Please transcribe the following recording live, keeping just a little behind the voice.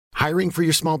Hiring for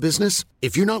your small business?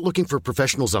 If you're not looking for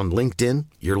professionals on LinkedIn,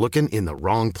 you're looking in the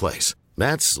wrong place.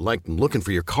 That's like looking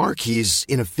for your car keys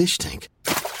in a fish tank.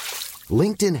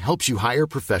 LinkedIn helps you hire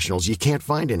professionals you can't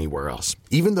find anywhere else,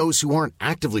 even those who aren't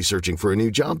actively searching for a new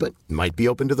job but might be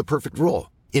open to the perfect role.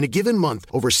 In a given month,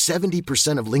 over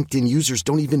 70% of LinkedIn users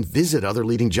don't even visit other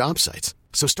leading job sites.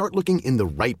 So start looking in the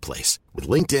right place. With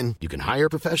LinkedIn, you can hire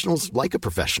professionals like a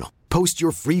professional. Post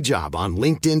your free job on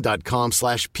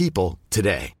linkedin.com/people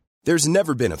today. There's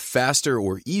never been a faster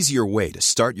or easier way to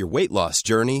start your weight loss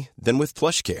journey than with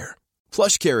PlushCare.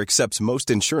 PlushCare accepts most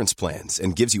insurance plans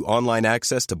and gives you online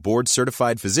access to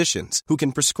board-certified physicians who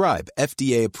can prescribe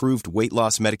FDA-approved weight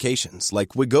loss medications like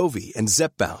Wegovy and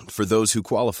Zepbound for those who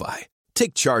qualify.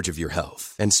 Take charge of your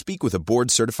health and speak with a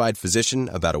board-certified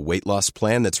physician about a weight loss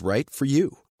plan that's right for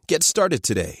you. Get started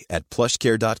today at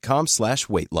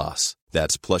plushcare.com/weight loss.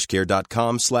 That's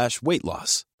plushcare.com/weight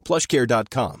loss.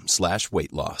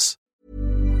 plushcare.com/weight loss.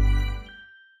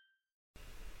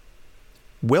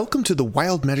 Welcome to the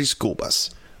Wild Magic School Bus.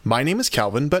 My name is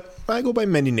Calvin, but I go by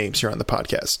many names here on the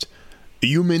podcast.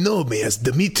 You may know me as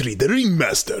Dimitri the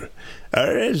Ringmaster,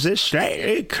 or as the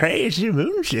slightly crazy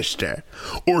moon sister,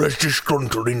 or as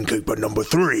disgruntled innkeeper number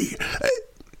 3.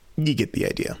 You get the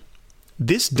idea.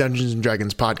 This Dungeons &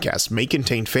 Dragons podcast may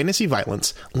contain fantasy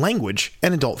violence, language,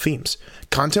 and adult themes.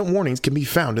 Content warnings can be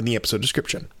found in the episode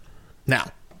description.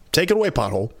 Now, take it away,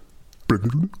 Pothole.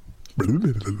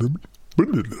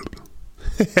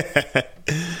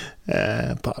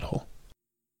 Pothole.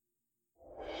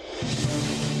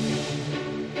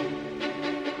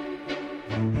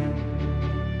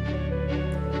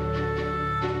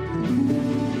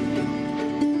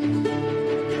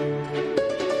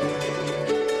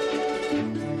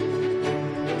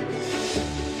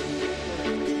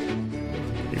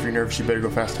 If you're nervous, you better go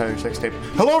fast. Tyler, sex tape.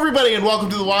 Hello, everybody, and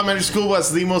welcome to the Wild Magic School Bus,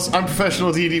 the most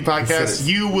unprofessional D&D podcast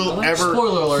you will ever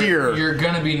Spoiler alert, hear. You're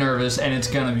gonna be nervous, and it's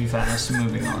gonna be fast.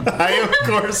 Moving on. I, of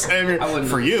course, am your,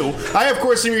 I, of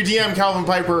course, am your DM, Calvin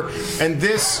Piper, and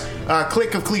this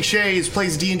clique of cliches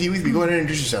plays D&D with me. Go ahead and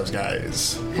introduce yourselves,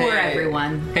 guys. Poor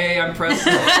everyone. Hey, I'm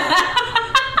Preston.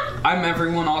 I'm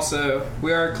everyone also.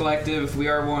 We are a collective. We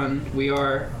are one. We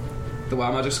are the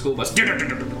Wild Magic School Bus.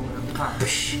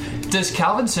 Does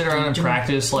Calvin sit around and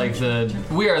practice like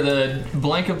we are the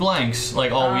blank of blanks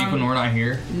like all week when we're not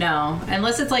here? No,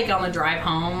 unless it's like on the drive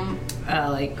home,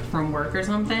 like from work or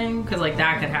something, because like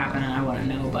that could happen and I wouldn't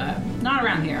know, but not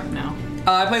around here. No.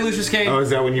 I play Lucius Cade. Oh, is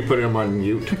that when you put him on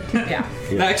mute? Yeah.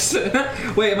 Next.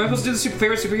 Wait, am I supposed to do the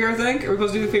favorite superhero thing? Are we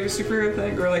supposed to do the favorite superhero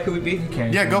thing, or like who would be? Okay.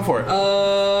 Yeah, go for it.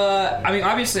 I mean,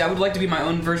 obviously, I would like to be my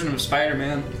own version of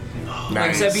Spider-Man. Nice. Like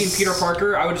instead of being Peter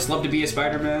Parker, I would just love to be a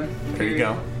Spider-Man. There you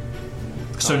go.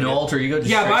 So no alter ego? Just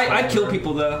Yeah, but straight I'd kill Spider-Man.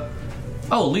 people though.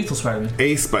 Oh, lethal Spider-Man.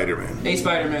 A Spider-Man. A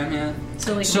Spider-Man, yeah.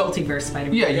 So like multiverse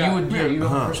Spider-Man. Yeah, Yeah. you would. Yeah, you go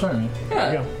for Spider-Man.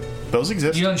 Yeah. Those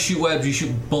exist. You don't shoot webs. You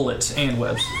shoot bullets and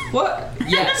webs. What?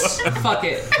 Yes. Fuck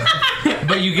it.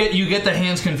 But you get the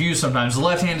hands confused sometimes. The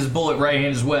left hand is bullet, right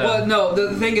hand is web. Well, no.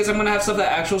 The thing is, I'm gonna have stuff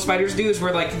that actual spiders do. Is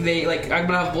where like I'm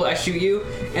gonna have a bullet. I shoot you,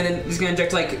 and then it's gonna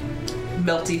inject like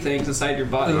melty things inside your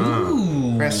body.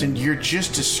 Ooh. Preston, you're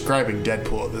just describing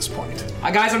Deadpool at this point.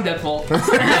 Guys, I'm Deadpool.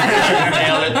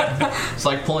 Nailed it. It's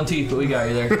like pulling teeth, but we got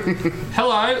you there. Hello,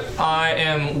 I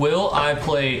am Will. I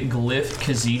play Glyph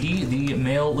Kazidi, the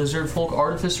male lizard folk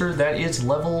artificer that is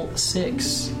level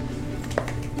 6.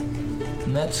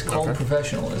 And that's called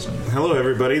professionalism. Hello,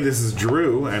 everybody. This is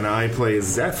Drew, and I play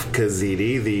Zeph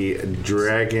Kazidi, the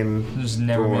dragon. There's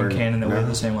never been canon that we have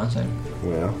the same last name.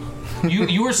 Well,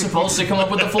 You were supposed to come up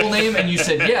with the full name, and you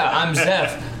said, "Yeah, I'm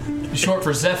Zeph," short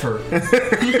for Zephyr. That's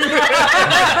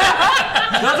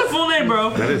a full name,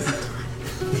 bro. that is.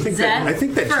 I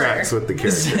think that tracks with the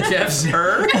character.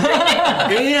 Zephyr.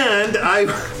 And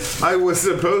I was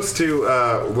supposed to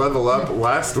level up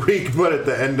last week, but at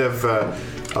the end of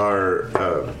our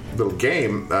little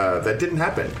game, that didn't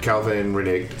happen. Calvin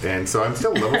reneged, and so I'm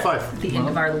still level 5. At the end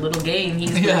of our little game,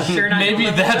 he's Yeah, sure not maybe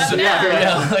gonna level that's up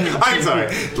now. I'm sorry.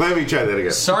 Let me try that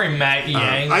again. Sorry, Matt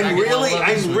Yang. I'm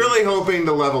really hoping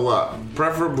to level up,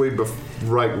 preferably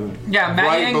right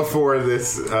Matt Yang, before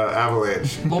this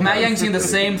Avalanche. Well, Matt Yang's doing the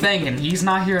same thing, and he's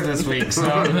not here this week, so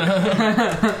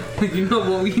you know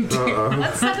what we do.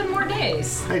 That's 7 more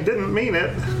days. I didn't mean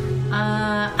it.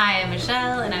 I am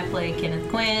Michelle, and I play Kenneth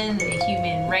Quinn, the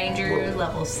human ranger,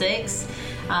 level 6.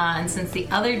 And since the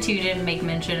other two didn't make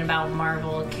mention about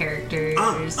Marvel characters...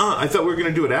 I thought we were going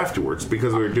to do it afterwards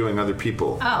because we were doing other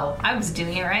people. Oh, I was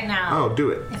doing it right now. Oh, do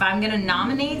it. If I'm going to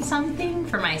nominate something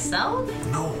for myself,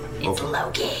 it's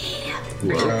Loki.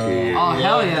 For sure. Oh,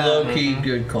 hell yeah. Low-key,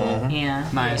 good call. Yeah.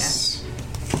 Nice.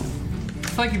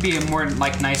 feel like you'd be a more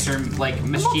like nicer, like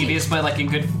mischievous, but like a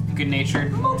good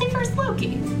natured. Multiverse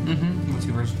Loki.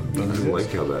 Multiverse. I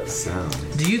like how that sounds.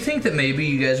 Do you think that maybe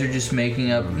you guys are just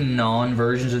making up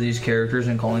non-versions of these characters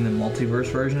and calling them multiverse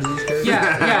versions of these characters?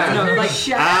 Yeah, no, like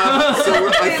So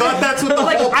I thought that's what the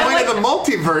whole point of the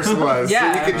multiverse was.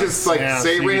 Yeah. So you could just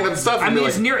say random stuff. And I mean, be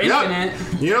it's like, near "Yep,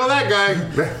 infinite." You know that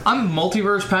guy? I'm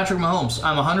multiverse Patrick Mahomes.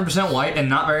 I'm 100% white and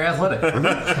not very athletic.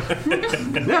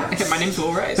 My name's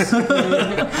Will Rice.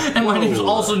 And my name's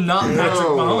also not Patrick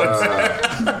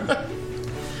Mahomes.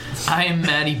 I am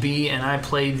Maddie B, and I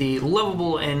play the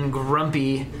lovable and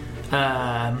grumpy.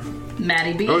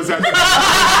 Maddie B. Oh, is that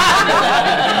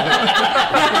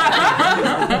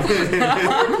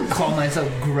Call myself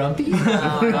grumpy.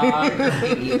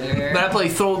 Either. But I play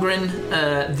Thulgrin,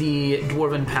 the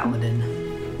dwarven paladin.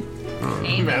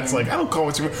 Amen. Matt's like, I don't call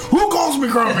myself. Who calls me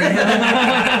grumpy?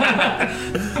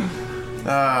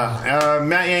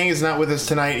 Matt Yang is not with us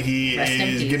tonight. He Rest in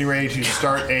is peace. getting ready to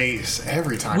start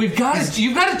every time. You've got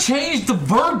to change the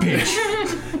verbiage.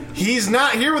 He's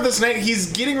not here with us tonight.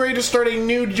 He's getting ready to start a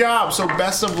new job. So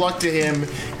best of luck to him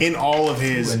in all of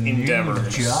his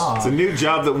endeavors. It's a new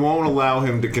job that won't allow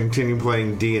him to continue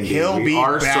playing D&D. He'll we be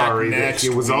are back sorry next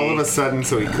that it was all of a week. sudden,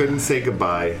 so he couldn't say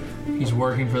goodbye. He's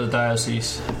working for the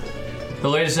diocese. The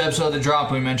latest episode that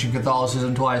dropped, we mentioned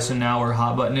Catholicism twice, and now we're a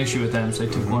hot button issue with them, so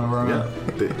they took one of our own.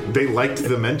 They liked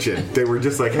the mention. They were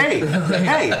just like, hey,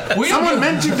 someone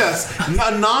mentioned us.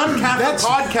 A non-Catholic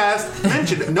podcast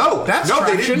mentioned it. No,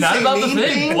 they didn't Not say about the mean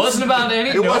thing. things. It wasn't about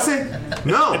any. It wasn't.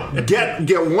 No, get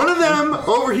one of them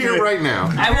over here right now.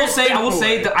 I will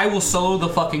say that I will solo the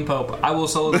fucking Pope. I will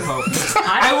solo the Pope.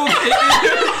 I will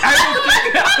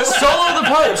Solo the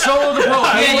Pope. Solo the Pope.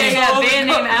 Yeah, band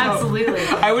name, absolutely.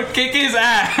 I would kick his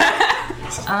ass.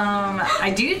 I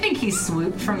do think he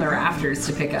swooped from the rafters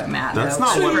to pick up Matt. That's though,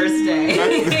 not the what- first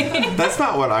day. That's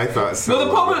not what I thought. No,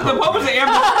 the Pope is an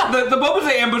ambush. The Pope is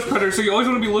an ambush predator, so you always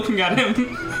want to be looking at him.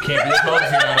 Can't be a Pope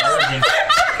if you're not a virgin.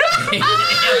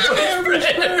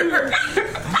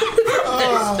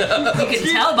 You can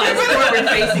tell by his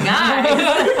forward-facing eyes.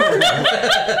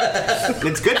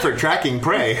 It's good for tracking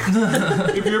prey.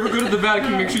 If you ever go to the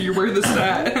Vatican, make sure you wear the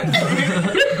stat.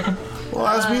 Well,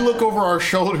 as we look over our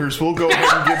shoulders, we'll go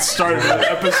ahead and get started with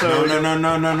the episode.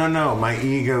 No. My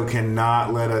ego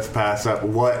cannot let us pass up.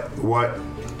 What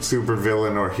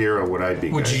supervillain or hero would I be?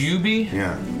 Would guys? you be?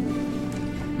 Yeah.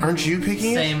 Aren't you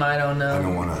picking it? Same, I don't know. I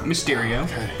don't want to. Mysterio.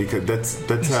 Because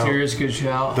that's how. Serious good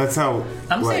shout. That's how.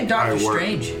 I'm saying Doctor I work.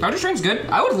 Strange. Doctor Strange's good.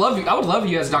 I would love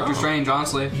you as Doctor Strange,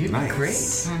 honestly. You'd be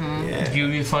Nice. great. You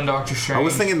would be fun Doctor Strange. I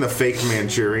was thinking the fake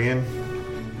Manchurian.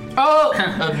 Oh,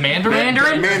 Mandarin?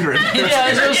 Mandarin. Yeah, I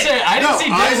was going to say, I didn't see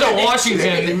Denzel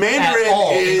Washington Mandarin at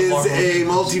all. is a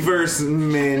multiverse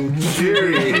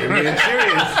Manchurian.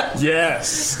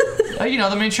 Yes. Oh, you know,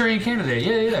 the Manchurian Candidate.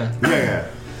 Yeah. Yeah.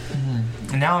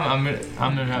 And now I'm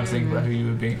gonna have to think about who you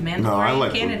would be. Mandalorian No, I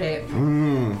like- candidate.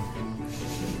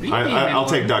 I'll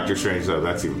take Doctor Strange though.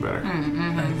 That's even better.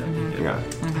 Yeah.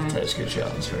 That's a good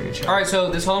shout. That's a very good shout. All right, so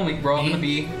this whole week we're all gonna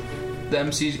be the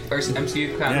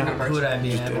MCU kind of Who would parts. I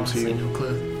be? I have honestly no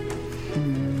clue.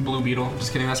 Blue Beetle.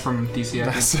 Just kidding. That's from DC.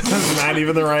 I think. That's not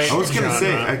even the right. I was gonna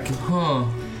say, Huh.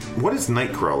 what is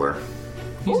Nightcrawler?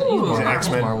 He's Ooh, He's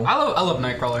X-Men. Marvel. I love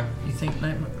Nightcrawler. You think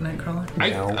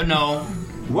Nightcrawler? No.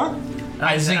 What?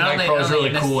 I just think I don't Nightcrawler's think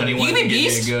really cool and he He wanted can to be give me a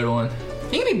Beast. good one.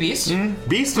 He can be Beast.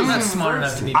 Beast I'm was not smart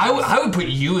enough to be. I would put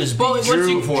you as Beast. Well, what's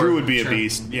you- Drew would be a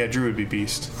beast. Yeah, Drew would be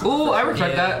beast Ooh, I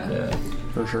respect that. Yeah.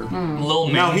 for sure. Little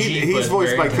No, mangy, he's but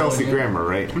voiced very by Kelsey intelligent. Grammer,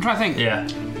 right? I'm trying to think. Yeah.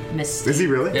 Mystique. Is he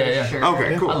really? Yeah. Sure.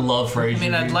 Okay, cool. I love Frasier. I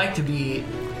mean, I'd like to be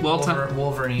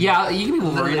Wolverine. Yeah, you can be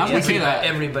Wolverine. I was gonna say that.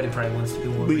 Everybody probably wants to be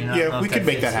Wolverine. I don't know We if could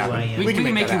make that fits who I happen. am. We can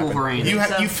make you happen. Wolverine.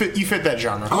 You fit that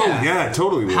genre. Oh yeah,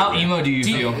 totally. will. How emo do you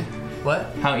Do you- feel?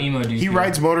 What? How emo do you He feel?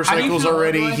 rides motorcycles feel?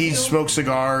 already. How do I He feel? smokes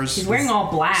cigars. He's wearing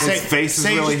all black. His face is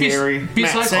really He's- hairy.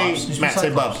 He's Matt, Cyclops. He's Matt, say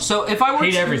Cyclops. bub. So if I were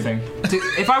Hate everything.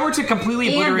 if I were to completely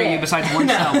obliterate you Gambit. besides one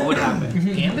cell, what would happen?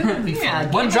 Gambit would be Yeah,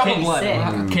 fun. One drop of Gambit's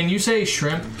blood. sick. Can you say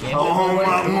shrimp? Oh,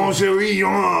 mon chéri,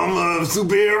 I'm a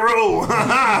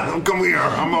superhero. Come here,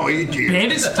 I'm gonna eat you.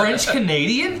 Bandit's French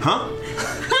Canadian? Huh?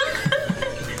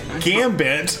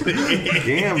 Gambit.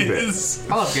 Gambit. is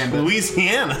I love Gambit.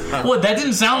 Louisiana. What? That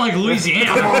didn't sound like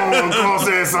Louisiana. Oh, of course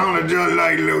that sounded just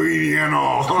like Louisiana.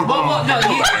 Well,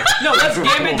 no, that's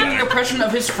Gambit doing an impression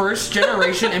of his first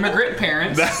generation immigrant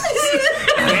parents.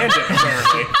 Bandit,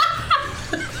 apparently.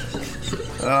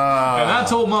 And I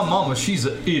told my mama she's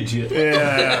an idiot.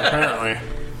 Yeah, apparently.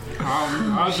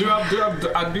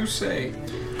 I do say.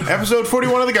 Episode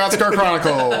 41 of the Godscar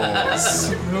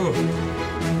Chronicles.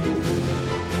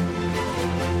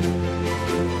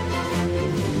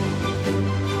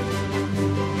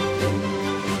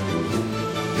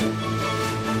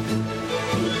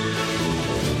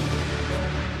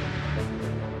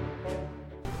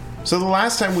 So the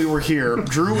last time we were here,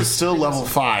 Drew was still level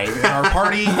 5, and our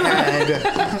party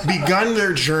had begun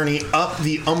their journey up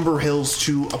the Umber Hills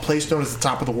to a place known as the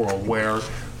Top of the World, where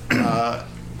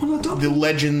the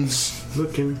legends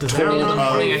Does that mean in the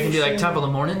morning I can do like top of the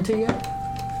morning to you?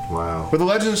 Wow. Where the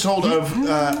legends told of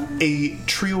a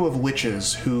trio of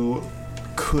witches who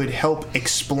could help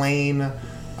explain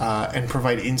and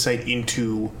provide insight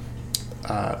into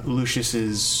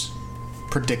Lucius's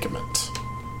predicament.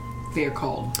 They are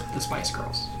called the Spice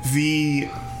Girls. The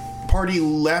party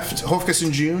left Hofkas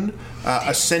in June,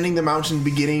 ascending the mountain,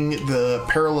 beginning the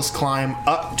perilous climb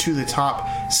up to the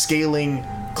top, scaling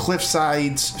cliff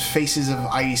sides, faces of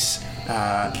ice,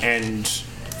 and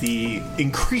the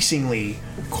increasingly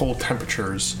cold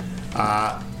temperatures,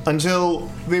 until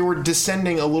they were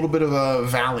descending a little bit of a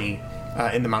valley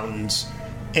in the mountains.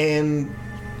 And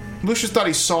Lucius thought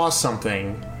he saw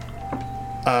something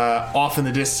off in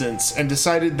the distance and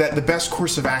decided that the best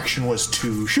course of action was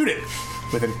to shoot it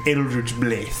with an Eldritch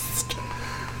Blast.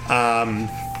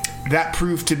 That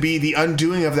proved to be the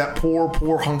undoing of that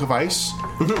poor hunk of ice,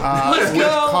 which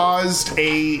caused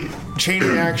a chain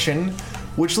reaction,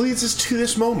 which leads us to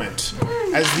this moment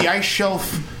as the ice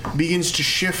shelf begins to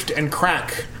shift and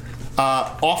crack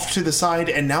off to the side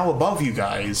and now above you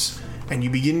guys, and you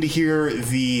begin to hear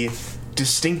the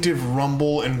distinctive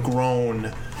rumble and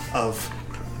groan of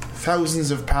thousands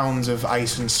of pounds of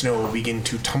ice and snow begin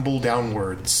to tumble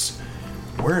downwards.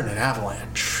 We're in an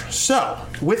avalanche. So,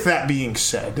 with that being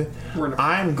said,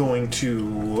 I'm going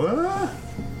to...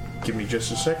 give me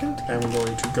just a second. I'm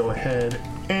going to go ahead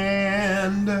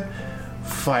and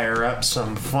fire up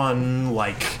some fun,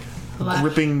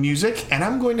 gripping music, and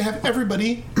I'm going to have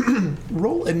everybody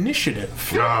roll initiative.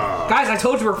 Guys, I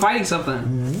told you we're fighting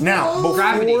something. Now, before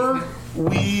Gravity.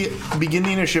 we begin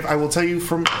the initiative, I will tell you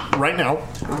from right now,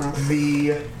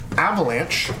 the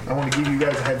Avalanche, I want to give you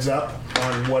guys a heads up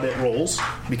on what it rolls,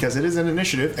 because it is an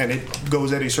initiative, and it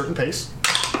goes at a certain pace.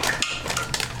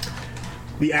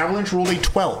 The Avalanche rolled a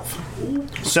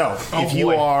 12. So, if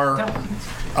you are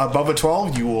above a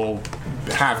 12, you will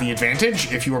have the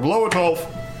advantage. If you are below a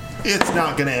 12, it's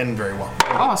not going to end very well.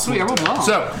 Oh, sweet. I rolled well.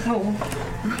 So,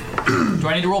 Do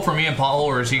I need to roll for me and Paul,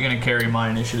 or is he going to carry my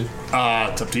initiative?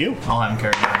 it's up to you. I'll have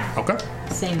him carry mine. Okay.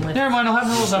 Same with Never mind, I'll have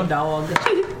him roll some. dog.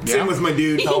 Same with my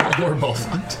dude. Oh, we're both.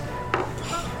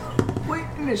 Wait,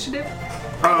 initiative?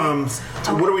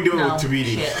 So what are we doing No, with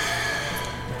Tabidi? shit.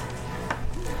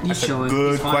 He's chilling.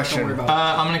 good He's fine. question. Don't worry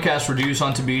about I'm going to cast Reduce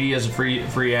on Tabidi as a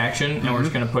free action, and we're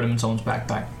just going to put him in someone's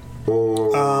backpack.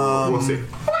 We'll see.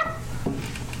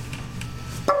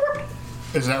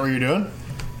 Is that what you're doing?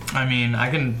 I mean, I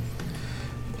can...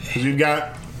 'Cause you've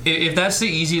got... If that's the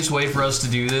easiest way for us to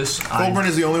do this... Colburn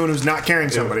is the only one who's not carrying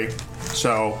somebody.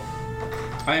 So,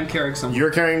 it. I am carrying someone.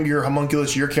 you're carrying your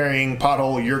homunculus, you're carrying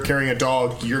Pothole, you're carrying a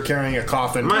dog, you're carrying a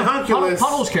coffin. My Honkulus.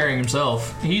 Puddle's carrying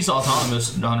himself. He's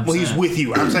autonomous 100%. Well, he's with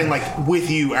you. I'm saying, with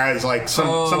you as,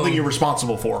 something you're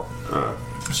responsible for.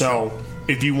 So,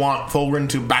 if you want Fulgrin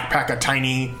to backpack a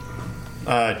tiny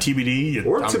TBD...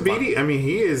 Or I'm Tabidi. I mean,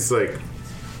 he is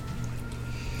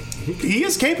He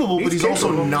is capable, but he's also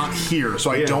capable. not here, so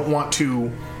I Yeah. don't want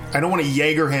to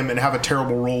Jaeger him and have a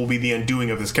terrible roll be the undoing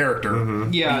of his character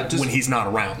Yeah, just when he's not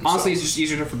around. honestly, so. it's just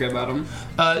easier to forget about him.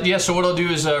 So what I'll do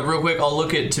is, real quick, I'll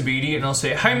look at Tabidi and I'll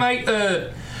say, "Hey, mate,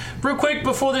 real quick,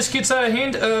 before this gets out of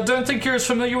hand, don't think you're as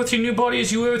familiar with your new body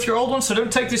as you were with your old one, so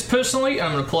don't take this personally." And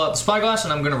I'm going to pull out the spyglass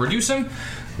and I'm going to reduce him.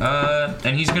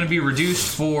 And he's going to be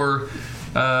reduced for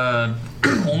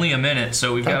only a minute,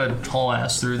 so we've got to haul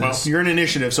ass through Well, this. you're in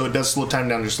initiative, so it does slow time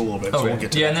down just a little bit. So we'll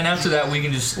get to yeah, that. and then after that, we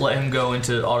can just let him go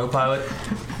into autopilot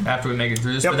after we make it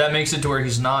through this. Yep. But that makes it to where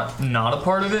he's not a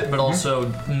part of it, but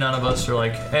also none of us are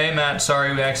like, "Hey, Matt,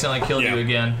 sorry, we accidentally killed Yeah. you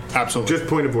again." Absolutely. Just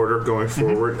point of order going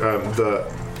forward.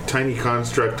 The tiny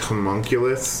construct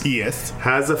homunculus yes.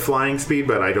 has a flying speed,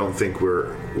 but I don't think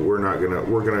we're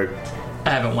gonna I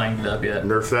haven't wanged it up yet.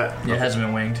 nerf that. Yeah, it hasn't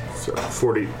been winged. So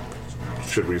 40.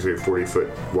 Should we say 40-foot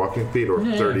walking speed or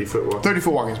 30-foot walking?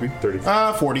 30-foot walking speed. 30.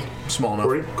 40. Small enough.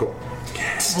 40. Cool.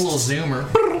 It's a little zoomer.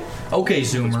 Okay,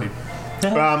 zoomer.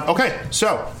 Okay,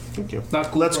 so Thank you.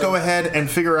 Not cool. let's go ahead and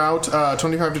figure out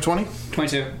 25 to 20.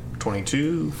 22.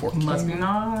 22, 14. Must be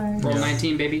nice. Roll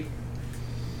 19, baby.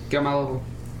 Get my level.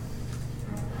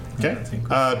 Okay.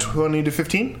 20 to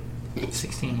 15.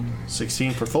 16.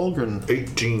 16 for Fulgrin.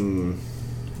 18.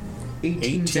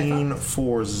 18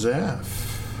 for Zeph.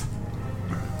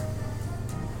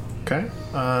 Okay.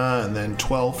 And then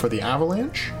 12 for the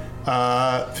Avalanche.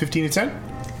 15 to 10.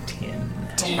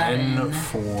 10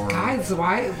 for... Guys,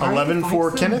 why 11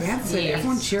 for Kenneth.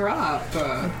 Everyone cheer up.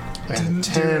 And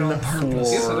 10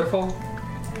 Yes, for Otherfall.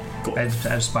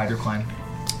 As spider climb.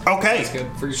 Okay, good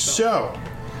for yourself. so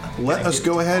let us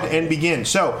go ahead and begin.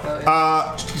 So,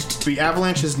 the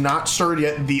avalanche has not started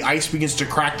yet. The ice begins to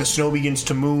crack, the snow begins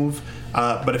to move,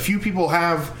 but a few people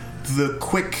have the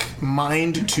quick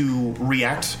mind to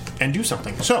react and do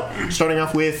something. So, starting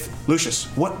off with Lucius,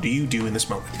 what do you do in this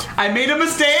moment? I made a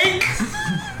mistake!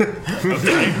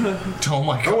 Oh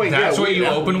my god, wait, that's yeah, what you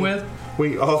yeah. open with?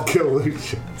 We all kill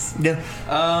Lucius. Yeah.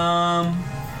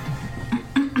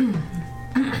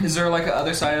 Is there like a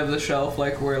other side of the shelf,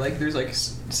 like where like there's like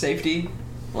safety,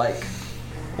 like,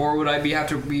 or would I have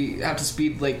to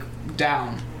speed like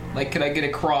down? Like, could I get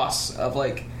across of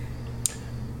like?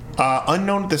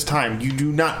 Unknown at this time, you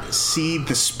do not see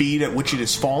the speed at which it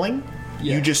is falling.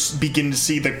 Yeah. You just begin to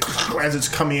see as it's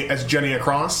coming, as jetting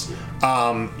across.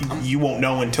 You won't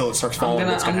know until it starts falling.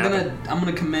 I'm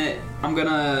gonna commit. I'm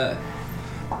gonna.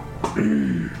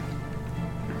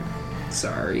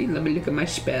 Sorry, let me look at my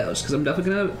spells because I'm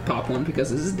definitely gonna pop one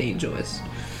because this is dangerous.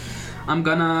 I'm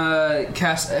gonna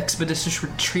cast Expeditious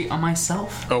Retreat on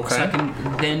myself. Okay. So I can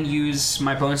then use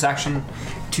my bonus action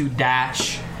to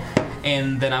dash,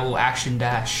 and then I will action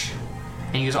dash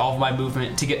and use all of my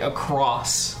movement to get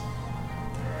across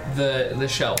the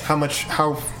shelf. How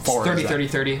far 30, is that?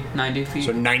 30, 90 feet.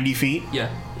 So 90 feet? Yeah.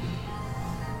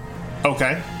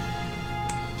 Okay.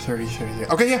 30.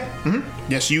 Okay, yeah.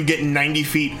 Mm-hmm. Yes, you get 90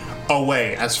 feet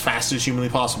away as fast as humanly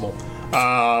possible.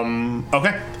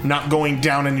 Okay. Not going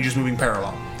down and you're just moving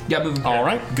parallel. Yeah, moving. All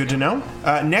right, good to know.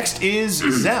 Next is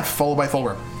Zeph, followed by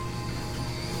Fulgrim.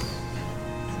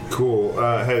 Cool.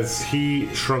 Has he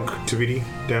shrunk Tavidi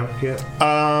down yet?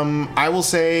 I will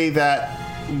say that,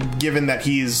 given that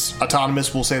he's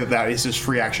autonomous, we'll say that is his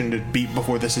free action to beat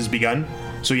before this has begun.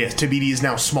 So yes, Tabidi is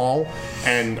now small,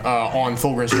 and on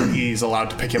Fulgrim's turn, he's allowed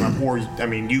to pick him up. Or, I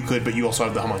mean, you could, but you also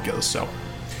have the homunculus, so...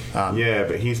 yeah,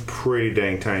 but he's pretty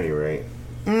dang tiny, right?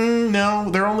 No,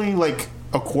 they're only, like,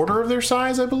 a quarter of their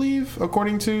size, I believe,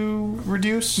 according to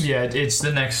Reduce. Yeah, it's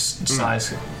the next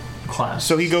size class.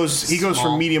 So he goes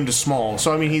from medium to small.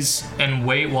 So, I mean, he's... And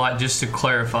weight, just to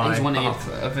clarify... He's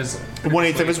 1/8 of his...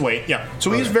 1/8 of his weight, yeah. So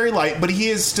he's very light, but he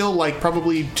is still, like,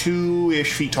 probably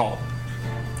 2-ish feet tall.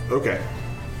 Okay.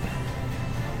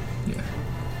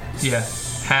 Yeah.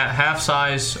 Half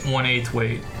size, 1/8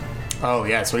 weight. Oh,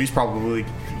 yeah, so he's probably,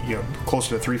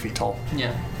 closer to 3 feet tall.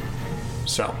 Yeah.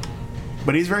 So.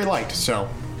 But he's very light, so.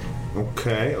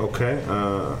 Okay.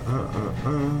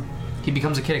 He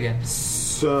becomes a kid again.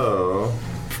 So...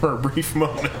 For a brief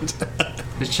moment.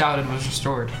 His childhood was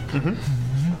restored. Mm-hmm.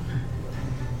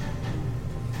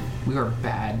 We were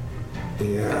bad.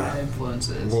 Yeah. Bad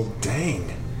influences. Well,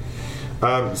 dang.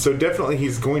 So definitely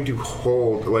he's going to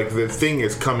hold, like, the thing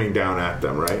is coming down at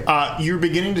them, right? You're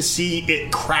beginning to see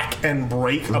it crack and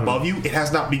break above you. It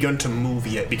has not begun to move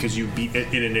yet because you beat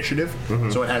it in initiative,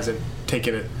 so it hasn't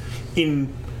taken it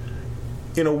in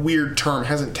a weird term,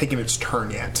 hasn't taken its turn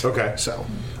yet. Okay. So,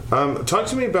 talk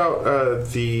to me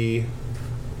about the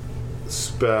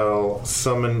spell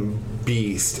Summon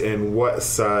Beast and what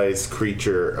size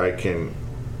creature I can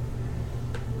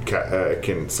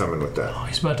summon with that.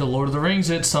 He's about to Lord of the Rings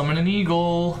it, summon an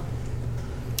eagle.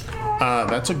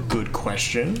 that's a good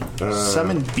question.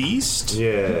 Summon Beast?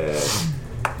 Yeah.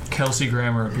 Kelsey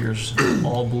Grammer appears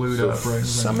all blued up right now.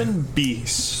 Summon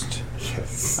Beast.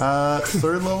 Yes.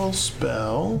 Third level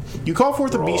spell. You call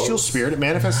forth a bestial spirit. It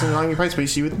manifests in an occupied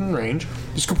space you within range.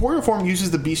 This corporeal form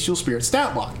uses the bestial spirit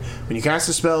stat block. When you cast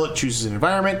a spell, it chooses an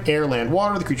environment, air, land,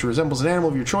 water. The creature resembles an animal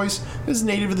of your choice that is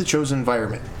native to the chosen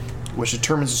environment, which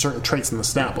determines certain traits in the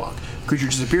stat block. The creature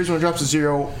disappears when it drops to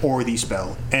 0 or the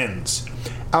spell ends.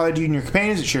 Allied to you and your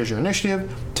companions, it shares your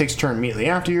initiative, takes a turn immediately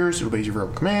after yours, it obeys your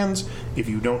verbal commands. If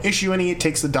you don't issue any, it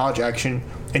takes the dodge action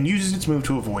and uses its move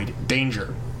to avoid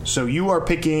danger. So you are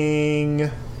picking...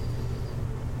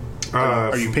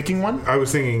 are you picking one? I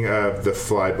was thinking of the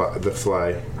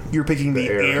fly. You're picking the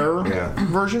air yeah.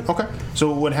 version? Okay.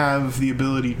 So it would have the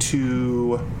ability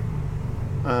to...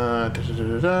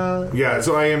 Yeah,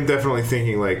 so I am definitely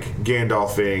thinking, like,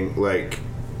 Gandalfing, like,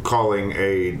 calling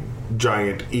a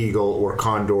giant eagle or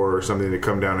condor or something to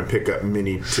come down and pick up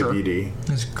mini Tabidi.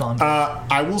 It's Gondor.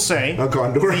 I will say... A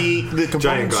condor? The Giant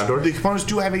components, condor? the components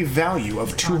do have a value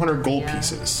of 200 gold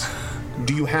pieces.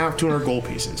 Do you have 200 gold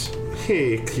pieces?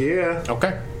 Heck yeah.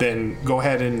 Okay. Then go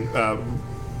ahead and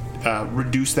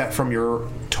reduce that from your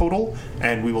total,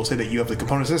 and we will say that you have the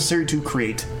components necessary to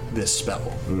create this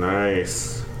spell.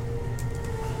 Nice.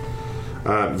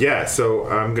 Yeah, so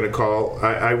I'm going to call...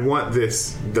 I want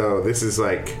this, though. This is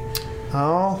like...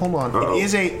 Oh, hold on. It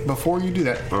is a... Before you do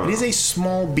that, it is a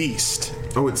small beast.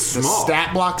 Oh, it's The small.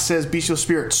 stat block says bestial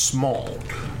spirit small.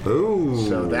 Ooh.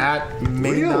 So that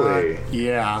may Really? not...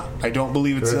 Yeah. I don't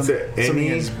believe it's Does it something any-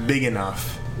 that's big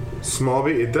enough. Small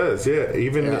beast? It does, yeah.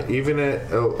 Even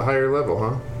at a higher level,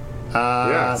 huh?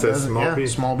 Yeah, it says small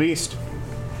beast. Small beast.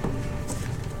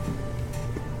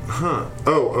 Huh.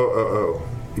 Oh.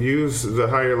 Use the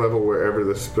higher level wherever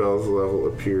the spell's level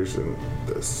appears in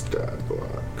the stat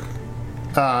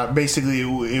block. Basically,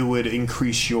 it would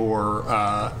increase your...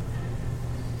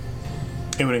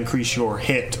 it would increase your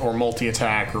hit or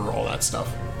multi-attack or all that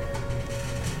stuff.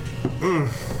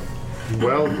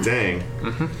 Well, dang.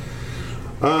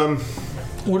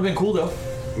 Would have been cool though.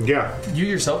 Yeah. You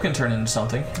yourself can turn into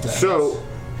something. So,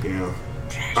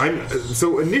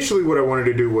 so initially what I wanted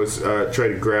to do was try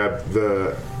to grab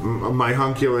my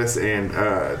Hunculus and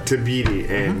Tabidi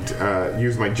and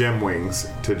use my gem wings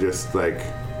to just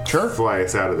fly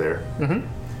us out of there.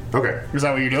 Mm-hmm. Okay. Is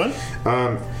that what you're doing?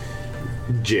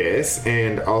 Yes,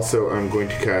 and also I'm going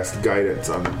to cast guidance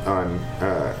on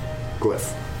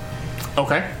Glyph.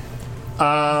 Okay.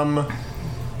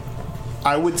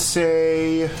 I would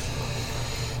say...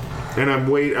 And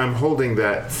I'm holding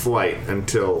that flight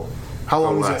until... How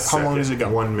long does it go?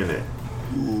 1 minute.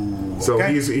 Ooh, so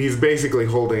okay. he's basically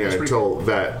holding it until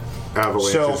that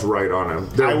avalanche is right on him.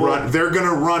 They're going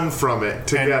to run from it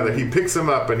together. He picks him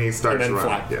up and he starts running.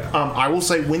 Fly. Yeah. I will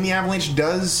say when the avalanche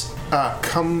does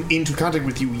come into contact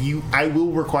with you, I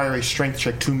will require a strength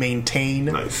check to maintain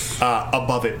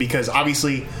above it, because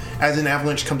obviously as an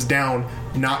avalanche comes down,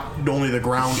 not only the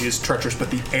ground is treacherous,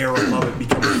 but the air above it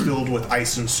becomes filled with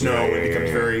ice and snow. It becomes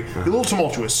a little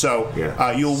tumultuous. So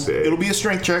it'll be a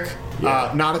strength check.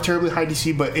 Not a terribly high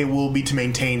DC, but it will be to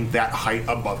maintain that height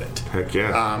above it. Heck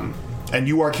yeah. And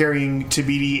you are carrying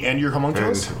Tabidi and your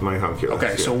homunculus? And my homunculus.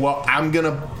 Okay, so I'm going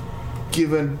to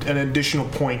give an additional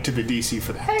point to the DC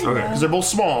for that. Okay. Because they're both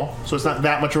small, so it's not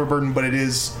that much of a burden, but it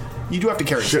is... You do have to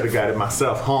carry Should have got it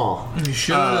myself, huh? You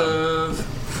should have.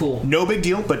 Fool. No big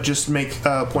deal, but just make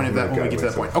a point of that when we get to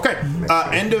that point. Okay,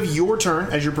 end of your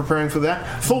turn as you're preparing for that.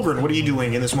 Fulgrim, what are you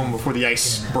doing in this moment before the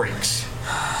ice breaks?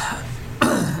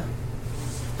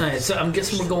 Alright, so I'm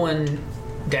guessing we're going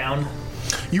down.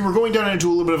 You were going down into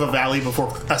a little bit of a valley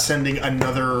before ascending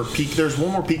another peak. There's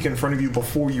one more peak in front of you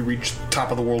before you reach the top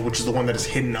of the world, which is the one that is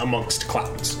hidden amongst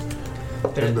clouds.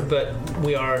 But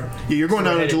we are... Yeah, you're going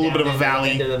down into a little bit of a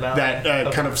valley, the valley.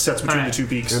 that kind of sets between the two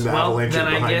peaks. And the avalanche then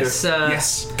is behind I guess...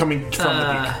 yes, coming from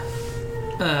the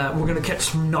peak. We're going to catch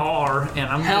some gnar, and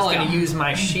I'm just going to use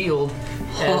my shield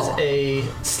as a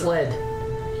sled.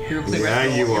 You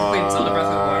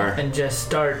are. And just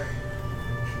start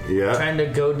trying to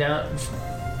go down...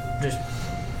 Just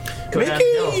go down the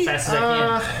hill as fast as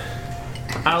I can.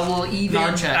 I will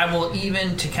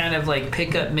even to kind of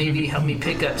pick up, maybe help me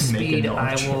pick up speed.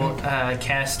 I will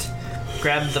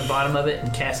grab the bottom of it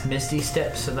and cast Misty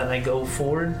Step so that I go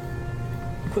forward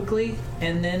quickly,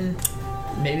 and then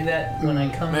maybe that when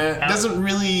I come out. Doesn't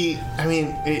really,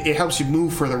 it helps you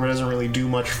move further, but it doesn't really do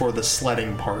much for the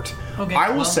sledding part. Okay,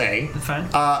 I will say, fine.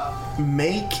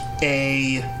 Make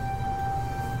a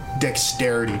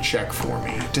dexterity check for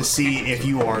me to see if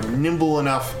you are nimble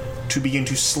enough to begin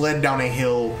to sled down a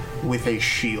hill with a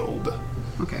shield.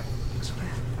 Okay.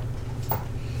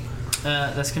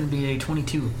 That's going to be a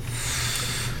 22.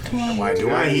 Why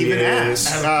do I even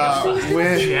ask?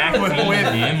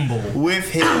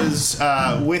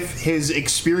 With his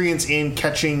experience in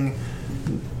catching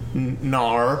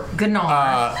Gnar.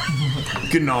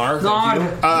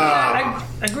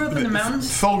 I grew up in the mountains.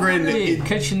 Fulgrim,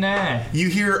 catching that. you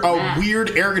hear a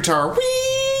weird air guitar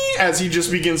whee, as he just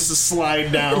begins to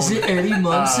slide down. Is it Eddie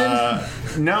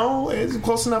Munson? No, it's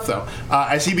close enough though.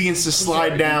 As he begins to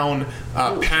slide down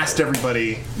past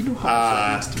everybody.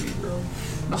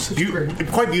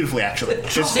 Quite beautifully, actually.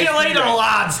 See you later,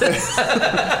 lads.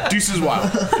 Deuces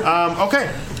wild. Okay,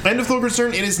 end of Fulgrim's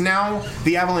turn. It is now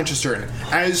the Avalanche's turn.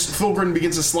 As Fulgrim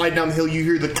begins to slide down the hill, you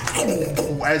hear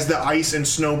as the ice and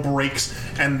snow breaks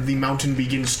and the mountain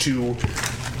begins to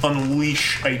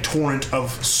unleash a torrent of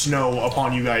snow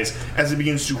upon you guys as it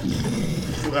begins to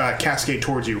cascade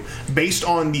towards you. Based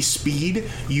on the speed,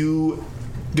 you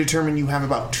determine you have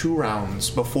about 2 rounds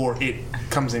before it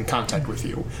comes in contact with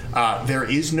you. There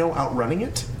is no outrunning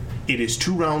it. It is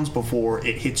 2 rounds before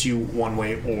it hits you one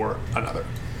way or another.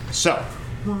 So,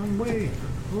 One way.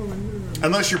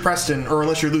 unless you're Preston or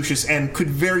unless you're Lucius and could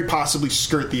very possibly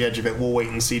skirt the edge of it, we'll wait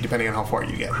and see depending on how far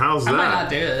you get. How's that? I might not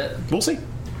do it. We'll see.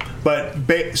 But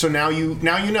so now you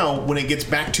know when it gets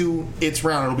back to its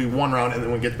round, it'll be 1 round, and then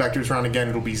when it gets back to its round again,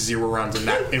 it'll be 0 rounds, and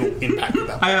that it'll impact with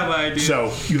that. I have an idea.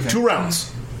 So you have 2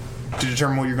 rounds to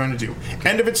determine what you're going to do.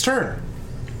 End of its turn.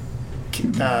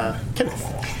 Kenneth.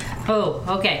 Oh,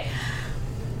 okay.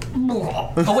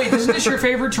 Oh wait, isn't this your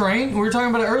favorite terrain? We were talking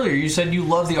about it earlier. You said you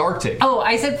love the Arctic. Oh,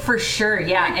 I said for sure.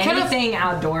 Yeah, anything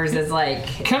outdoors is like.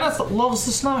 Kenneth loves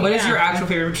the snow. What is your actual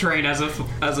favorite terrain as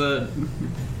a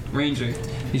ranger?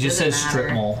 He just says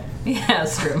strip mall. Yeah,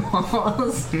 strip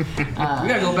malls. We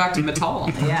gotta go back to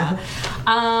Metal. Yeah.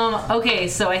 Okay,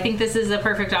 so I think this is a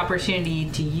perfect opportunity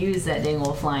to use that dang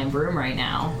old flying broom right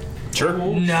now. Sure.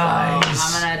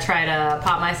 Nice. I'm gonna try to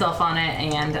pop myself on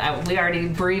it, and we already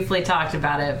briefly talked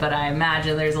about it, but I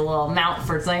imagine there's a little mount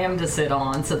for Sam to sit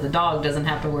on, so the dog doesn't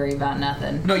have to worry about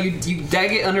nothing. No, you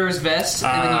dag it under his vest,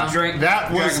 and then you drink.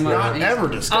 That was not ever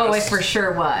discussed. Oh, it for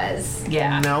sure was.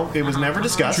 Yeah. No, it was never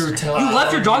discussed. Drew, tell You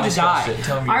left your dog to die.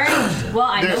 Tell me. All right. Well,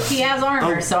 I know he has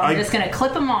armor, so I'm I- just gonna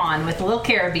clip him on with a little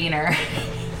carabiner.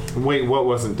 Wait, what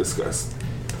wasn't discussed?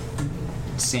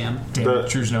 Sam. The-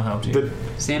 Drew's no help to you.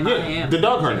 Sam, I am. The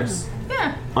dog harness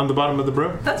Yeah, on the bottom of the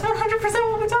broom. that's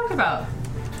 100% what we talked about.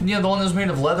 Yeah, the one that was made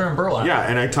of leather and burlap. Yeah,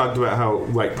 and I talked about how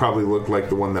probably looked like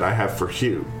the one that I have for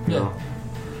Hugh. You know?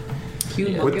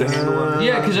 With the handle on it.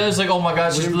 Yeah, because I was like, oh my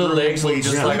gosh, his little legs look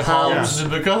just like hogs.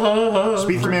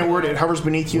 Speak command word, it hovers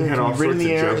beneath you We and had can all be ridden in sorts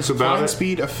the of air. jokes Its about flying it.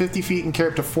 speed of 50 feet and carry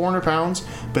up to 400 pounds,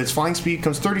 but its flying speed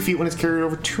comes 30 feet when it's carried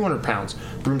over 200 pounds.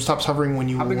 Broom stops hovering when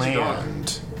you How big's your dog?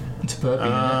 land. It's a puppy. Is it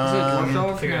a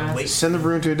dwarf dog? Send the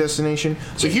broom to a destination.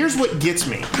 So here's what gets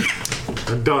me.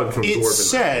 A dog from It Dwarven.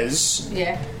 says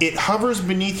Yeah. it hovers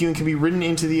beneath you and can be ridden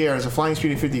into the air as a flying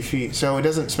speed of 50 feet. So it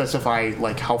doesn't specify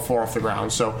how far off the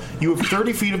ground. So you have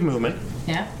 30 feet of movement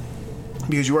Yeah.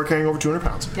 because you are carrying over 200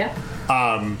 pounds. Yeah.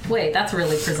 Wait, that's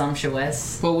really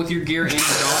presumptuous. Well, with your gear and your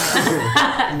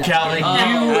dog. Calvin,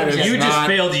 is you just not-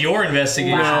 failed your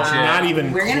investigation. Wow. check. Not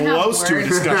even We're gonna have close to a words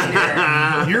discussion.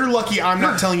 here. You're lucky I'm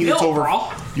not telling you it's over. bro.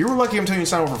 You're lucky I'm telling you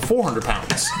it's not over 400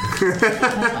 pounds.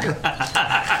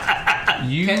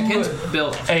 You, Ken's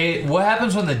built. what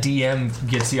happens when the DM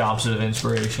gets the opposite of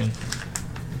inspiration?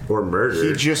 Or murder.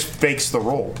 He just fakes the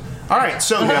roll. All right,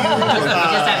 so We just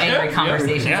have angry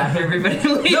conversations after everybody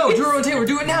leaves. No, Drew and Taylor,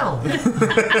 do it now.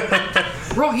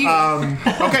 Bro, he. okay. I'm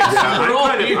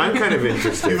kind of You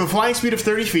interested. have a flying speed of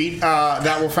 30 feet.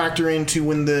 That will factor into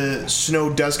when the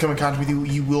snow does come in contact with you.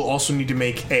 You will also need to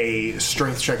make a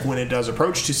strength check when it does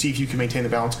approach to see if you can maintain the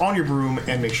balance on your broom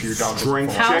and make sure your dog doesn't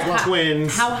Strength fall. check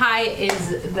twins. How high is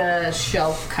the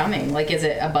shelf coming? Like, is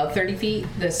it above 30 feet?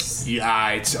 This. Yeah,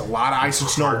 it's a lot of ice and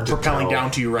snow hard to propelling tell.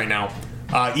 down to you right now.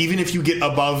 Even if you get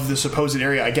above the supposed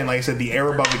area, again, like I said, the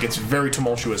air above it gets very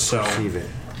tumultuous. So, Perceive it.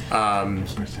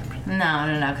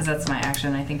 No, because that's my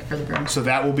action, I think, for the broom. so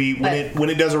that will be when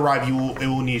it does arrive. It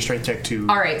will need a strength check to.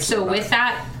 All right, so with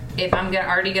that, if I'm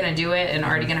already going to do it and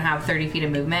already going to have 30 feet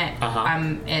of movement,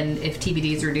 and if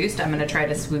TBD is reduced, I'm going to try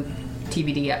to swoop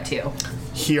TBD up too.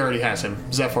 He already has him.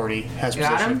 Zeph already has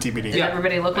Got possession him? of TBD. Does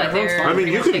everybody look like Everyone's they're... fine. I mean,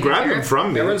 you pretty can much grab taken him care of?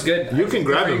 from me. Everyone's good. You can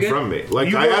grab Are you him good? from me. Like,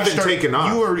 You've I already haven't started- taken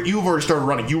off. You've already started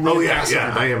running. You ran past yeah,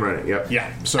 everybody. I am running. Yep.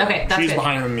 Yeah, so Okay, that's she's good.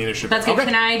 behind him in the initiative. That's good. Okay.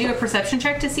 Can I do a perception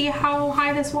check to see how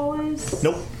high this wall is?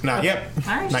 Nope, not yet.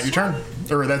 All right. Not your turn.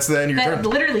 Or that's the end of your That turn.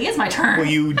 literally is my turn. Well,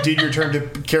 you did your turn to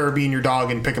carabine your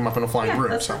dog and pick him up in a flying Yeah,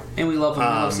 broom. that's So. fine. And we love him. We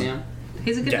love Sam.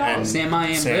 He's a good Yeah, dog. and Sam, I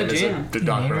am Sam good, is yeah. a good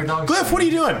dog. Name your dog Glyph, Sam. what are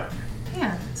you doing?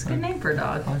 Yeah, it's a good name for a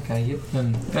dog. Okay, yep.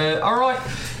 All right.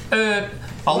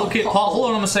 I'll look at Paul. Hold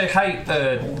on, I'm going to say, hey,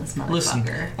 This listen,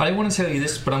 motherfucker. I didn't want to tell you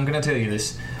this, but I'm going to tell you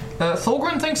this.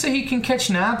 Thorgrim thinks that he can catch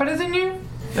Nah better than you.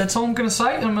 That's all I'm going to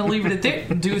say. I'm going to leave it at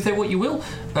that. Do with it what you will.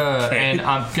 And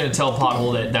I'm going to tell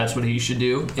Pothole that that's what he should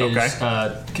do, is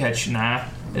catch Nah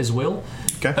as well.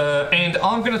 Okay. And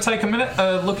I'm going to take a minute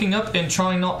looking up and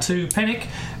trying not to panic.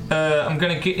 I'm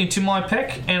going to get into my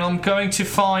pack, and I'm going to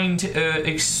find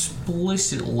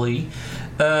explicitly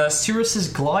Cirrus's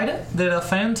glider that I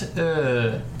found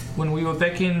when we were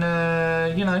back in,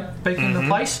 back in the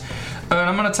place. And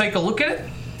I'm going to take a look at it,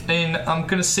 and I'm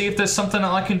going to see if there's something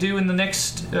that I can do in the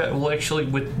next,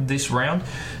 with this round,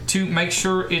 to make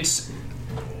sure it's,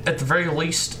 at the very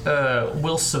least,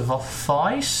 will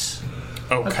suffice.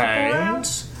 A couple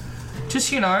rounds.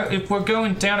 Just, if we're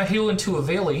going down a hill into a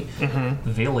valley.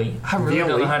 Valley. I really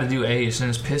don't know how to do A's, and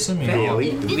it's pissing me off.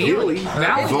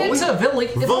 It's a valley.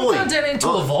 If we're going down into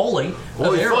a volley.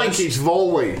 Well, he thinks he's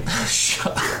volley.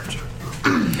 Shut up.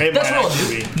 It That's might what I'll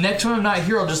actually do. Next time I'm not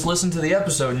here, I'll just listen to the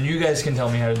episode, and you guys can tell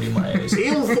me how to do my A's.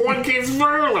 He'll think he's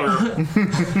volley.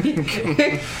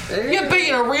 You're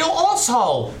being a real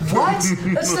asshole. What?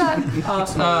 That's not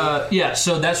awesome. Yeah,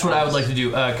 so that's what I would like to do.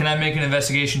 Can I make an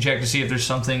investigation check to see if there's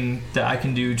something that I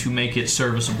can do to make it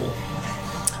serviceable?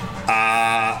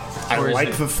 I Or is like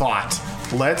it- the thought.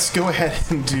 Let's go ahead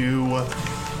and do.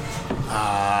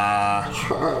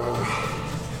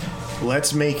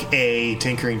 Let's make a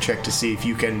tinkering check to see if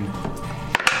you can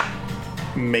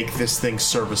make this thing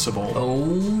serviceable.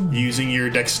 Oh. Using your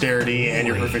dexterity and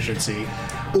your proficiency.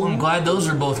 Well, I'm glad those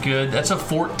are both good. That's a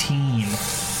 14.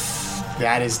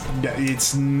 That is...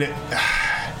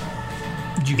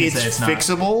 It's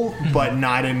fixable, but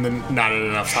not in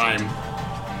enough time.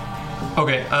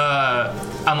 Okay,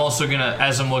 I'm also gonna,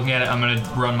 as I'm looking at it, I'm gonna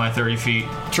run my 30 feet.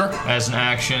 Sure. As an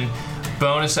action.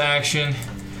 Bonus action.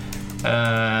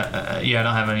 Yeah, I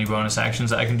don't have any bonus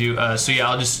actions that I can do. So yeah,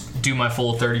 I'll just do my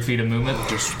full 30 feet of movement.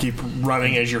 Just keep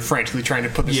running as you're frantically trying to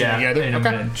put this thing together.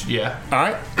 Okay. Yeah. All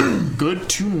right. Good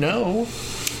to know.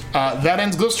 That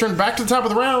ends Glyph's turn. Back to the top of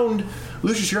the round.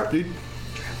 Lucius, you're up, dude.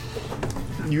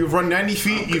 You've run 90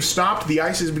 feet. You've stopped. The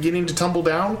ice is beginning to tumble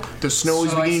down. The snow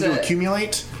is beginning to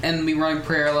accumulate. And me running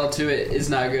parallel to it is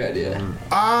not a good idea.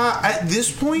 At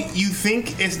this point, you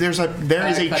think there is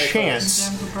a chance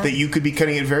that you could be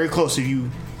cutting it very close if you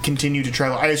continue to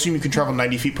travel. I assume you can travel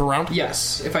 90 feet per round?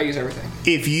 Yes, if I use everything.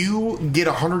 If you get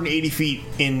 180 feet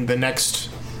in the next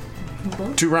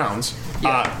 2 rounds,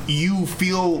 you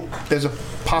feel there's a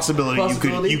possibility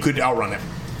you could outrun it.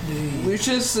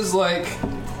 Lucius is like...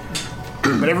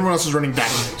 But everyone else is running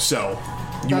back, so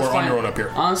you are on your own up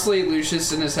here. Honestly,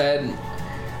 Lucius in his head,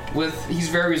 he's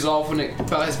very resolved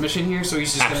about his mission here, so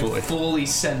he's just going to fully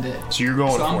send it. So you're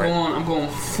going for it. I'm going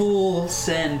full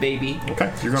send, baby.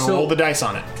 Okay, you're going to roll the dice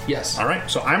on it. Yes. All right,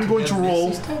 so I'm going to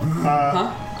roll...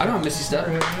 I don't have Misty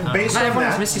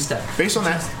Step. Based on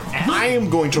that, I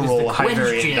am going to roll a high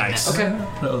variant dice. Okay.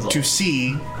 To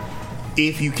see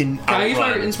if you can outrun. Can I use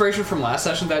my inspiration from last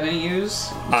session that I didn't use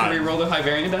to re-roll the high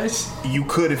variant dice? You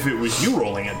could if it was you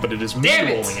rolling it, but it is me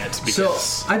rolling it. Because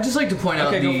so I'd just like to point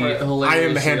out the hilarious... I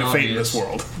am the hand of fate in this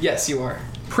world. Yes, you are.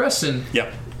 Preston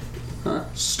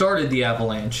started the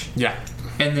Avalanche. Yeah.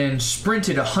 And then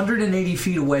sprinted 180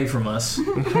 feet away from us.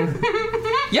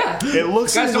 Yeah. It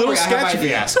looks a little sketchy if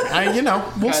you ask.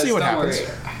 We'll see what happens.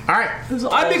 All right.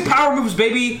 I make power moves,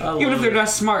 baby, even if they're not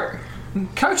smart.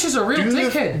 Couch is a real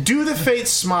dickhead. Do the fate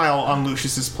smile on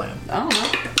Lucius's plan. I don't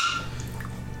know.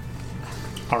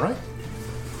 All right.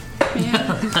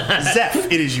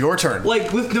 Zeph, it is your turn.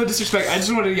 Like, with no disrespect, I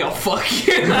just wanted to yell, fuck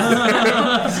you.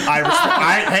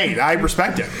 I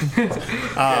respect it.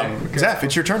 Zeph,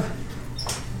 it's your turn.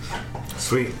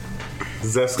 Sweet.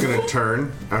 Zeph's gonna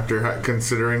turn after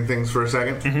considering things for a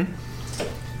second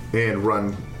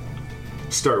and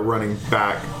start running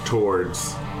back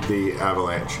towards the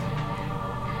Avalanche.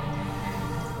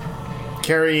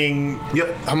 Carrying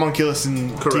Homunculus and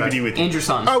TBD with you. And your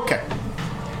son. Okay.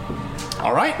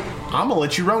 All right. I'm going to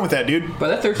let you run with that, dude. But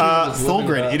that 13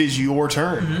 Thulgrin, it is your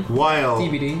turn. While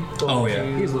TBD. Oh, yeah.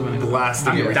 He's living in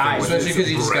blasting everything. Especially because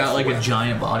he's got like a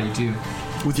giant body, too.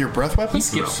 With your breath weapon? He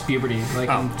skips puberty.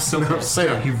 Like, so say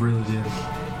that. He really did.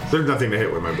 There's nothing to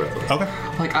hit with my breath weapon. Okay.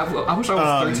 Like, I wish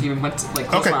I was 13 and went to,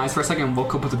 closed my eyes for a second and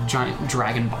woke up with a giant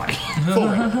dragon body.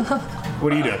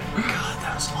 What are you doing? God,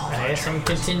 that was awful. I guess I'm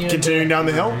continuing down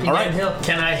the hill? All right.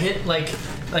 Can I hit, like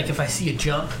if I see a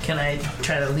jump, can I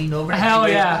try to lean over? Hell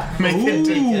yeah.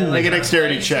 Make a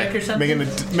dexterity check. Or something?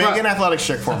 Make an athletics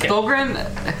check for me.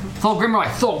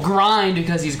 Thulgrin, grind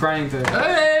because he's grinding through.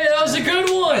 Hey, that was a good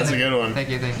one. That's a good one. Thank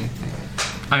you.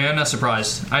 I mean, I'm not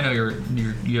surprised. I know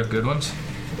you have good ones.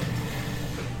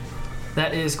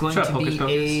 That is going to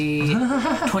be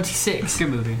a 26. Good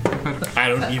movie. I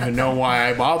don't even know why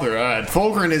I bother.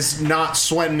 Thulgrin is not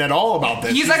sweating at all about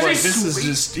this. He's actually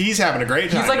he's having a great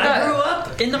time. He's like I grew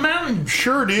up in the mountain.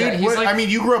 Sure, dude. Yeah,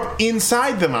 you grew up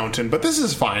inside the mountain, but this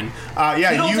is fine. You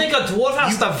don't think a dwarf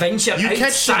has to venture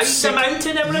outside the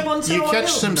mountain every once in a while? You catch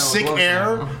some sick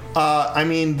air.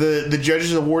 The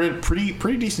judges awarded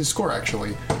pretty decent score,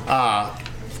 actually.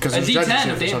 Because there's judges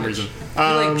here for some reason.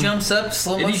 He jumps up,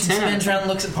 slow motion spins around,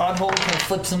 looks at Pothole, kind of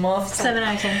flips him off. 7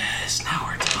 out of 10. Now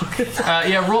we're talking.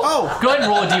 Roll. Oh, go ahead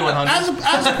and roll a D100.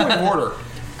 As a point of order,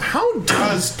 how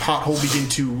does Pothole begin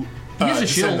to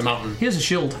descend the mountain? He has a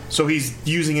shield. So he's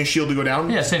using his shield to go down?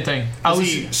 Yeah, same thing. Is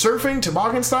he surfing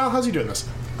toboggan style? How's he doing this?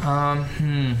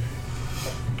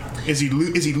 Is he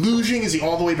luging? Is he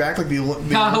all the way back like the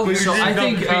I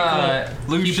think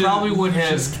he probably would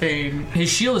have. His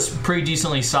shield is pretty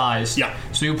decently sized. Yeah.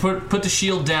 So you put the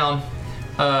shield down,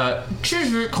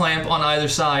 clamp on either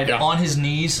side, on his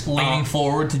knees, leaning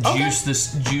forward to juice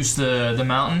the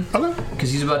mountain. Okay.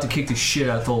 Because he's about to kick the shit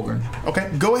out of Thulgrin.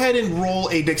 Okay. Go ahead and roll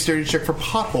a dexterity check for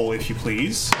Pothole, if you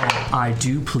please. I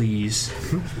do please.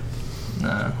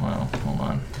 Well, hold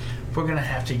on. We're gonna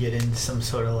have to get into some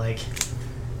sort of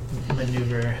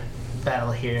maneuver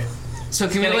battle here. So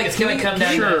can we come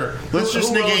down? Sure. Let's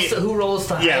just negate. Who rolls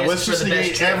the highest? Yeah, let's just for the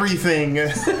negate best trick? everything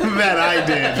that I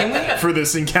did for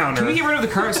this encounter. Can we get rid of the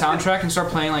current soundtrack and start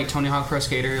playing like Tony Hawk Pro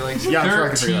Skater? Like, Yeah, I'm sure I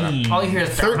can figure that out. 13. All you hear is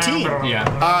 13. Yeah.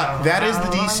 That is the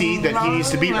DC that he needs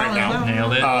to beat right now.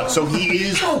 Nailed it. So he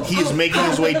is making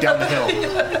his way down the hill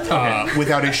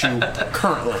without issue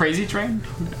currently. Crazy Train?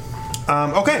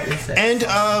 Okay, end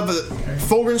of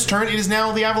Fulgrim's turn. It is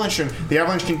now the Avalanche turn. The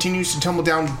Avalanche continues to tumble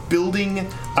down, building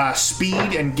speed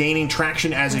and gaining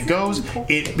traction as it goes.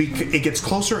 It gets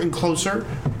closer and closer.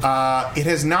 It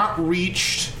has not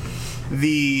reached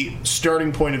the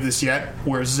starting point of this yet,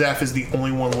 where Zeph is the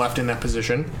only one left in that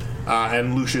position,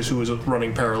 and Lucius, who is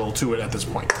running parallel to it at this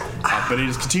point. But it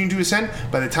is continuing to ascend.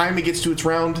 By the time it gets to its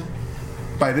round,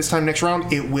 by this time next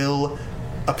round, it will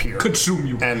appear. Consume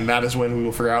you. And that is when we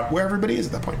will figure out where everybody is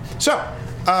at that point. So,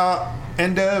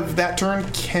 end of that turn.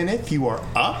 Kenneth, you are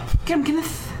up. Get him,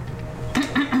 Kenneth.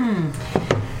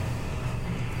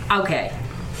 Okay.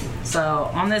 So,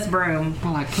 on this broom...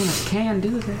 Well, like, Kenneth can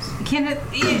do this. Kenneth,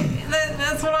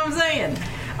 that's what I'm saying.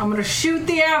 I'm going to shoot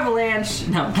the Avalanche.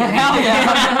 No, I'm kidding. Hell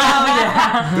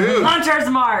yeah. Dude. Hunter's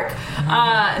mark.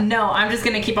 No, I'm just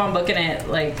going to keep on booking it,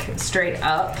 like, straight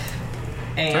up.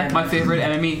 And My favorite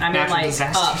enemy, I mean, natural like,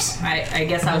 disasters. up. I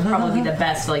guess that would probably be the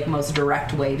best, like, most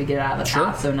direct way to get out of the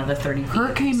path. So another 30 feet.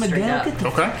 Hurricane straight Miguel, up. get the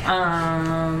Okay.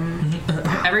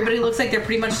 Everybody looks like they're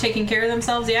pretty much taking care of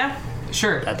themselves, yeah?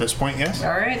 Sure. At this point, yes.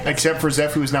 All right. Except for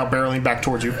Zeph, who is now barreling back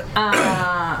towards you.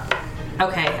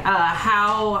 Okay.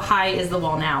 How high is the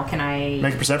wall now? Can I...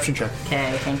 Make a perception check.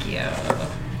 Okay, thank you.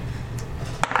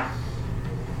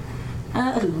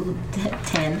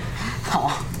 10.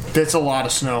 Oh, That's a lot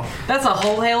of snow. that's a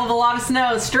whole hail of a lot of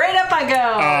snow. Straight up I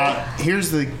go.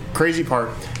 Here's the crazy part.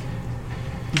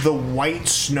 The white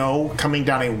snow coming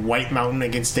down a white mountain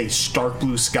against a stark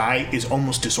blue sky is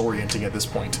almost disorienting at this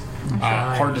point.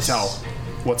 Hard to tell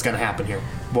what's going to happen here.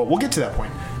 But we'll get to that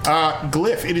point.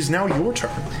 Glyph, it is now your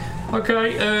turn.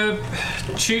 Okay,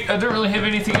 shoot, I don't really have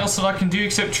anything else that I can do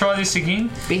except try this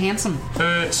again. Be handsome.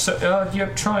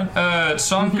 Yep, trying.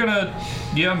 So I'm gonna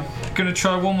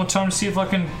try one more time to see if I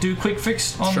can do a quick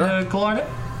fix on the glider.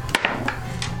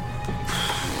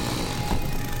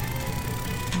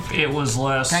 It was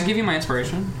less Can I give you my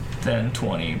inspiration? than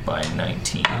 20 by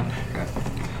 19.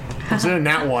 Is it a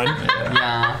nat one?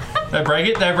 Yeah. Did I break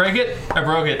it? Did I break it? I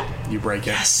broke it. You break it.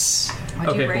 Yes.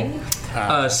 What'd you Okay, break?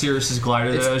 cool. Sirius's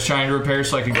glider that I was trying to repair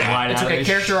so I could glide It's out. okay.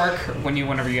 Character arc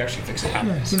whenever you actually fix it.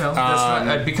 You know, that's why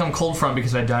I'd become cold front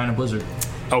because I die in a blizzard.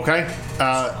 Okay.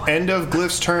 End of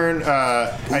Glyph's turn.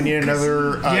 I need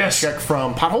another check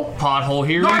from Pothole. Pothole,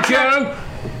 here we go.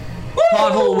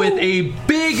 Pothole with a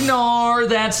big gnar.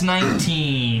 That's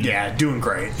 19. Yeah, doing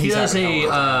great. He does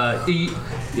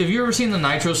have you ever seen the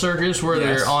Nitro Circus where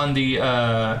they're on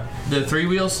the three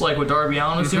wheels like what Darby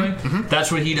Allin was doing? That's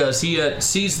what he does. He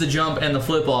sees the jump and the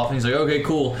flip off, and he's like, okay,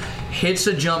 cool. Hits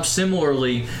a jump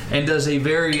similarly and does a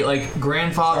very like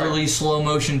grandfatherly slow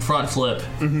motion front flip.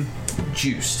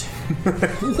 Juiced.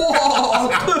 Whoa!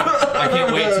 I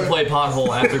can't wait to play Pothole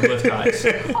after Glyph dies.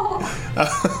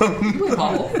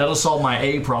 That'll solve my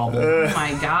A problem. Oh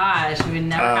my gosh, we would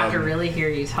never have to really hear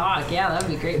you talk. Yeah, that'd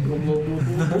be great.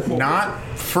 Not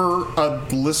for a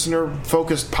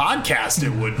listener-focused podcast,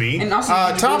 it would be. And also,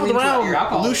 you top of the really enjoy your round,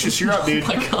 alcohol. Lucius, you're up, dude. Oh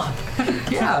my god.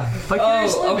 Yeah.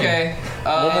 Oh, okay.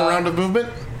 One more round of movement?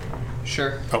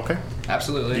 Sure. Okay.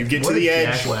 Absolutely. You get to the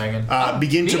edge, jackwagon.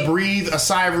 begin to breathe a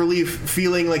sigh of relief,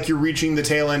 feeling like you're reaching the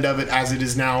tail end of it as it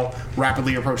is now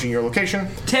rapidly approaching your location.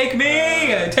 Take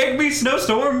me,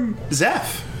 snowstorm.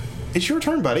 Zeph, it's your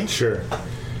turn, buddy. Sure.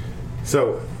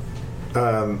 So,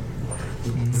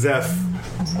 Zeph,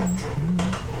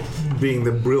 being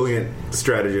the brilliant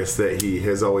strategist that he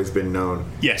has always been known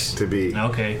Yes. to be.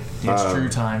 Okay, it's true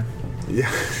time.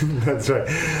 Yeah, that's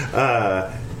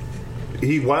right.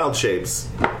 He wild shapes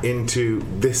into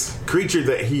this creature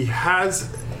that he has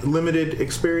limited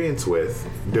experience with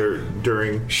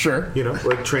during,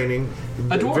 like training,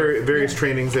 various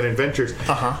trainings and adventures.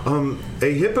 A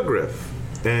hippogriff,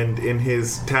 and in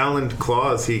his taloned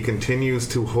claws, he continues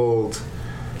to hold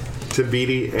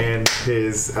Tabidi and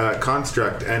his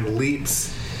construct and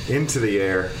leaps into the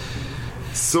air,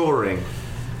 soaring.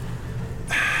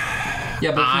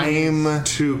 Yeah, but I'm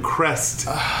to crest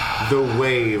the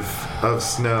wave of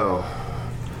snow,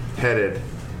 headed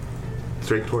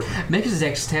straight toward him. make a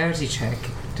dexterity check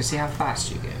to see how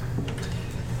fast you get.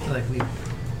 I feel like we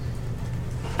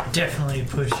definitely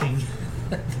pushing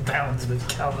the bounds with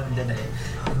Calvin today.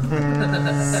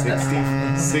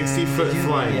 60 foot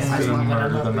flight. Yeah,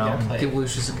 Murder the mountain. Give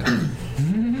Lucius a gun.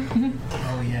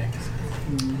 Oh yeah.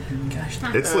 Gosh,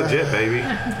 It's legit, baby.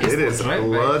 It is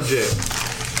legit.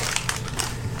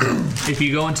 If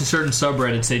you go into certain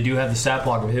subreddits, they do have the stat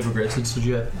block of hippogriffs. It's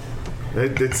legit.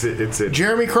 It's it.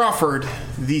 Jeremy Crawford,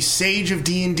 the sage of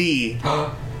D&D,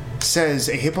 says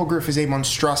a hippogriff is a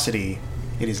monstrosity.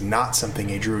 It is not something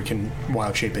a druid can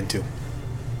wild shape into.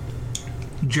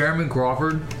 Jeremy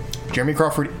Crawford? Jeremy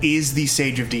Crawford is the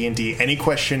sage of D&D. Any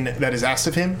question that is asked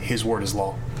of him, his word is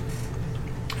law.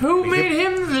 Who made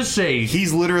him the sage?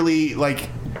 He's literally like,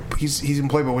 he's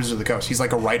employed by Wizards of the Coast. He's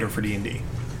like a writer for D&D.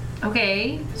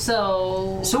 Okay,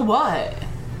 so what?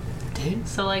 dude.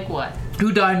 So like what?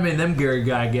 Who died and made them Gary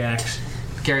Gygax?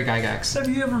 Gary Gygax. Have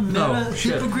you ever met a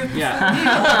hippogriff? Yeah.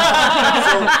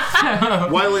 So,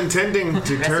 while intending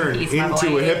to turn peace, my into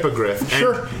boy. a hippogriff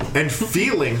and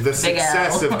feeling the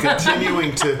success L. of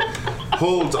continuing to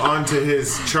hold onto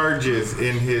his charges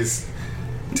in his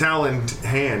taloned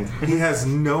hand, he has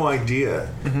no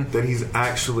idea that he's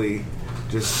actually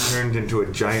just turned into a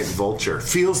giant vulture.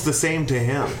 Feels the same to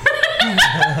him.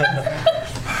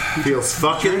 Feels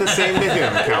fucking the same to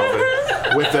him, Calvin.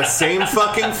 With the same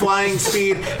fucking flying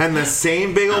speed and the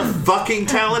same big old fucking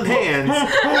taloned hands.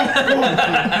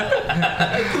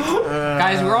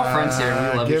 Guys, we're all friends here.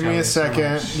 We love Give each me other a so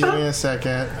second. much. Give me a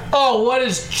second. Oh, what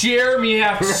does Jeremy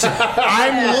have to say?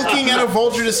 I'm looking at a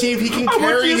vulture to see if he can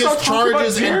carry you his start talking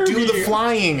charges about and do Jeremy. the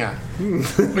flying. Are you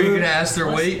going to ask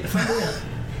their weight?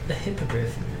 The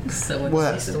hippogriff. So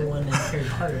What? It's the one in Harry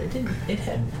Potter. It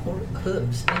had four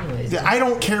hooves. Anyways. I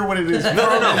don't care what it is. No.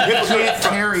 Hips can't are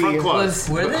carry. front claws,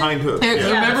 Were they? behind hooves. Yeah,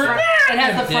 Remember? it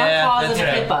has the front claws of a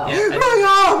hippo.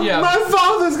 My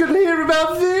father's gonna hear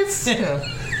about this. Yeah.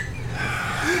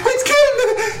 It's killing me.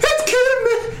 It's killing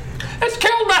me. It's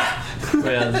killed me!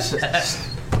 Yeah, this is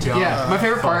Yeah, my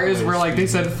favorite part is where like they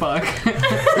said "fuck"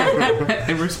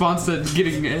 in response to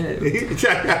getting hit.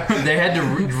 They had to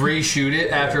reshoot it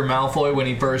after Malfoy, when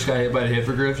he first got hit by the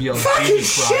hippogriff, yelled, Fucking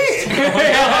Jesus Christ. shit!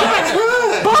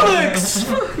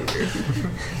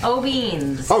 Oh,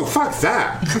 beans. Oh, fuck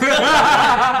that.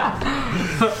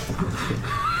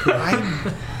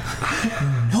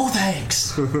 No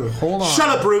thanks. Hold on. Shut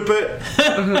up, Rupert.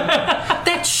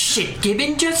 That shit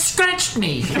gibbon just scratched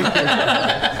me.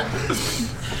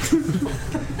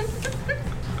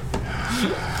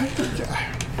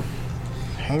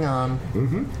 Hang on.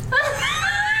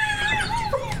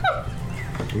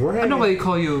 I know why they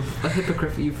call you a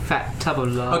hypocrite, you fat tub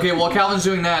of love. Okay, while Calvin's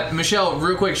doing that, Michelle,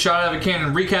 real quick, shot out of a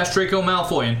cannon, recast Draco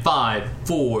Malfoy in 5,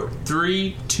 4,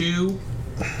 3, 2.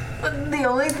 The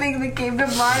only thing that came to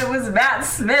mind was Matt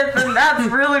Smith, and that's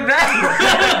really bad.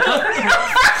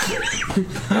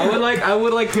 I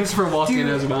would like Christopher Walken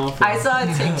as Malfoy. I saw a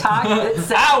TikTok that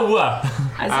said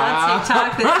I saw a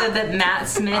TikTok that said that Matt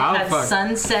Smith had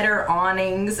sunsetter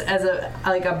awnings as a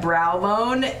brow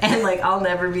bone, and like I'll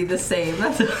never be the same.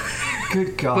 That's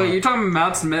Good God. Wait, you're talking about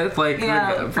Matt Smith, like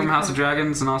Yeah, from House of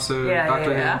Dragons, and also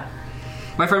Doctor Who.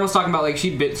 My friend was talking about like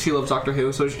she loves Doctor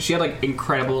Who, so she had like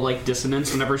incredible like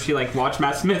dissonance whenever she like watched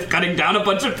Matt Smith cutting down a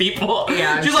bunch of people.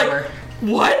 Yeah, I'm she's sure. like,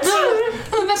 what?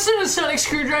 That's not a sonic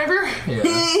screwdriver. Yeah.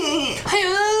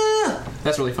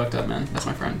 That's really fucked up, man. That's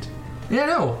my friend. Yeah,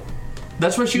 no.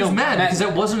 That's why she was mad, because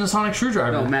that wasn't a sonic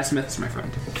screwdriver. No, Matt Smith is my friend.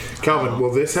 Calvin,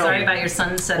 will this help? Sorry about your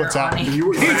sunsetter What's up? awning. You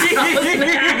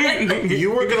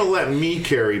were going to let me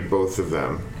carry both of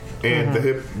them, and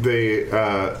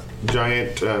the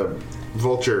giant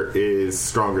vulture is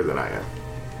stronger than I am.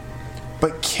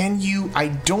 But can you... I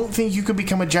don't think you could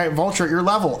become a giant vulture at your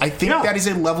level. I think that is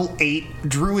a level 8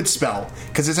 druid spell,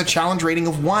 because it's a challenge rating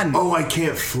of 1. Oh, I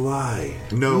can't fly.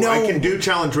 No, I can do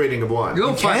challenge rating of 1.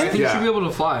 Go fly. I can? think you should be able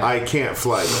to fly. I can't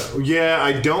fly, though. Yeah,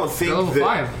 I don't think Go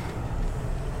that... 5.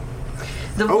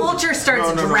 The vulture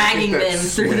starts no, I dragging think them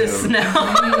that's through the swim.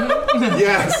 snow.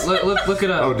 Yes. Look it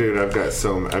up. Oh, dude, I've got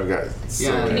so Yeah. Can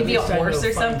you many. be a horse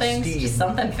or something? Just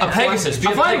something fast. A Pegasus.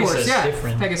 Be a flying Pegasus. horse, yeah.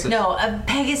 Different. Pegasus. No, a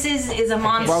Pegasus is a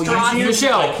monstrosity.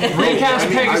 Michelle, recast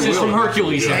I Pegasus will. from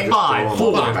Hercules Yeah, in just 5,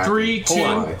 go 4, on. 3,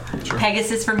 2.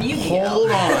 Pegasus from Yu-Gi-Oh.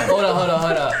 Hold on.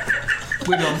 Hold up.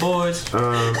 We done, boys.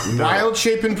 No. Wild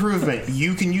shape improvement.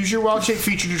 You can use your wild shape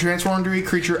feature to transform into a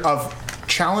creature of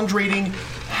challenge rating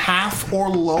half or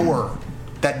lower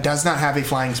that does not have a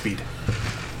flying speed.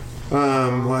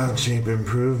 Wild shape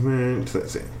improvement.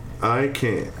 Let's see. I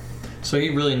can't. So he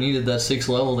really needed that 6th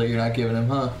level that you're not giving him,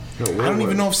 huh? No, I don't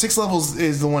even know if 6 levels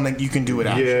is the one that you can do it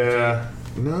at. Yeah.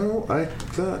 No, I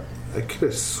thought... I could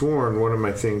have sworn one of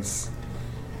my things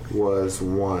was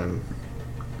 1.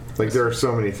 Like, there are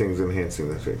so many things enhancing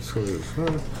the face.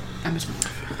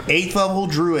 8th level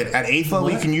druid. At 8th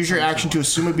level, you can use your action to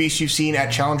assume a beast you've seen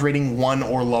at challenge rating 1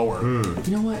 or lower. You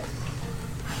know what?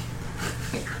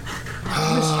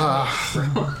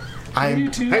 I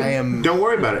am. Don't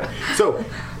worry about it. So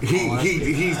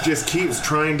he just keeps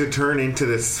trying to turn into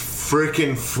this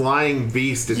freaking flying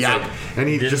beast. It's like, and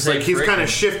he's just like he's kind of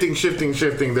shifting.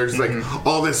 There's like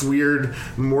all this weird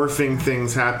morphing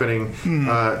things happening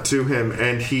to him,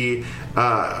 and he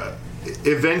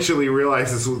eventually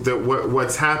realizes that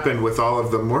what's happened with all of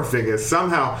the morphing is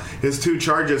somehow his 2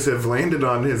 charges have landed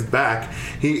on his back.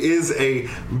 He is a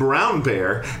brown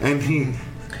bear, and he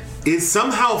is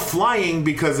somehow flying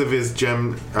because of his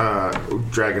gem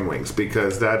dragon wings,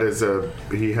 because that is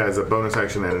he has a bonus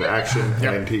action and an action,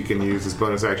 and he can use his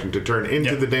bonus action to turn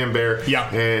into the damn bear,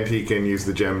 and he can use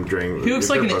the gem dragon. He looks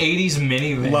like an 80s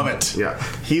minivan. Love it. Yeah.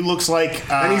 He looks like...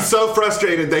 and he's so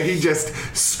frustrated that he just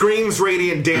screams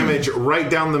radiant damage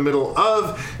right down the middle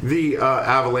of the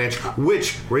avalanche,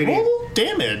 which radiant... Roll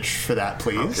damage for that,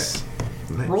 please. Okay.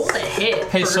 Nice. Roll the hit.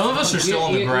 Hey, some of us are still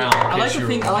on the ground. I like to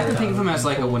think of him as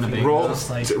like a Winnebago.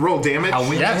 Roll damage?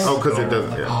 Yes. Oh, because it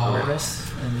doesn't. Yeah.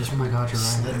 Oh my god, you're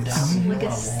right. Look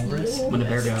at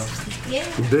Winnebago.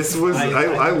 This was...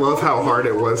 I love how hard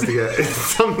it was to get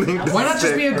something to Why not just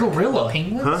stick. be a gorilla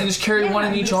and just carry one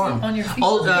in each arm? On your feet.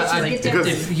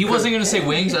 If he wasn't going to say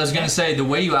wings, I was going to say the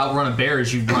way you outrun a bear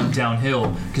is you run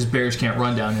downhill, because bears can't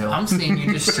run downhill. I'm saying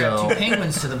you just strap 2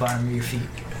 penguins to the bottom of your feet.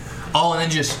 Oh, and then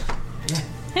just...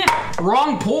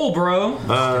 Wrong pull, bro.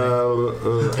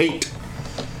 8.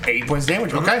 8 points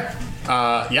damage. Okay.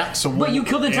 So but you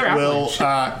killed the entire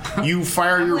avalanche. You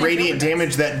fire your radiant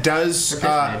damage that does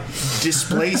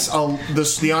displace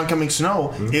the oncoming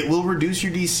snow. It will reduce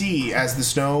your DC as the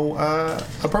snow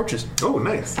approaches. Oh,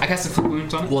 nice. I cast a flip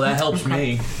wounds on it. Well, that helps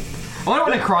me. I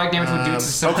wonder what necrotic damage would do to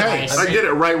something. Okay. I did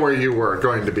it right where you were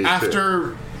going to be.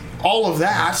 After all of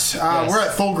that, we're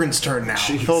at Thulgrin's turn now.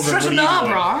 Thulgrin, what are you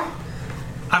doing? bro.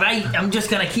 Alright, I'm just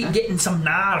gonna keep getting some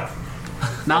gnar.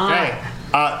 Okay.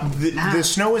 The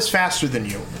snow is faster than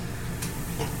you,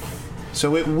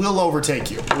 so it will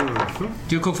overtake you.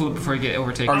 Do a quick flip before you get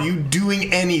overtaken. Are you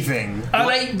doing anything?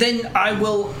 Alright, then I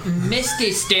will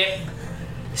misty step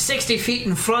 60 feet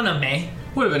in front of me.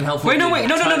 Would have been helpful. Wait, no. to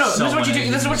touch This is what you do.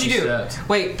 someone This is what you do. steps.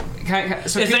 Wait,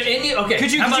 so Is there any... Okay,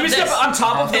 could you how about step this? on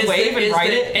top of the wave and ride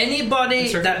there it?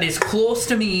 anybody that is close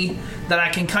to me that I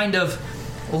can kind of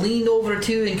lean over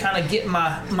to and kind of get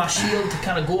my shield to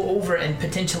kind of go over and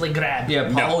potentially grab?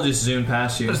 Yeah, Paul will just zoom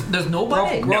past you. There's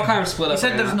nobody. We're all kind of split up. He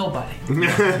said right there's now. nobody.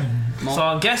 So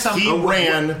I guess I'm... He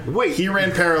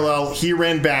ran parallel. He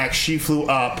ran back. She flew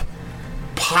up.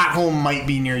 Pothole might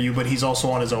be near you, but he's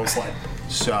also on his own sled.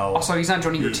 So Also, he's not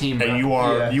joining your team. and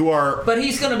bro. you are. But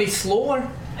he's going to be slower.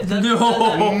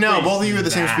 No, both of you are the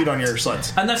same speed on your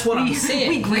sleds. And that's what I'm saying.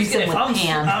 we grease him If with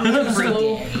Pam. I'm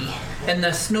slow and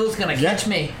the snow's going to catch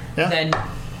me, then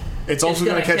It's also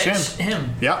going to catch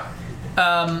him. Yeah.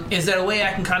 Is there a way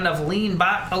I can kind of lean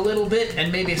back a little bit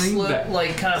and maybe slow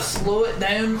it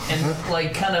down and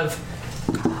like kind of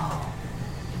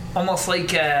almost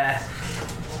like I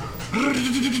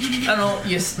don't know.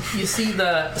 You see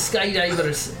the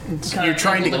skydivers. You're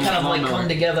trying to come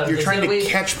together. You're trying to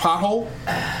catch Pothole.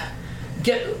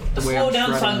 Slow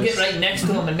down so I can get right next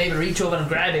to him and maybe reach over and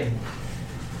grab him.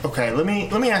 Okay, let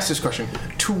me ask this question.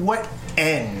 To what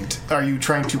end are you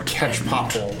trying to catch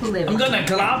Pothole? I'm gonna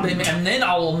grab him and then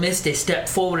I will misty step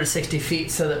forward 60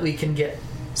 feet so that we can get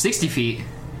 60 feet.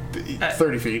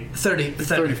 30 feet. 30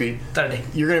 feet. 30.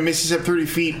 You're going to misty step 30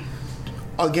 feet.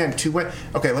 Again, to what?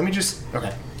 Okay, let me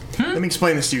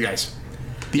explain this to you guys.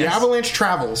 The avalanche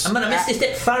travels. I'm gonna misty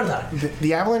step further.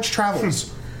 The avalanche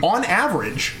travels on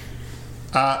average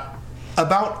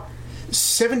about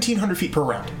 1,700 feet per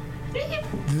round.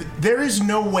 There is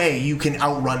no way you can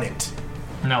outrun it.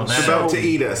 No, It's about to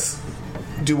eat us.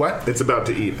 Do what? It's about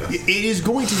to eat us. It is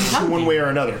going to hit you one way or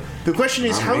another. The question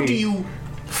is, how do you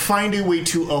find a way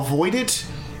to avoid it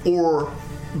or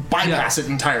bypass it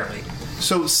entirely?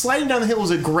 So sliding down the hill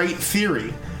is a great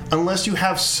theory, unless you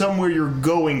have somewhere you're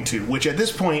going to, which at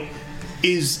this point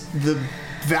is the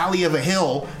valley of a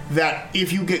hill that,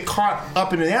 if you get caught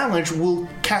up in an avalanche, will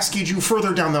cascade you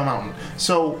further down the mountain.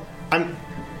 So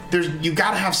you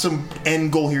got to have some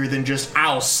end goal here than just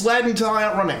I'll sled until I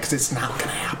outrun it, because it's not going to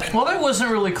happen. Well, that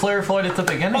wasn't really clarified at the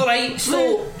beginning. All right,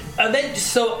 so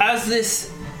as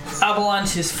this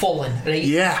avalanche is falling, right?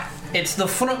 Yeah. It's the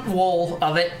front wall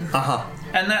of it.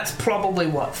 And that's probably,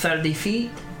 30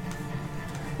 feet?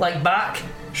 Like back?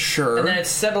 Sure. And then it's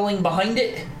settling behind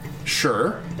it?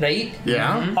 Sure. Right?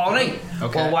 Yeah. Mm-hmm. All right.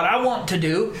 Okay. Well, what I want to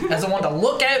do is I want to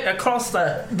look out across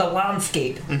the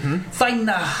landscape, find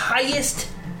the highest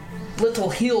little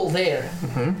hill there.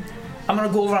 I'm going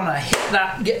to go over and I'm going to hit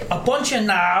that, get a bunch of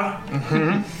gnar,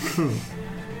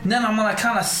 And then I'm going to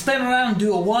kind of spin around and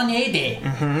do a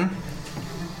 180.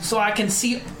 So I can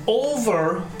see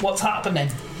over what's happening.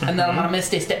 And then I'm going to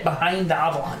Misty Step behind the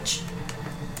avalanche.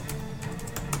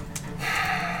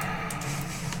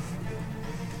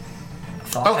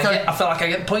 I feel like I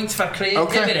get points for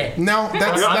creativity. Okay. No,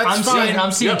 that's fine.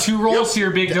 I'm seeing two rolls here,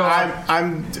 big dog.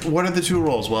 What are the two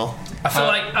rolls, Will?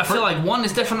 I feel like one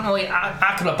is definitely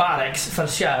acrobatics for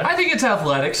sure. I think it's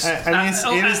athletics. I mean,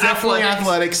 it is definitely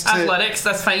athletics. Athletics,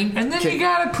 that's fine. And then you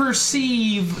gotta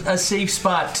perceive a safe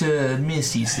spot to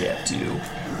Misty Step to.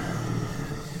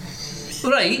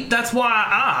 Right, that's why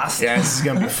I asked. Yeah, this is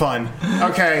gonna be fun.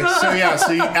 Okay, so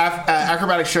you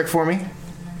acrobatics check for me.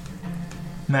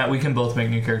 Matt, we can both make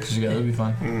new characters together. It'll be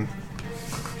fun.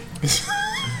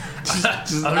 I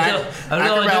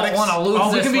really don't want to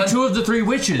lose this. We can be one. two of the three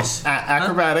witches.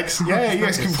 Acrobatics. Yeah, you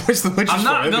guys can voice the witches. I'm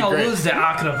not going to lose the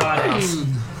acrobatics.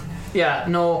 Yeah,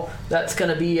 no, that's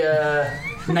going to be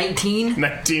 19. 19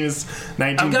 beats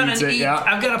it, yeah.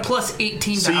 I've got a plus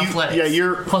 18 to athletics. Yeah,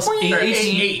 you're... Plus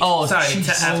 18. Oh, sorry,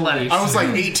 to athletics. I was like,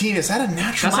 18, is that a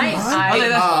natural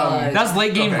one? That's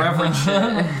late game reference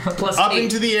shit. Plus Up 8.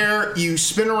 into the air, you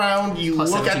spin around, you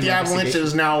Plus look at the avalanche that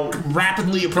is now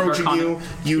rapidly approaching you.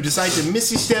 You decide to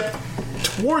Misty Step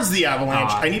towards the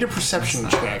avalanche. I need a perception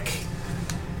check.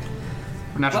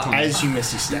 Natural 20. As you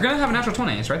Misty Step. You're going to have a natural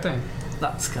 20. It's right there.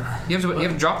 That's gonna... You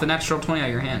have to drop the natural 20 out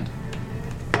of your hand.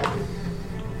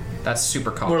 That's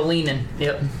super cocked. We're leaning.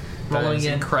 Yep. Rolling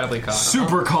in. Incredibly cocked.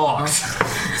 Super cocked.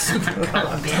 Super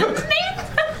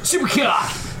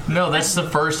cocked. No, that's the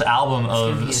first album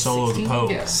of Solo the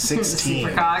Pope. 16.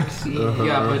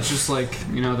 Yeah, but it's just like,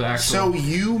 the actual... So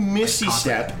you Misty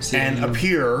Step and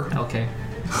appear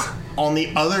on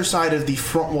the other side of the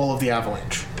front wall of the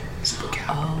avalanche.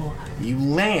 Oh. You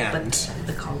land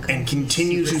and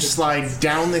continue to slide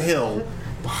down the hill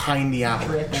behind the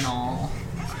avalanche.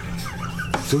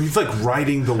 So he's like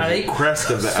riding the crest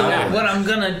of the avalanche. What I'm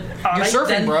gonna... You're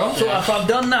surfing, bro. So if I've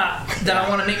done that, then I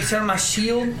want to make sure my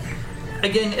shield,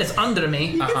 again, is under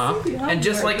me. And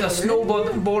just like a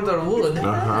snowboarder would,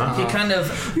 he kind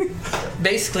of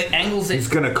basically angles it. He's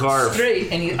gonna carve.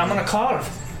 Straight, and I'm gonna carve.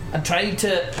 And try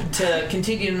to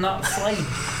continue to not slide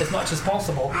as much as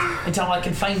possible until I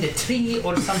can find a tree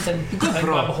or something I can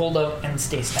grab a hold of and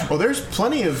stay still. Well, there's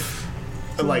plenty of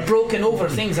broken over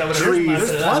things I would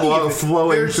have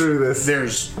flowing through this.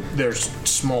 There's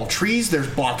small trees. There's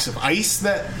blocks of ice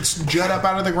that jut up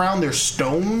out of the ground. There's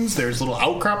stones. There's little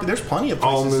outcrop. There's plenty of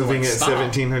places all moving to, at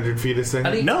 1,700 feet a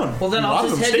second. No. Well, then I'll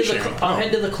just head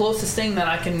to the closest thing that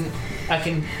I can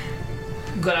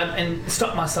grab and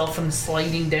stop myself from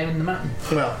sliding down the mountain.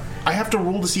 Well, I have to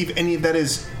roll to see if any of that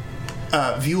is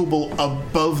viewable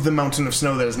above the mountain of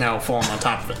snow that has now fallen on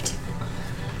top of it.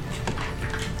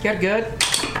 Get good.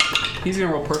 He's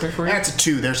gonna roll perfect for you. That's a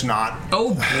 2. There's not.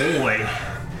 Oh boy.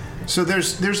 So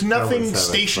there's nothing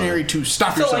stationary to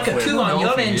stop I feel yourself like a with. 2 on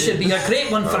your end should be a great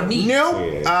one for me.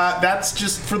 No, that's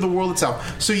just for the world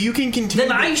itself. So you can continue.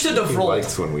 Then I should have He rolled.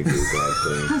 likes when we do bad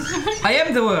things. I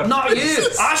am the one. Not you.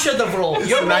 I should have rolled.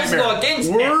 Your rolls go against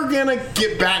me. We're gonna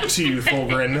get back to you,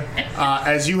 Fulgrin,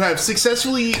 as you have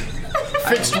successful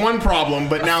fixed one problem,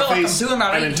 but now like face I'm doing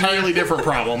that an right entirely different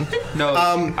problem. No,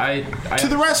 To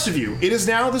the rest of you, it is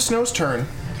now the snow's turn.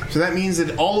 So that means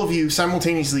that all of you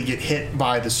simultaneously get hit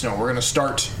by the snow. We're going to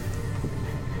start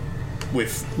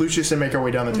with Lucius and make our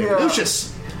way down the table. Yeah.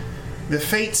 Lucius, the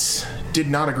fates did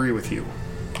not agree with you.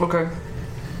 Okay.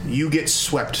 You get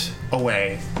swept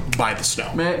away by the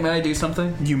snow. May I do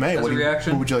something? You may. As a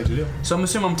reaction? What would you like to do? So I'm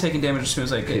assuming I'm taking damage as soon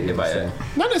as I get hit by it.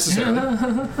 Not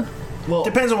necessarily. Well,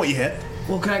 Depends on what you hit.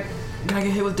 Well, can I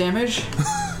get hit with damage?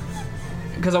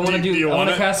 Because I want Do you I want want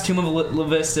to it? cast Tomb of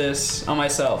Levistus on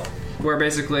myself, where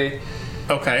basically,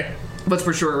 Okay. but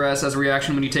for short rest, as a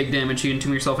reaction when you take damage, you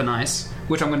entomb yourself in ice,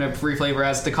 which I'm going to reflavor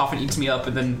as the coffin eats me up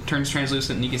and then turns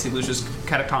translucent, and you can see Lucius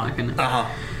catatonic in it.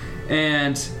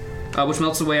 And which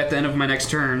melts away at the end of my next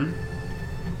turn,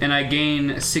 and I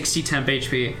gain 60 temp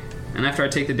HP. And after I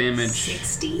take the damage,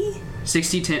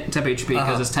 60 temp HP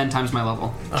because it's 10 times my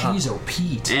level. Jeez, oh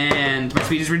Pete. And my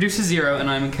speed is reduced to 0, and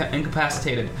I'm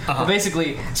incapacitated. But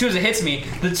basically, as soon as it hits me,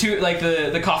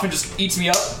 the coffin just eats me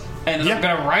up, and I'm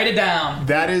gonna write it down.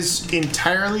 That is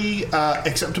entirely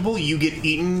acceptable. You get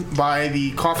eaten by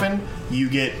the coffin. You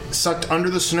get sucked under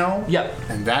the snow. Yep.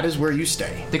 And that is where you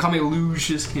stay They call me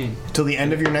Lucius King. till the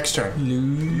end of your next turn.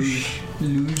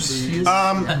 Lucius.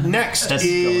 Next That's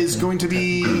is skeleton. going to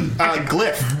be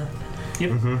Glyph.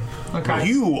 Yep. Okay.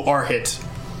 You are hit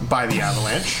by the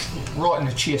avalanche. Right in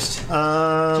the chest.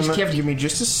 Give me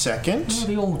just a second.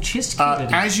 The old chest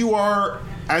cavity. As you are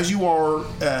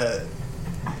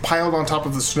piled on top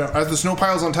of the snow. As the snow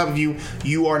piles on top of you,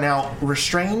 you are now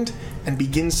restrained and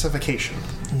begin suffocation.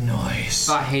 Nice.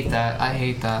 I hate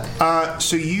that.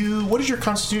 So you, what is your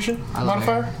Constitution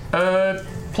modifier?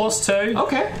 +2.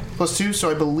 Okay. +2. So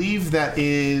I believe that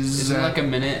is Isn't it like a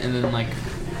minute and then like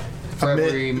for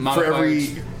every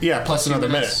plus another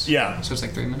minute. Yeah. So it's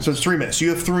like 3 minutes. So it's 3 minutes. You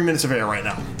have 3 minutes of air right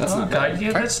now. That's not bad.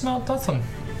 Yeah, that's not nothing.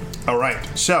 All right.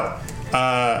 So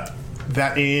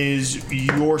that is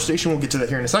your station. We'll get to that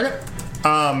here in a second.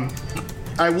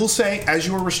 I will say, as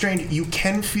you are restrained, you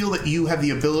can feel that you have the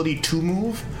ability to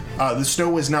move. The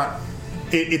snow is not...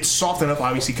 It's soft enough,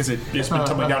 obviously, because it's been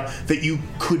tumbling down, that you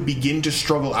could begin to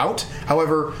struggle out.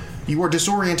 However, you are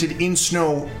disoriented in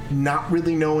snow, not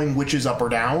really knowing which is up or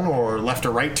down or left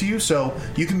or right to you. So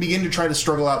you can begin to try to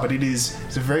struggle out, but it's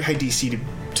a very high DC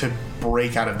to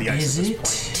break out of the ice at this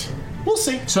point. We'll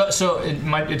see. So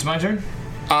it's my turn?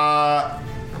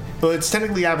 Well, it's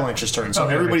technically Avalanche's turn, so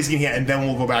everybody's getting hit, and then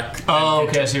we'll go back. Oh,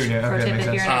 okay, I see what you're doing. Pro Okay, tip, if makes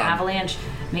you're sense. in an avalanche,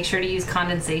 make sure to use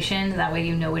condensation. That way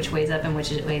you know which way's up and which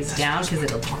way's down, because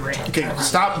it'll grip. Okay,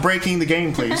 stop breaking the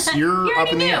game, please. You're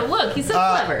up in the air. Look, he's so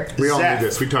clever. We all Zeph. knew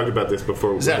this. We talked about this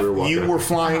before Zeph, we were walking. you were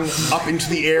flying up into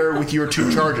the air with your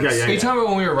 2 charges. Yeah. Are you talking about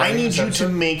when we were I riding need this you episode?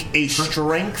 to make a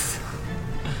strength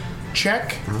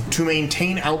check to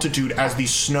maintain altitude as the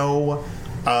snow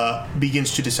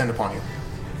begins to descend upon you.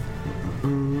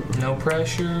 No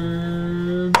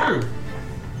pressure. Drew.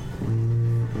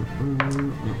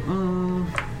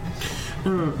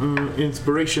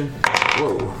 Inspiration.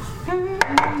 Whoa.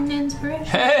 Inspiration.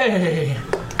 Hey!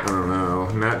 I don't know.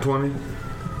 Nat 20?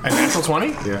 A natural 20?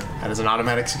 Yeah. That is an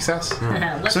automatic success.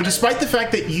 Look So at despite the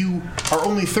fact that you are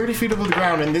only 30 feet above the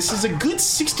ground, and this is a good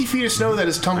 60 feet of snow that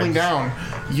is tumbling down,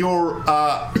 your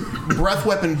breath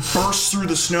weapon bursts through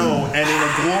the snow, and in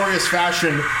a glorious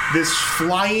fashion, this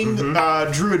flying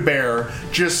druid bear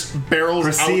just barrels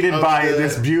Preceded out of by the-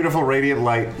 this beautiful radiant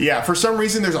light. Yeah, for some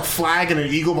reason, there's a flag and an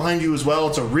eagle behind you as well.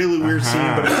 It's a really weird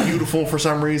scene, but it's beautiful for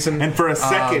some reason. And for a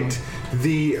second,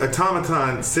 the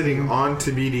automaton sitting on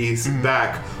Tabiti's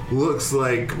back looks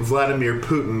like Vladimir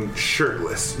Putin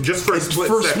shirtless. Just for a split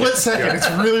for a second. split second, Yeah. it's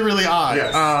really, really odd.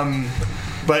 Yes.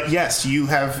 But yes, you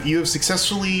have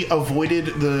successfully avoided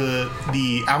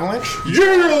the avalanche.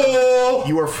 Yeah!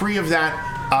 You are free of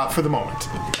that for the moment.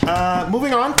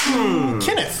 Moving on to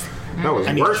Kenneth. That was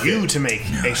I need worth you it. to make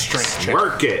a strength check.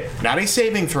 Work it. Not a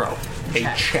saving throw. A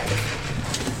check.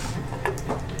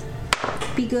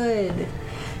 Be good.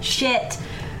 Shit.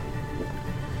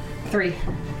 3.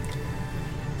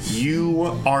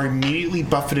 You are immediately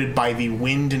buffeted by the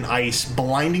wind and ice,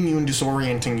 blinding you and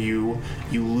disorienting you.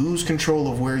 You lose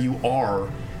control of where you are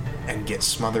and get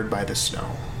smothered by the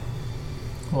snow.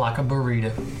 Like a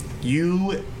burrito.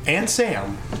 You and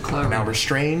Sam are now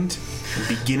restrained and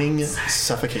beginning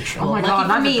suffocation. Oh my Lucky god, for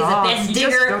not me, the he's dog. the best You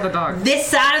just got the digger dog. this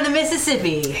side of the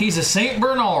Mississippi. He's a St.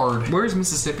 Bernard. Where's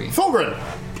Mississippi? Fulgrim,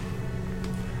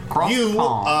 Cross you the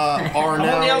pond. are I'm on the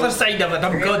now... other side of it.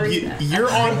 I'm good.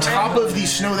 You're on top of the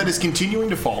snow that is continuing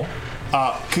to fall,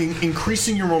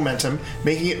 increasing your momentum,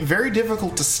 making it very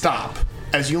difficult to stop,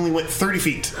 as you only went 30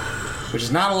 feet, which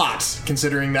is not a lot,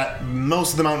 considering that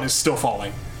most of the mountain is still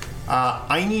falling.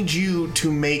 I need you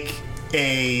to make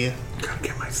a... Gotta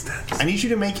get my stats. I need you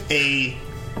to make a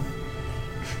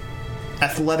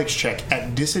athletics check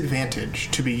at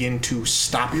disadvantage to begin to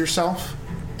stop yourself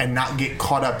and not get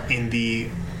caught up in the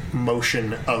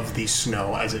motion of the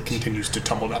snow as it continues to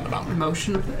tumble down the mountain.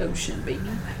 Motion of the ocean, baby.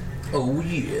 Oh,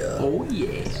 yeah. Oh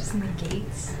yeah. Just my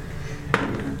gates.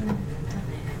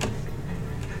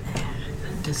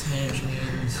 Disadvantage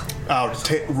means...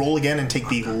 Roll again and take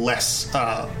the less,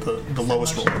 the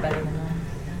lowest roll. Better than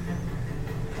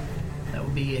That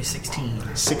would be a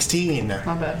 16. 16. Not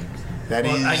bad. That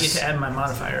is Well, I get to add my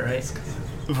modifier, right?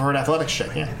 for an athletics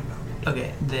check, yeah.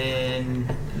 Okay, then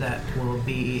that will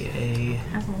be a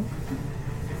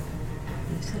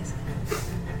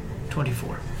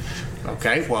 24.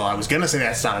 Okay, well, I was going to say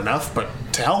that's not enough, but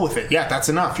to hell with it. Yeah, that's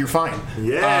enough. You're fine.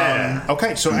 Yeah.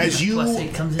 Okay, so as Plus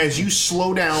it comes in. you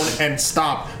slow down and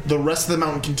stop, the rest of the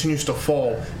mountain continues to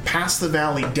fall past the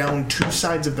valley, down 2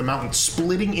 sides of the mountain,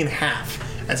 splitting in half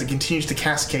as it continues to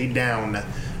cascade down.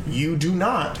 You do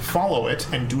not follow it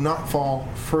and do not fall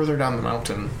further down the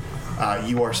mountain.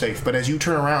 You are safe. But as you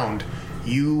turn around,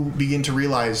 you begin to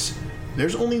realize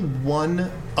there's only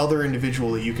one other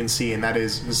individual that you can see, and that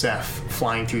is Zeph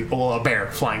flying through, well, a bear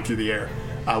flying through the air.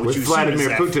 Which With you assume is Vladimir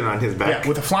Zeph. Putin on his back. Yeah,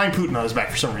 with a flying Putin on his back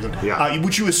for some reason. Yeah.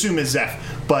 Which you assume is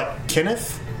Zeph. But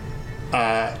Kenneth,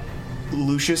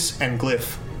 Lucius, and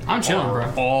Glyph I'm chilling,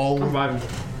 bro. all I'm vibing.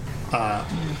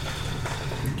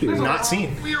 not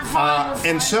seen.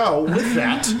 And so, with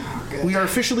that, we are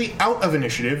officially out of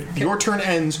initiative. Okay. Your turn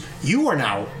ends. You are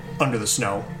now under the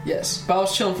snow. Yes, but I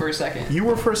was chilling for a second. You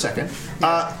were for a second.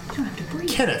 Yeah. You don't have to breathe.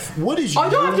 Kenneth, what is your... I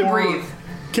don't have to breathe.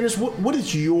 Kenneth, what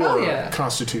is your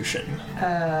constitution?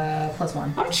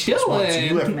 +1. I'm chilling. So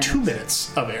you have 2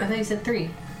 minutes of air. I thought you said 3.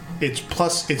 It's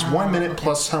 1 minute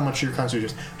plus how much your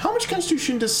constitution is. How much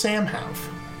constitution does Sam have?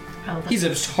 He's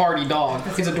a hardy dog.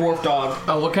 He's a dwarf dog.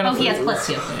 Oh, what kind of... he has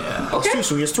 +2. Yeah. Okay. +2,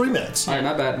 so he has 3 minutes. Alright,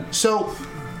 not bad. So,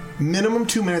 minimum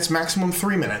 2 minutes, maximum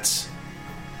 3 minutes.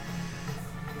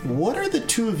 What are the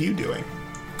two of you doing?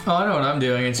 Oh, I know what I'm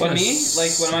doing. It's what, me?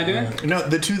 Like, what am I doing? No,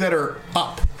 the two that are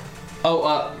up. Oh,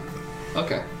 up.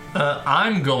 Okay.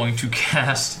 I'm going to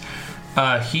cast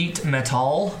Heat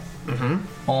Metal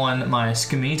on my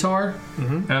Scimitar,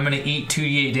 and I'm going to eat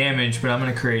 2d8 damage, but I'm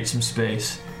going to create some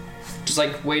space. Just,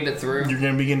 like, wade it through. You're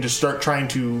going to begin to start trying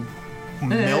to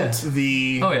melt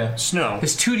the snow.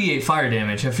 It's 2d8 fire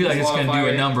damage. I feel like it's going to do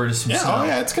a number to some snow. Oh,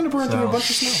 yeah, it's going to burn through a bunch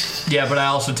of snow. Yeah, but I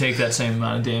also take that same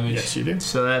amount of damage. Yes, you do.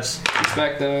 So that's...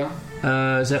 Respect, though.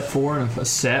 Is that 4 and a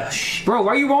set? Bro,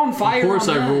 why are you on fire? Of course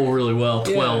I roll really well.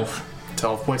 12.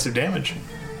 12 points of damage.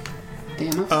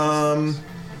 Damn.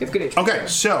 Okay,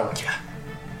 so...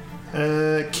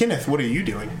 Kenneth, what are you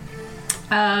doing?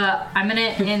 I'm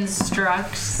going to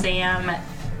instruct Sam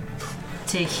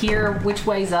to hear which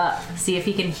way's up. See if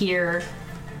he can hear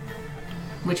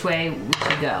which way we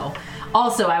should go.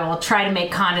 Also, I will try to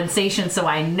make condensation so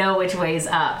I know which way's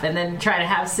up, and then try to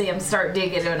have Sam start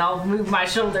digging, and I'll move my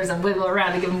shoulders and wiggle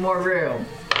around to give him more room.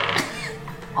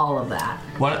 All of that.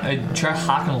 Why don't I try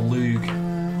hawking a Luke?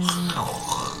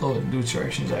 Oh, which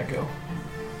direction does that go?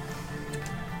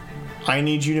 I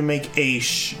need you to make a...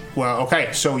 well,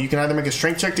 okay, so you can either make a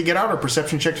strength check to get out or a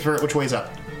perception check to figure out which way's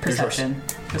up. Perception.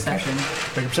 Perception.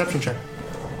 Make a perception check.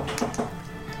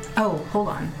 Oh, hold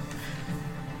on.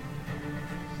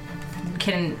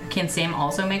 Can Sam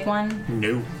also make one?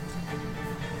 No.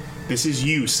 This is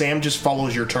you. Sam just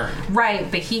follows your turn. Right,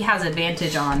 but he has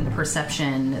advantage on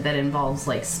perception that involves,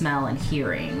 like, smell and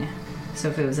hearing. So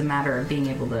if it was a matter of being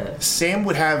able to... Sam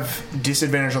would have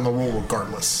disadvantage on the roll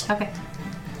regardless. Okay.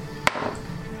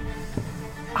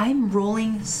 I'm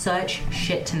rolling such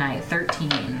shit tonight.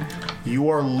 13. You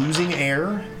are losing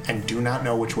air and do not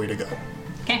know which way to go.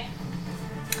 Okay.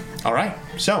 All right.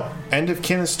 So, end of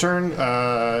Kenneth's turn.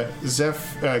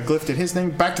 Zeph Glyph did his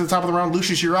thing. Back to the top of the round.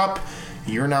 Lucius, you're up.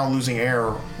 You're now losing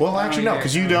air. Well, actually, no,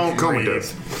 because you don't breathe.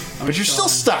 But you're still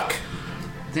stuck.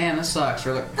 Damn, this sucks.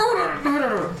 We're like...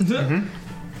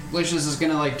 Lucius is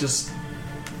gonna, like, just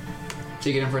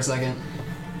take it in for a second.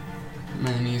 And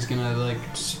then he's gonna, like,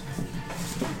 just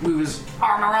move his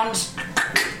arm around.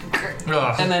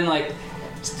 And then, like,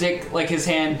 stick, like, his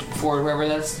hand forward wherever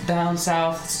that's down,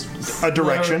 south. A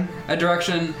direction. A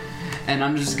direction. And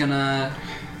I'm just gonna...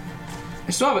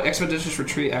 I still have an Expeditious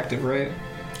Retreat active, right?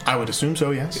 I would assume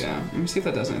so, yes. Yeah. Let me see if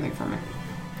that does anything for me.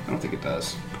 I don't think it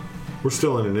does. We're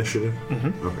still in initiative.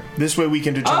 Okay. This way we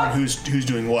can determine who's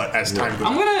doing what as time goes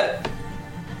on. I'm gonna...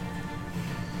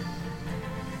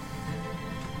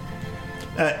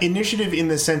 Initiative in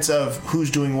the sense of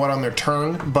who's doing what on their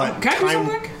turn, but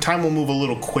time will move a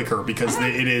little quicker because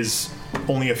it is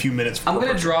only a few minutes. I'm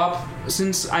gonna drop,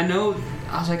 since I know,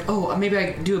 I was like, oh, maybe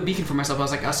I do a beacon for myself. I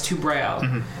was like, that's too bright out.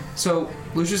 So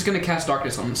Lucius is gonna cast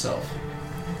darkness on himself.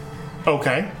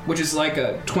 Okay. Which is like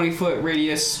a 20-foot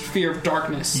radius sphere of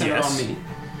darkness centered on me.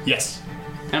 Yes.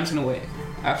 And I'm just gonna wait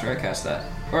after I cast that,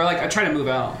 or like I try to move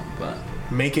out, but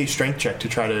make a strength check to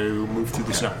try to move through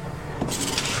the snow.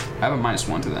 I have a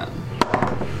 -1 to that.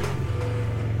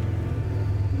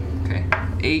 Okay,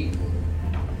 8.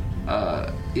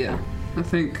 Yeah. I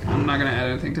think I'm not gonna add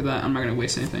anything to that. I'm not gonna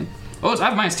waste anything. Oh, I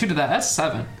have -2 to that. That's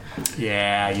 7.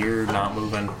 Yeah, you're not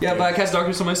moving. Yeah, but I cast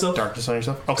darkness on myself. Darkness on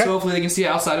yourself. Okay. So hopefully they can see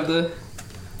outside of the...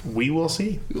 We will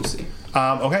see. We will see.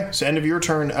 Okay, so end of your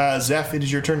turn. Zeph, it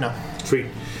is your turn now. Sweet.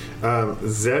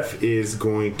 Zeph is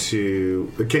going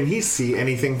to... Can he see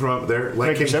anything from up there? Like,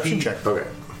 make a perception check. Okay.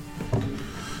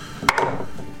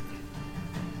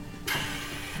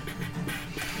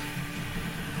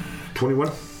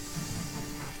 $21?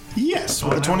 Yes,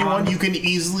 with a 21, you can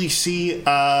easily see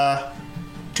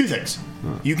two things.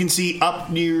 You can see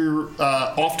up near,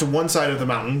 off to one side of the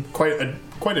mountain, quite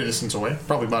a distance away,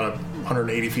 probably about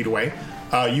 180 feet away.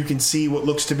 You can see what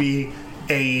looks to be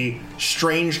a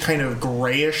strange kind of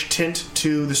grayish tint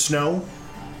to the snow.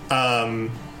 It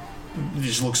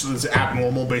just looks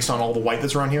abnormal based on all the white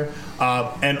that's around here.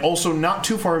 And also not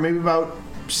too far, maybe about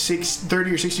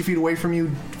 30 or 60 feet away from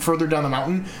you, further down the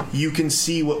mountain, you can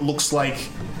see what looks like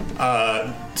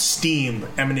steam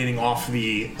emanating off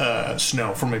the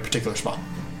snow from a particular spot.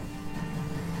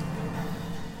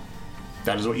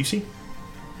 That is what you see.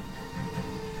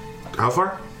 How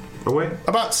far away?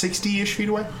 About 60-ish feet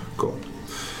away. Cool.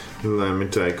 Let me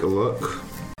take a look.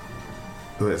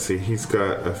 Let's see. He's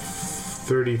got a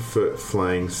 30-foot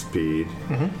flying speed.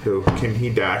 So can he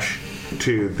dash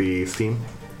to the steam?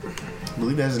 I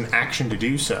believe that is an action to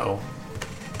do so.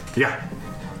 Yeah.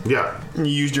 You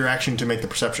used your action to make the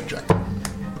perception check.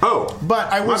 Oh.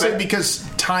 But I will say, bad. because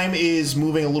time is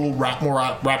moving a little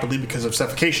more rapidly because of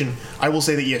suffocation, I will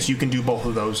say that yes, you can do both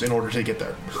of those in order to get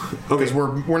there. Because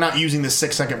we're not using the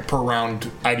 6 second per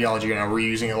round ideology now. We're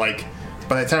using it like,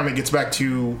 by the time it gets back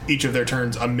to each of their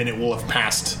turns, a minute will have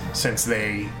passed since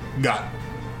they got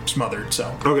smothered.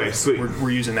 So Okay, sweet.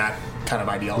 we're using that kind of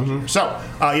ideology. So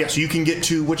so you can get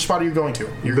to, which spot are you going to?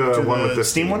 You're The going to one with the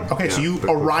steam one. Okay, so Yeah, you the-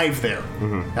 arrive there.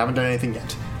 Haven't done anything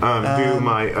yet.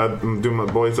 Do my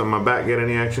boys on my back get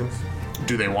any actions?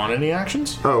 Do they want any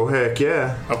actions? Oh, heck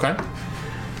yeah. Okay.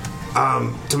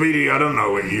 Tabidi, I don't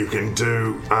know what you can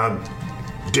do.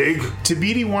 Dig?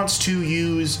 Tabidi wants to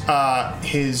use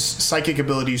his psychic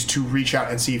abilities to reach out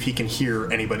and see if he can hear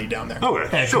anybody down there.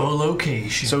 Okay, sure.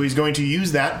 Echolocation. So he's going to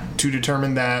use that to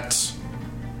determine that.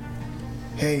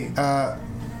 Hey, are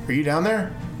you down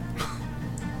there?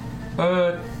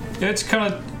 It's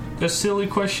kind of a silly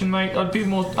question, mate. I'd be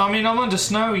more. I mean, I'm under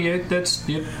snow yet. That's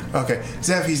yep. Okay,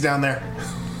 Zeph, he's down there.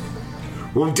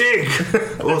 Well, dig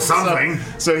or something.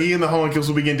 So he and the homunculus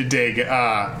will begin to dig,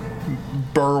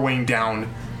 burrowing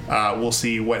down. We'll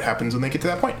see what happens when they get to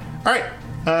that point. All right,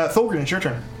 Thulgrin, it's your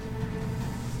turn.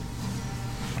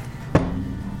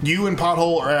 You and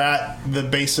Pothole are at the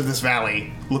base of this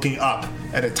valley, looking up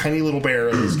at a tiny little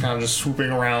bear that's kind of just swooping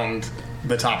around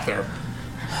the top there.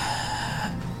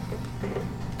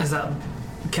 Is that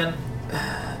can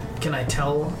I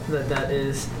tell that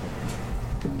is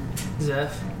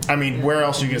Zeph? I mean, where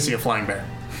else are you going to see a flying bear?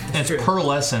 It's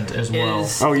pearlescent as well.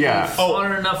 Is Oh, yeah. he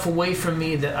far enough away from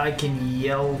me that I can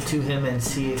yell to him and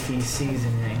see if he sees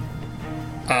anything?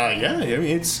 Yeah, I mean,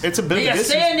 it's a bit Do of you a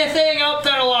see distance. anything up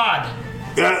there, lad?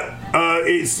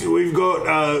 We've got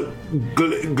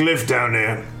Glyph down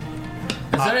there.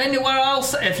 Is there anywhere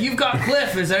else? If you've got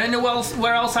Cliff, is there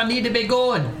anywhere else I need to be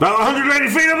going? About 180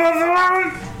 feet above the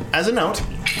mountain. As a note,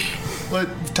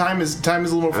 time is a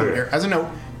little more fluid here. As a note,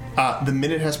 the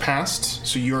minute has passed,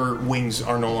 so your wings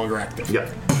are no longer active. Yeah,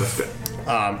 that's good.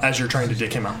 As you're trying to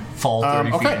dig him out. Fall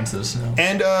 30 feet okay. into the snow.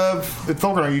 And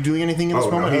Thulgrin, are you doing anything in this Oh,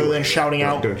 no, moment he other will. than shouting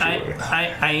out? Don't you worry.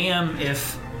 I am.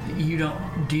 If you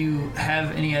don't, do you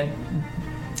have any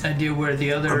idea where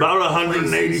the other About 180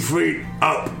 places- feet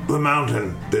up the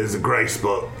mountain, there's a grey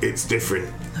spot. It's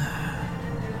different.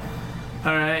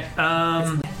 All right.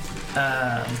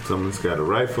 Someone's got a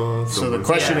rifle. So the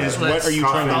question is, what are you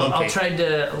trying to locate? I'll try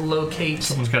to locate.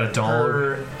 Someone's got a dog.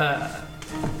 Her,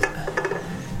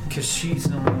 because she's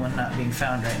the only one not being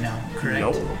found right now. Correct.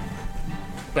 Nope.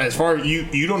 As far as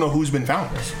you don't know who's been found.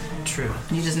 True.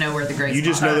 You just know where the gray You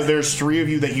just spot know is. that there's 3 of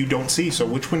you that you don't see. So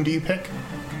which one do you pick?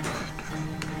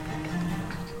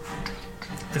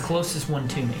 The closest one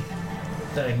to me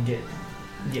that I can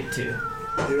get to.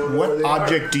 What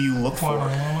object do you look for?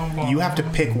 You have to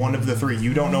pick one of the 3.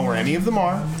 You don't know where any of them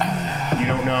are. You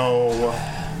don't know.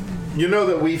 You know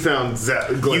that we found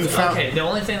Glyph. You found. Okay, the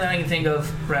only thing that I can think of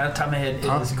right off the top of my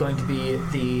head is going to be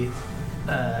the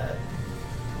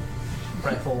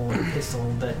rifle or pistol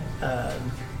that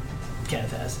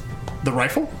Kenneth has. The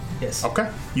rifle? Yes. Okay.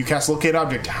 You cast locate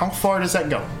object. How far does that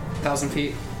go? 1,000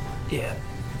 feet. Yeah.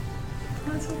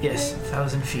 Yes,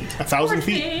 1,000 feet. 1,000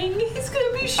 feet. Dang, he's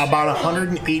gonna be shot. About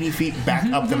 180 feet back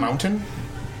up the mountain,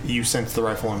 you sense the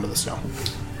rifle under the snow.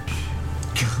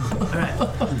 All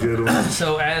right. Good one.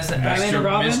 So as Batman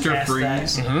Robin? Mr. cast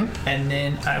Freeze. that, and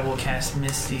then I will cast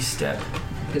Misty Step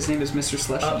His name is Mr.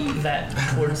 Slush up E. that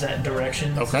towards that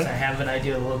direction. Okay. Since I have an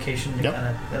idea of the location to Yep. kind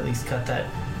of at least cut that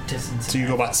distance. So you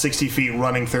go about 60 feet,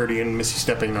 running 30, and Missy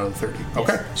stepping another 30.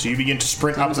 Okay. So you begin to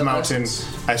sprint up Thumbs the up mountain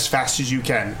lessons. as fast as you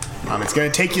can. It's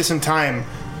going to take you some time,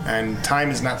 and time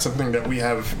is not something that we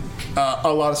have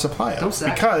a lot of supply of.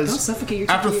 Don't Because suffocate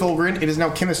your after teeth. Thulgrin, it is now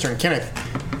Kenneth's turn. Kenneth,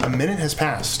 a minute has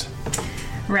passed.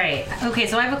 Right. Okay,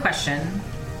 so I have a question.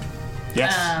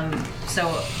 Yes.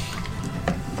 So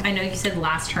I know you said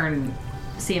last turn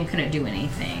Sam couldn't do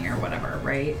anything or whatever,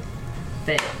 right?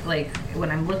 But like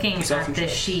when I'm looking at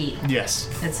this sheet, yes.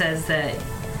 it says that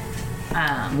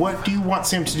What do you want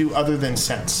Sam to do other than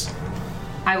sense?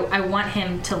 I want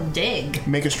him to dig.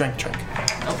 Make a strength check.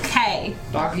 Okay.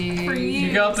 Doggy.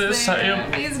 You got this,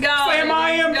 Sam. He's gone. Sam,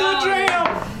 I am the jam.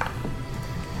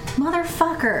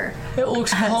 Motherfucker. It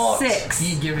looks hot. 6.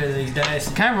 You give it these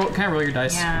dice. Can I roll your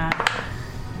dice? Yeah.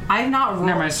 I've not rolled.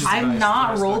 Never mind, it's just a I've dice.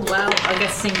 not rolled well like a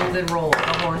single good roll the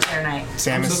whole entire night.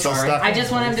 Sam I'm is so still sorry. stuck. I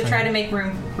just want him to try to make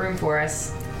room for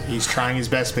us. He's trying his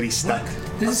best, but he's stuck.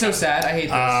 This is so sad. I hate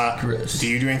this. Gross. Do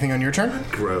you do anything on your turn?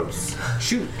 Gross.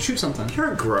 Shoot something.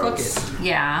 You're gross. Fuck it.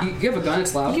 Yeah. You have a gun.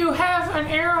 It's loud. You have an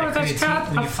arrow that's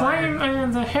got a flame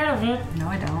in the head of it. No,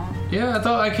 I don't. Yeah, I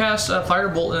thought I cast a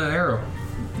firebolt and an arrow.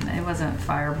 It wasn't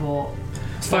firebolt.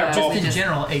 Just in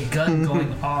general, a gun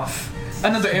going off.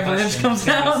 Another avalanche comes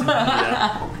down.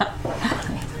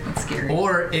 That's scary.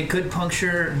 Or it could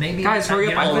puncture. Maybe Guys,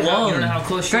 hurry up, I'm You alone. don't know how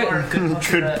close you are. It could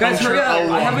puncture that. Guys, hurry up!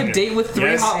 I have a alone. date with 3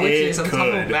 Yes, hot witches it on top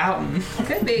of a could. mountain.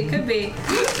 Could be.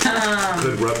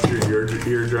 Could rupture your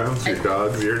eardrums, your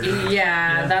dog's eardrums.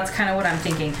 Yeah, that's kind of what I'm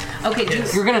thinking. Okay,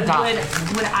 You're gonna die.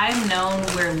 Would I have known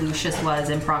where Lucius was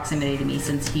in proximity to me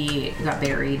since he got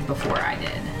buried before I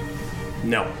did?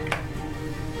 No.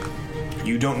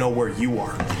 You don't know where you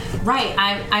are. Right.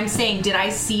 I'm saying, did I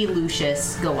see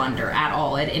Lucius go under at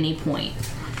all at any point?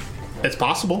 It's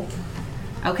possible.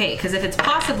 Okay, because if it's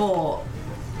possible,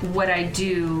 what I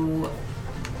do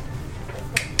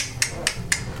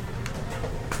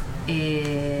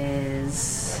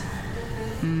is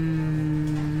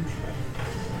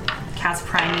cast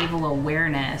Primeval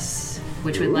Awareness,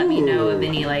 which would let me know of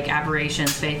any like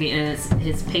aberrations, maybe, and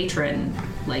his patron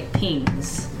like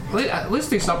pings. At least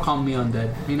they stopped calling me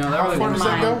undead. You know, that really far wouldn't does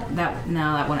that help. go?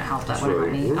 That wouldn't help. That wouldn't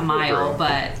hurt me. really- A mile,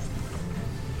 but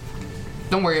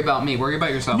Don't worry about me. Worry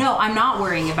about yourself. no, I'm not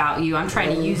worrying about you. I'm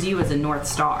trying to use you as a North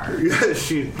Star. Yeah,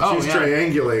 she's yeah.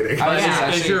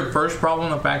 triangulating. Is your first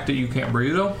problem the fact that you can't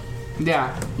breathe, though?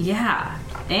 Yeah. Yeah,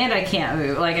 and I can't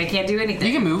move. Like I can't do anything.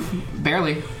 You can move.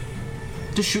 Barely.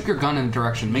 Just shoot your gun in a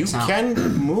direction. Make You sound. can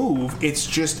move. It's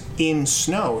just in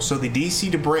snow, so the DC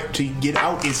to get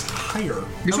out is higher.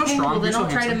 You're so Okay, strong. well then You're I'll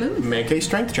so try to handsome. move. Make a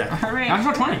strength check. All right.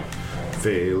 Natural 20.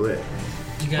 Fail it.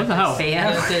 What the hell?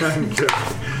 Fail.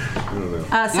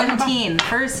 17.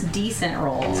 First decent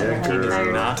roll. Yeah,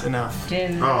 girl. Not enough.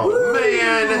 Oh,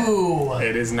 man.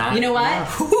 It is not. You know what?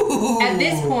 enough. At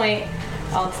this point,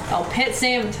 I'll pet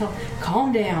Sam until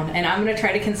calm down, and I'm gonna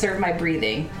try to conserve my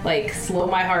breathing, like slow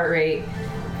my heart rate,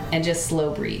 and just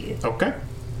slow breathe. Okay.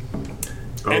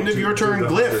 Oh, End of your turn,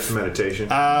 Glyph. This meditation.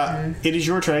 It is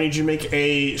your turn. I need you to make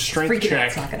a strength Freaking check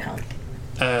out's not gonna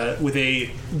help. with a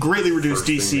greatly reduced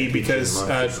First thing DC they because teach in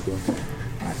monster school.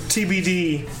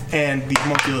 TBD and the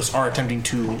homunculus are attempting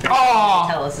to.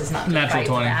 Tell us it's not gonna Natural fight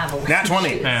 20. the avalanche. Nat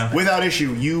 20. Yeah. Without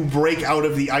issue, you break out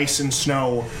of the ice and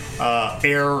snow,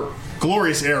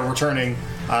 glorious air returning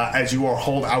as you are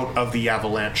hauled out of the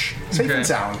avalanche. Safe Okay. and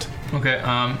sound. Okay,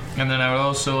 and then I would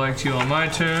also like to on my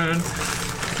turn.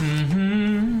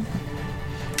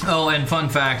 Oh, and fun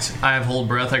fact, I have hold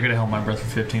breath. I could have held my breath for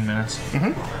 15 minutes.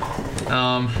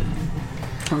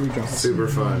 Super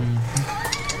fun.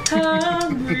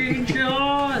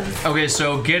 Okay,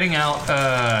 so getting out,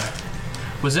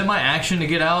 was it my action to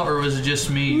get out, or was it just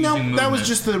me using No, movement? that was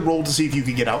just the roll to see if you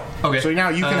could get out. Okay. So now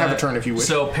you can have a turn if you wish.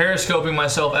 So periscoping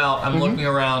myself out, I'm looking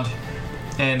around,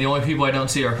 and the only people I don't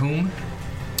see are whom?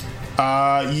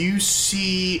 You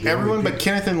see everyone but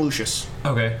Kenneth and Lucius.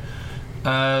 Okay.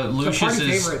 Lucius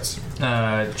party is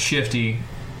favorites. shifty,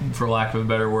 for lack of a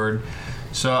better word.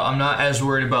 So I'm not as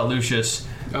worried about Lucius.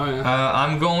 Oh, yeah.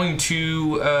 I'm going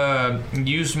to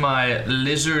use my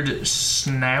lizard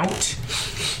snout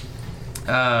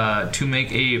to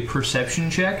make a perception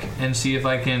check and see if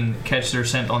I can catch their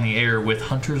scent on the air with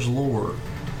Hunter's Lore.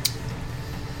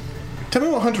 Tell me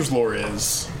what Hunter's Lore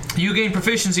is. You gain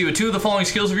proficiency with 2 of the following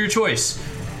skills of your choice.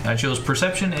 I chose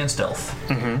perception and stealth.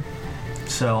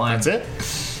 So That's it?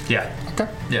 Yeah. Okay.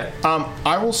 Yeah.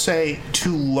 I will say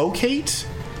to locate,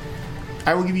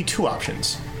 I will give you 2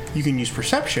 options. You can use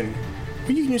perception,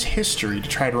 or you can use history to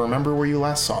try to remember where you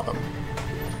last saw them.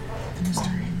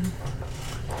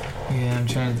 Yeah, I'm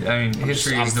trying to. I mean,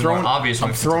 history is the more obvious one.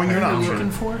 I'm throwing you an What are you looking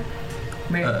option. for?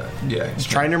 Yeah. He's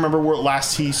trying to remember where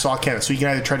last he saw Kenneth. So you can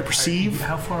either try to perceive.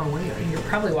 How far away are you? You're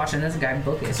probably watching this guy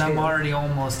book it. Because I'm already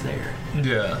almost there.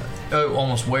 Yeah.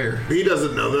 Almost where? He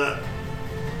doesn't know that.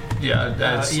 Yeah.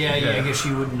 That's, Yeah, I guess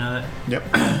you wouldn't know that. Yep.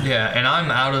 Yeah, and I'm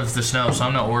out of the snow, so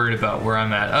I'm not worried about where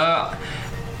I'm at.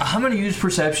 I'm gonna use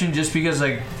perception just because,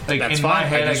 like That's in fine. my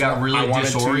head, I got really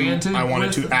disoriented. I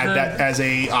wanted to with add the- that as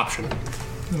a option.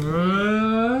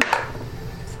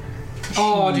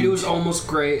 Oh, dude, it was almost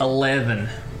great. 11.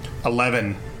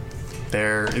 11.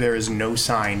 There is no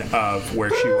sign of where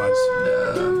she was.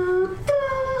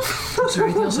 Is there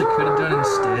anything else I could have done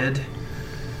instead?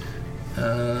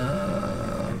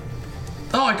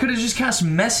 I could have just cast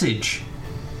message.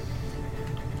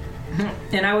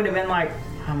 And I would have been like,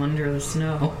 I'm under the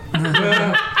snow.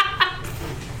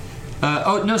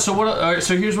 So what? All right,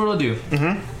 so here's what I'll do.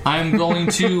 I'm going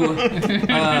to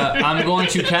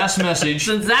cast message.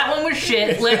 Since that one was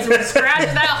shit, let's scratch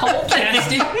that whole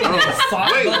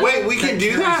thing. Wait, we can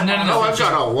do that? No. Oh, I've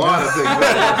got a lot of things.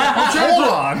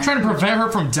 I'm trying to prevent her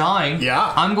from dying.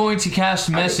 Yeah. I'm going to cast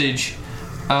message.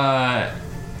 In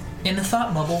a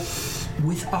thought bubble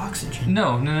with oxygen.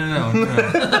 No. I'm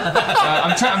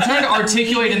trying to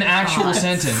articulate an actual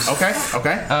sentence. Okay.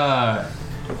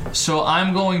 So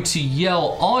I'm going to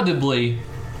yell audibly,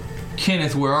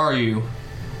 "Kenneth, where are you?"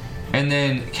 And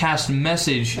then cast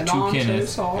message And to I'm so Kenneth,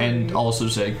 sorry. and also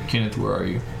say, "Kenneth, where are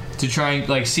you?" To try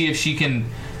and see if she can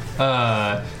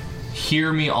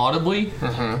hear me audibly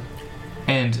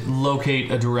and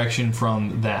locate a direction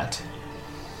from that.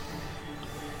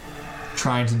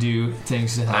 Trying to do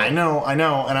things to help. I know, and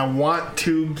I want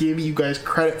to give you guys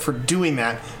credit for doing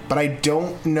that, but I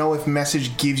don't know if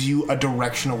message gives you a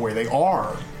direction of where they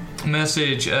are.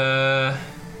 Message, yeah,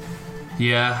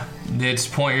 it's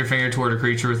point your finger toward a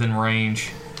creature within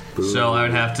range. So I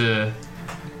would have to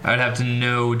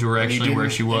know directionally where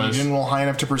she was. You didn't roll high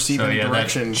enough to perceive any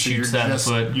direction. That shoots that in the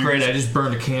foot. Great, I just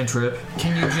burned a cantrip.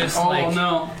 Can you just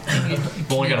no.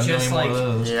 I've only got a million more of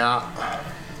those. Yeah.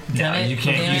 No, you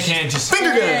can't just Finger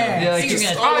gun! Yeah, like just,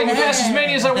 I can cast as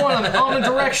many as I want on a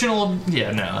directional.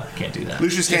 Yeah, no, I can't do that.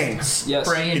 Lucius Kane. Yes.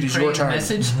 It is your turn.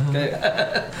 Message.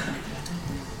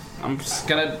 I'm just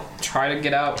gonna try to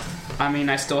get out. I mean,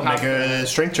 I still have Make a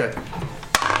strength check.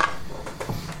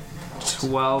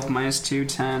 12 minus 2,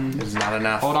 10. It's not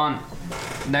enough. Hold on.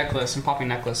 Necklace. I'm popping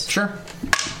necklace. Sure.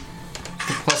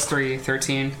 Plus 3,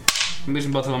 13. I'm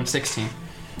losing both of them, 16.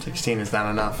 16 is not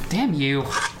enough. Damn you.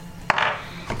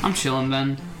 I'm chilling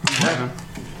then. Can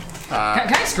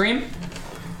I scream?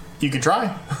 You can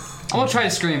try. I want to try to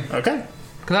scream. Okay.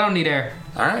 Because I don't need air.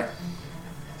 Alright.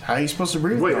 How are you supposed to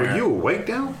breathe? Wait, are you awake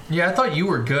now? Yeah, I thought you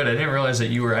were good. I didn't realize that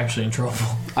you were actually in trouble.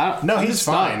 No, I'm he's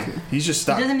stuck. fine. He's just He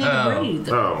stuck. doesn't need to breathe.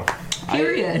 Oh.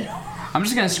 Period. I'm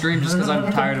just going to scream just because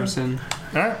I'm tired of sitting.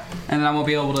 Alright. And then I won't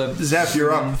be able to... Zeph,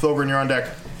 you're up. Thorgrim, you're on deck.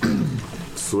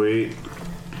 Sweet.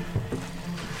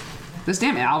 This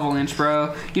damn Avalanche,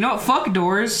 bro. You know what? Fuck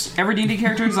doors. Every D&D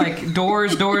character is like,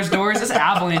 doors. It's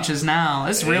avalanches now.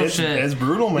 It's real shit. It's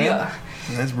brutal, man. Yeah.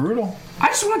 It's brutal. I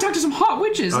just want to talk to some hot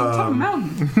witches on top of a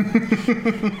mountain.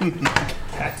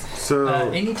 So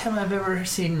Anytime I've ever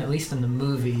seen, at least in the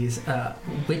movies,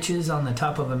 witches on the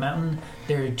top of a mountain,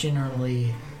 they're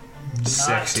generally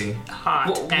Sexy.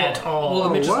 hot at all. Well,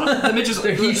 the midges,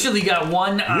 They've usually got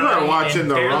one eye. you are watching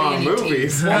and the barely wrong any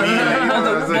movies. teeth.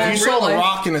 If you saw The life.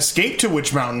 Rock and Escape to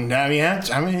Witch Mountain, I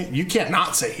mean, you can't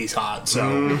not say he's hot.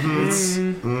 So, it's,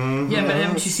 Yeah, but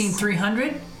haven't you seen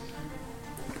 300?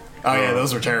 oh yeah,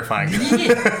 those were terrifying. Yeah.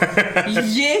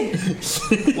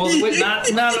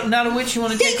 Well, not a witch you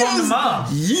want to take home to mom.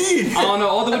 oh no,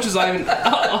 all the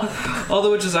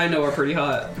witches I know are pretty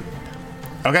hot.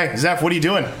 Okay, Zeph, what are you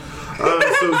doing?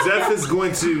 So Zeph is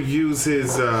going to use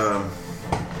his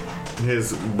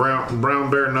brown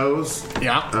bear nose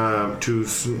to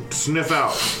sniff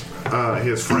out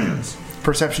his friends.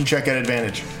 Perception check at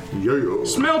advantage. Yo.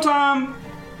 Smell time.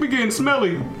 We getting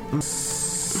smelly.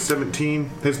 17.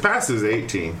 His pass is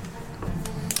 18.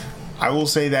 I will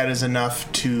say that is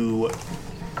enough to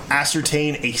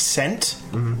ascertain a scent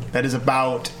that is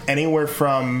about anywhere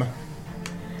from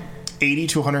 80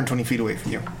 to 120 feet away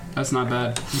from you. That's not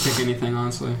bad. You pick anything,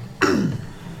 honestly.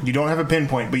 You don't have a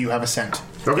pinpoint, but you have a scent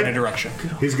in a direction.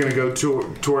 He's going to go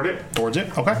toward it Towards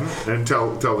it? Okay. and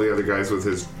tell the other guys with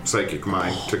his psychic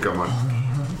mind to come on.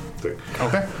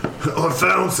 Okay. Oh, I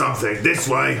found something. This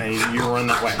way. And you run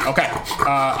that way. Okay.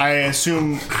 I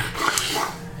assume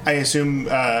TVD and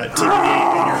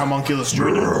your homunculus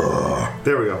join you.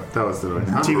 There we go. That was the noise.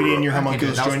 TVD and your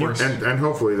homunculus that was join you. worse. And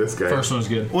hopefully this guy. First one's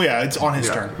good. Well, yeah, it's on his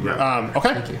Yeah, turn. yeah.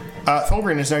 Okay. Thank you.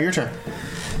 Thulgrin, it's now your turn.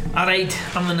 All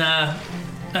right, I'm gonna.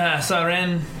 So I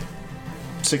ran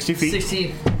 60 feet.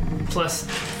 60 plus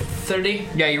 30.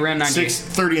 Yeah, you ran 90.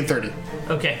 30 and 30.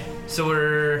 Okay, so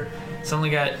it's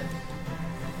only got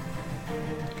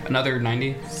Another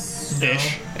 90.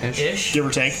 Ish. Give or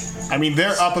take. I mean,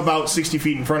 they're up about 60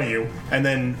 feet in front of you, and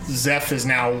then Zeph is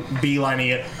now beelining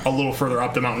it a little further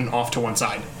up the mountain off to one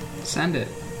side. Send it.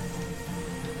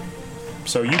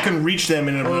 So you can reach them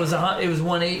in it was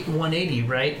 180,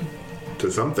 right? To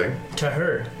something. To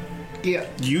her. Yeah.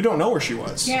 You don't know where she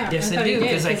was. Yeah, Yes, I do,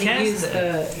 because I cast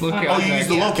it. Look Oh, you used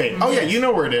the locate. Oh, yeah, you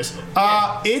know where it is.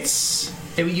 It's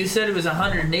You said it was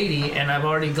 180, and I've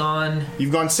already gone.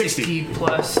 You've gone 60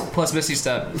 plus Misty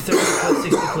Step. 30 plus 60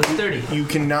 plus 30. You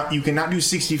cannot do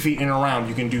 60 feet in a round.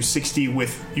 You can do 60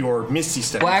 with your Misty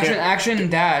Step. Well, action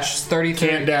dash 30.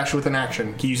 Can't dash with an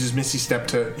action. He uses Misty Step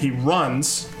to. He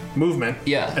runs movement.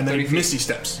 Yeah, and then he 30 Misty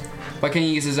Steps. Why can't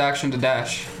you use his action to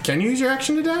dash? Can you use your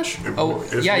action to dash? Oh,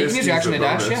 yeah, you can use your action to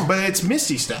dash, yeah. But it's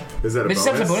Misty Step. Is that a Misty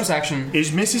bonus? Step's a bonus action.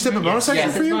 Is Misty Step a bonus action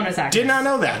Yes, for it's you? bonus action. Did not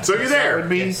know that. So you're there. That would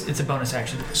be, It's a bonus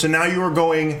action. so now you are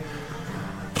going...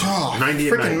 90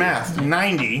 and freaking 90. math.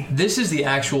 90. This is the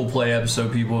actual play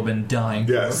episode people have been dying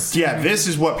for. Yes. Yeah, this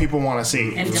is what people want to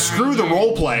see. And Screw the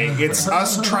role play. It's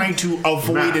us trying to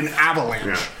avoid an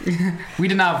avalanche. Yeah. We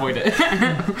did not avoid it.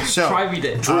 So, Try we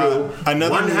did.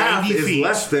 another One half 90 is feet.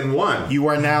 less than one. You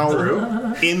are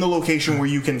now in the location where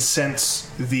you can sense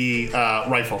the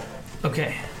rifle.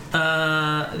 Okay.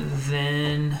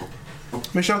 Then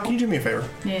Michelle, can you do me a favor?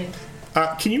 Yeah.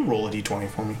 Can you roll a d20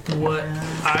 for me? what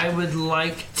I would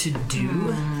like to do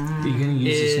Are you going to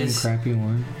use the is same crappy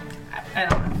one? I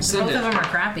don't know. Send Both it. of them are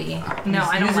crappy. No,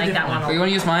 I don't use a like that different one. Oh, you want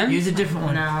to use mine? use a different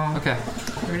one. No. Okay.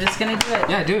 We're just going to do it.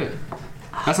 Yeah, do it.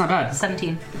 That's not bad.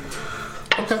 17.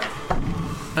 Okay.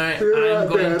 Alright, I'm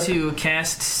going to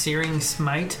cast Searing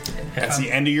Smite. That's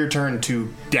the end of your turn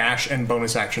to dash and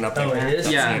bonus action up there. Oh, it is?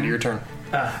 That's Yeah. the end of your turn.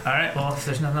 Alright, well, if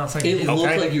there's nothing else I can It do.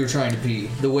 looked Okay. like you were trying to pee.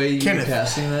 The way you Kenneth. were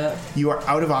casting that. You are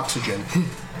out of oxygen.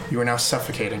 You are now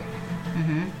suffocating.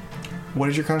 Mm-hmm. What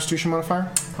is your Constitution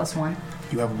modifier? +1.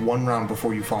 You have 1 round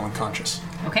before you fall unconscious.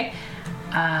 Okay.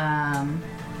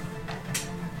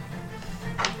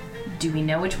 Do we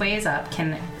know which way is up?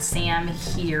 Can Sam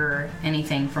hear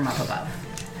anything from up above?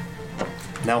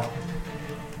 No.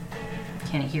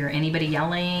 Can he hear anybody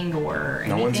yelling or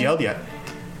anything? No one's yelled yet.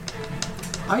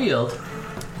 I yelled.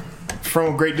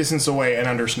 From a great distance away and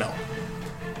under snow.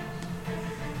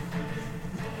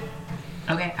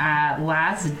 Okay,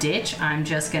 last ditch. I'm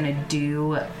just gonna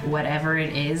do whatever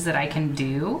it is that I can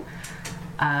do.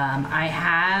 I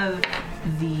have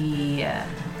the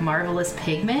Marvelous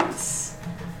Pigments.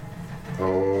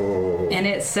 Oh. And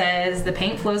it says the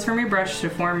paint flows from your brush to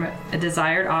form a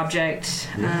desired object.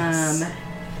 Yes.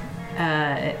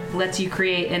 It lets you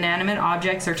create inanimate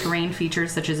objects or terrain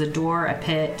features such as a door, a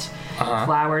pit,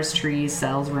 flowers, trees,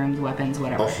 cells, rooms, weapons,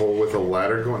 whatever. A hole with a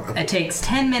ladder going up. It takes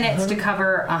 10 minutes to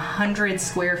cover 100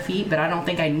 square feet, but I don't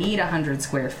think I need 100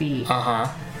 square feet.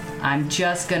 I'm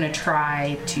just going to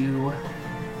try to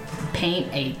paint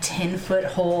a 10-foot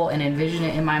hole and envision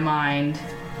it in my mind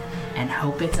and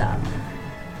hope it's up.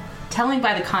 Telling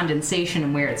by the condensation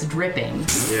and where it's dripping,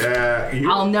 Yeah.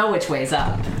 I'll know which way's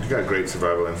up. You got great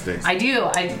survival instincts. I do.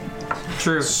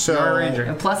 True. So- You're a ranger.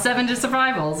 +7 to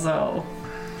survival, so...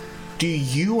 Do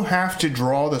you have to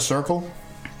draw the circle?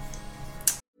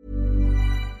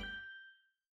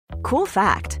 Cool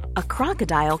fact, a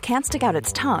crocodile can't stick out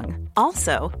its tongue.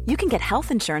 Also, you can get health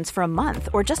insurance for a month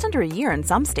or just under a year in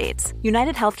some states.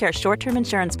 United Healthcare short-term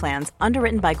insurance plans,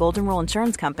 underwritten by Golden Rule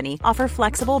Insurance Company, offer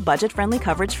flexible, budget-friendly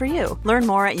coverage for you. Learn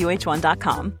more at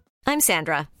uh1.com. I'm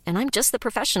Sandra, and I'm just the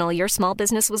professional your small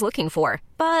business was looking for.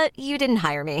 But you didn't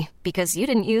hire me because you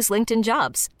didn't use LinkedIn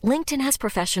Jobs. LinkedIn has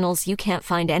professionals you can't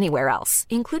find anywhere else,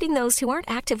 including those who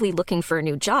aren't actively looking for a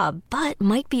new job, but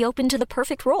might be open to the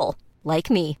perfect role,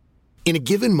 like me. In a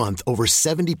given month, over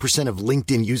 70% of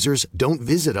LinkedIn users don't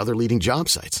visit other leading job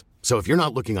sites. So if you're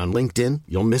not looking on LinkedIn,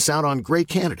 you'll miss out on great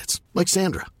candidates like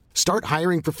Sandra. Start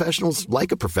hiring professionals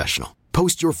like a professional.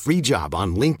 Post your free job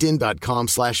on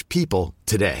linkedin.com/people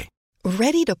today.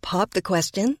 Ready to pop the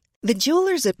question? The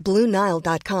jewelers at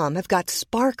BlueNile.com have got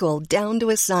sparkle down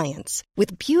to a science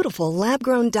with beautiful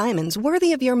lab-grown diamonds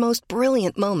worthy of your most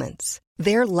brilliant moments.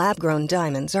 Their lab-grown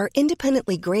diamonds are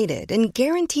independently graded and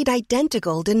guaranteed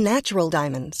identical to natural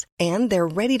diamonds, and they're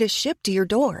ready to ship to your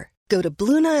door. Go to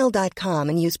BlueNile.com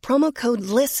and use promo code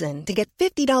LISTEN to get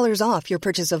 $50 off your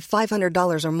purchase of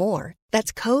 $500 or more.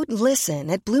 That's code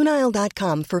LISTEN at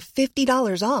BlueNile.com for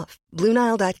 $50 off.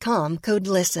 BlueNile.com, code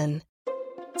LISTEN.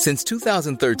 Since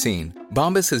 2013,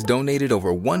 Bombas has donated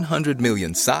over 100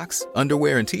 million socks,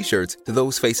 underwear, and T-shirts to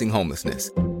those facing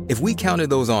homelessness. If we counted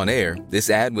those on air, this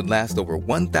ad would last over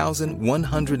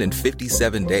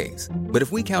 1,157 days. But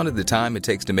if we counted the time it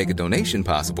takes to make a donation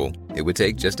possible, it would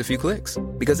take just a few clicks.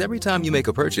 Because every time you make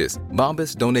a purchase,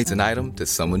 Bombas donates an item to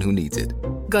someone who needs it.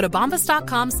 Go to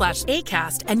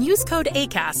bombas.com/ACAST and use code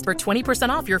ACAST for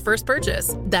 20% off your first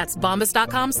purchase. That's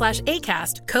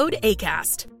bombas.com/ACAST, code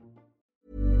ACAST.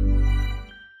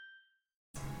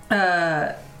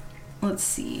 Let's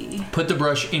see. Put the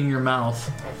brush in your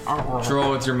mouth.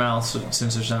 Draw with your mouth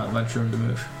since there's not much room to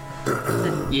move.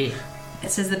 Yeah. It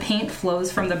says the paint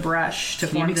flows from the brush to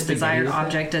form the desired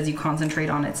object as you concentrate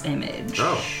on its image.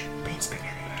 Oh. Paint spaghetti.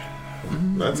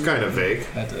 That's kind of vague.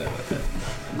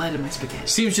 Light of my spaghetti.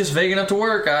 Seems just vague enough to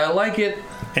work. I like it.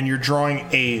 And you're drawing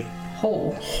a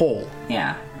hole.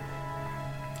 Yeah.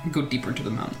 Go deeper into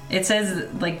the mountain. It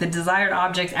says, like, the desired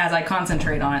object as I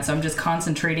concentrate on it, so I'm just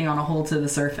concentrating on a hole to the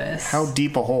surface. How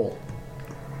deep a hole?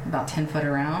 About 10 foot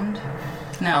around?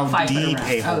 No, How 5 foot deep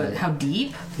around. a hole? Oh, how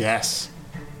deep? Yes.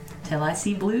 Till I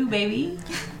see blue, baby.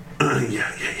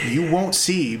 You won't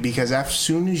see, because as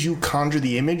soon as you conjure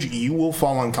the image, you will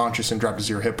fall unconscious and drop to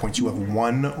 0 hit points. You have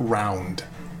 1 round.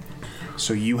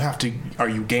 So you have to... Are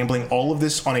you gambling all of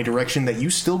this on a direction that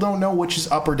you still don't know which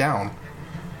is up or down?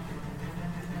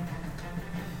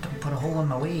 Don't put a hole in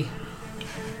my way.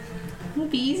 It would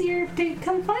be easier to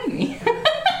come find me.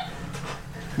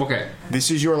 Okay.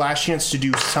 This is your last chance to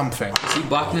do something. See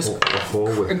blackness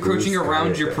encroaching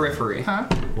around your periphery. Huh?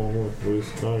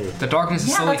 The darkness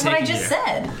is slowly that's what I taking just you.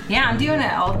 said. Yeah, I'm doing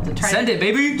it. I'll try Send to... it,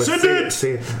 baby! Send it!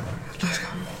 Say it.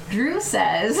 Drew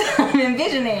says, I'm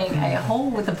envisioning a hole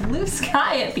with a blue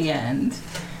sky at the end.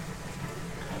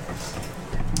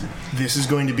 This is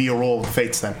going to be a roll of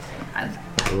fates, then.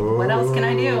 What else can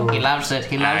I do? He loves it.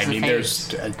 He loves the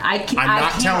there's... face. I'm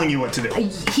not telling you what to do.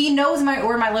 He knows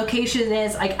where my location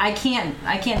is. I can't.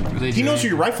 He knows where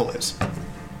your rifle is.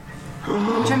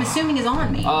 Which I'm assuming is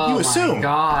on me. You assume. My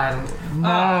God.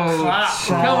 No.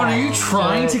 Calvin, are you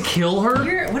trying to kill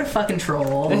her? What a fucking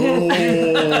troll.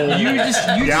 You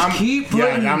just keep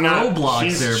putting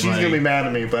roadblocks there, She's buddy. going to be mad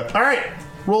at me, but... All right.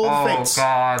 Roll of fates.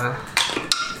 God.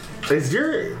 Is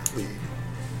your...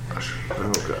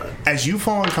 Oh, God. As you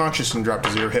fall unconscious and drop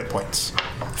to 0 hit points,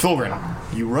 Fulgrin,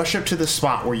 you rush up to the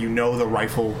spot where you know the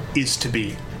rifle is to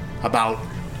be, about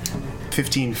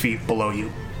 15 feet below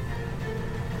you.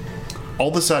 All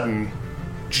of a sudden,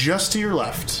 just to your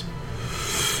left,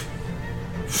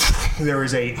 there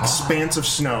is a expanse of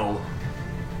snow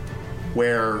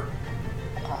where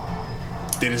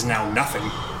it is now nothing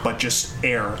but just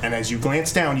air. And as you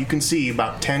glance down, you can see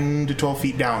about 10 to 12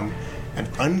 feet down an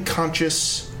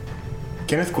unconscious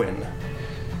Kenneth Quinn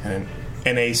and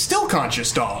a still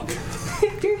conscious dog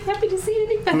Very happy to see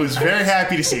anybody. who is very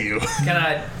happy to see you. Can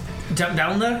I jump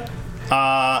down there?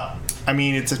 I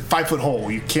mean, it's a 5 foot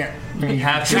hole. You can't. You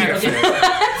have to. I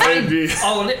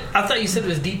thought you said it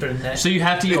was deeper than that. So you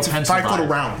have to use It's a pencil 5 foot dive.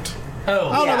 around.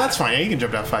 Oh, No, that's fine. Yeah, you can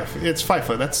jump down 5 feet. It's 5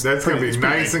 foot. That's going to be it's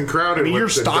nice big. and crowded I mean, with you're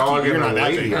the stocky. dog You're and not the that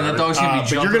lady. big. And the dog's going to be But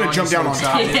jumping you're going on to jump you, down on so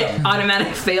top of it's him.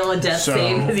 Automatic fail a death So-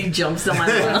 save as he jumps on my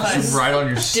left. right on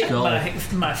your stick skull.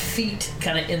 my feet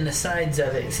kind of in the sides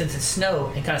of it since it's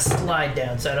snow and kind of slide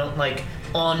down so I don't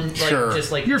Sure.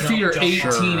 just like Your jump, feet are jump.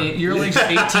 18. Your legs are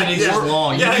 18 inches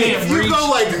long. Yeah, you can't if you reach. go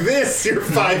like this, you're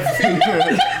 5 feet.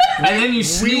 And then you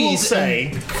We will sneeze.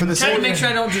 say, for the Trying sake to make sure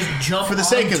I don't just jump for the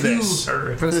sake of onto this,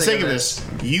 her. for the sake of this,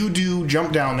 you do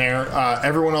jump down there.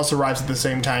 Everyone else arrives at the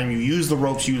same time. You use the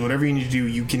ropes. You use whatever you need to do.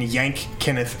 You can yank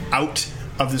Kenneth out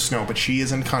of the snow, but she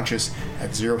is unconscious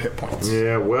at 0 hit points.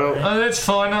 Yeah, well, That's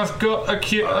fine. I've got a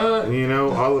kid. you know,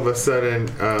 all of a sudden,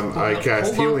 I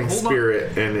cast hold on, Healing hold on.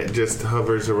 Spirit, and it just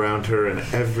hovers around her, and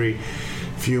every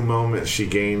few moments she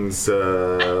gains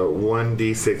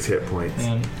 1d6 hit points.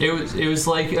 And it was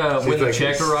like when the like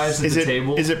check this. arrives at the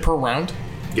table. Is it per round?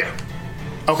 Yeah.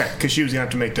 Okay, because she was gonna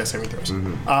have to make death saving throws.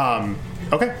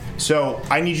 Okay, so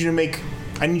I need you to make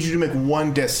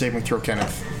 1 death saving throw,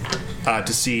 Kenneth,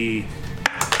 to see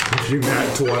You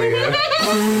nat 20, yeah?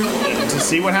 to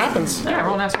see what happens. Yeah,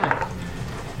 roll an ass.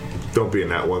 Don't be in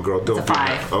that one, girl. Don't It's a be in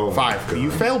 5. that. Oh, my 5. God.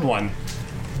 You failed one,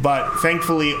 but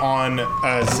thankfully on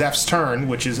Zeph's turn,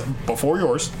 which is before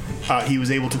yours, he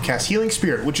was able to cast Healing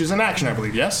Spirit, which is an action, I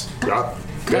believe. Yes. Yeah.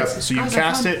 Yep. So you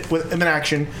cast it with an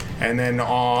action, and then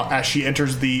as she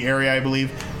enters the area, I believe,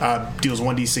 deals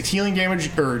 1d6 healing damage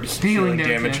or healing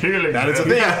damage. That is a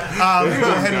thing.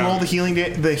 Go ahead and roll the healing.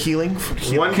 The healing.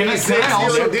 One Can I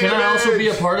also be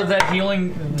a part of that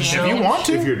healing show? If you want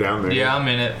to. If you're down there. Yeah, I'm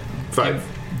in it. 5.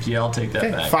 Yeah, I'll take that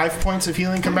Okay, back. 5 points of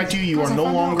healing come back to you. You are no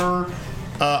longer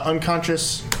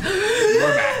unconscious.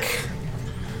 You're back.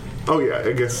 Oh, yeah,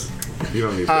 I guess you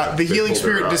don't need The They healing pulled her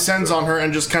spirit out, descends so. on her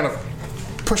and just kind of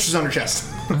pushes on her chest.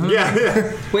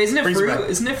 Yeah. Wait, isn't it Brings it fruit? back.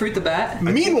 Isn't it fruit the bat?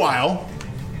 Meanwhile,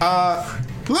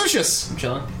 Lucius, I'm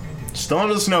chilling. still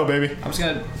under the snow, baby. I'm just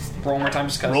gonna roll one more time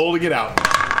just cause. Roll to get out.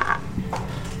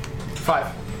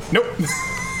 5. Nope.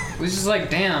 Lucius is like,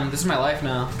 damn, this is my life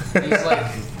now. He's like,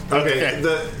 Okay,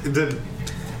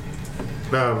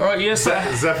 yes,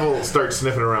 Zephyl starts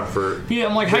sniffing around for Yeah,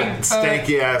 I'm like, hey,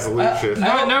 stanky ass Lucius.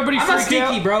 nobody I'm not freak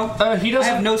stinky, out. bro. He I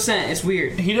doesn't. have no scent. It's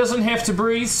weird. He doesn't have to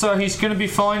breathe, so he's gonna be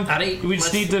fine. Howdy. We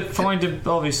just need to find him,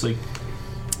 obviously.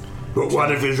 But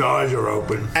what if his eyes are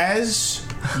open? As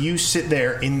you sit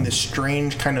there in the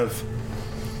strange kind of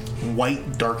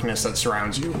white darkness that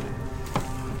surrounds you,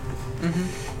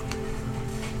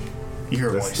 you hear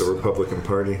a voice. That's the Republican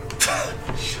Party.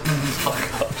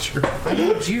 I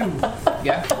need you.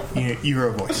 Yeah. You hear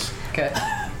a voice. Okay.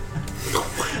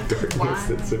 Darkness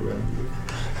that's around you.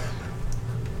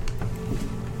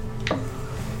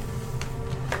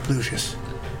 Lucius,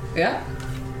 Yeah.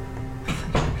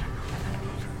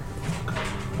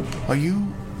 are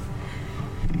you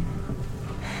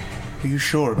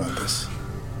sure about this?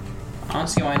 I don't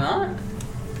see why not.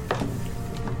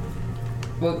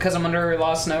 Well, because I'm under a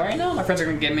lot of snow right now? My friends are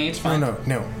going to get me, it's fine.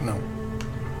 No.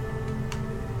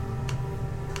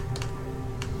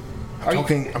 I'm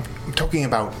talking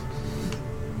about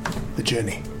the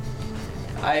journey.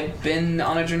 I've been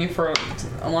on a journey for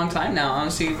a long time now. I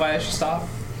don't see why I should stop.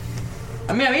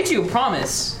 I mean, I made you a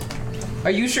promise.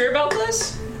 Are you sure about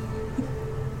this?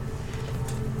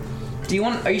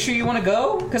 Are you sure you want to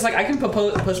go? Because, like, I can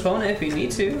postpone it if you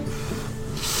need to.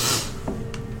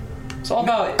 It's all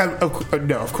about...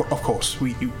 No, of course.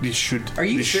 This should... Are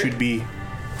you this sure? should be...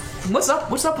 What's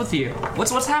up with you?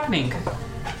 What's happening?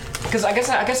 Because I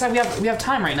guess we have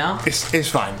time right now. It's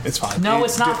fine. It's fine. No,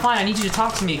 it's not fine. I need you to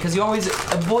talk to me because you always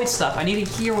avoid stuff. I need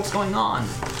to hear what's going on.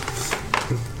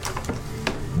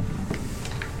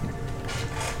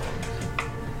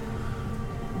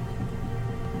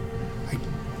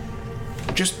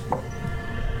 Just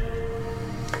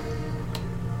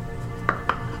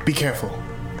be careful.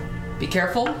 Be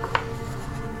careful?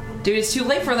 Dude, it's too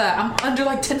late for that. I'm under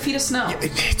like 10 feet of snow. Yeah,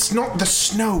 it's not the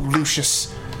snow,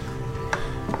 Lucius.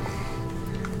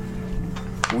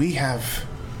 We have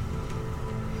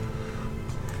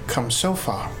come so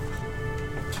far,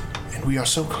 and we are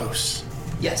so close.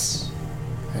 Yes.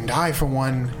 And I, for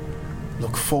one,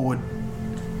 look forward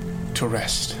to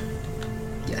rest.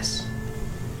 Yes.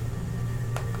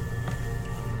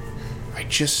 I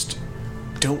just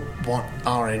don't want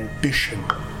our ambition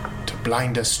to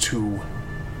blind us to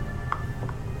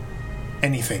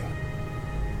anything.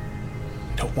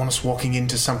 I don't want us walking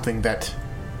into something that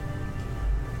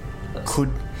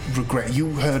could regret. You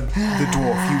heard the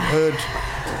dwarf. You heard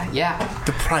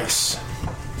the price.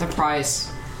 The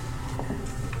price.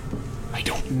 I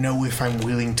don't know if I'm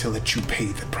willing to let you pay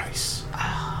the price.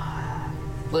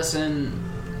 Listen,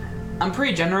 I'm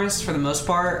pretty generous for the most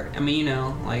part. I mean, you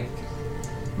know, like,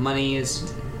 money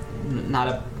is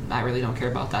I really don't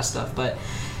care about that stuff. But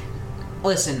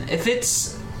listen, if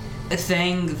it's a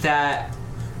thing that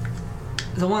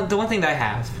the one thing that I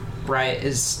have, right,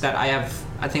 is that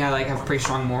I think I have pretty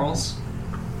strong morals.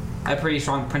 I have pretty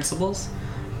strong principles.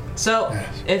 So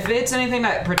if it's anything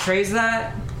that portrays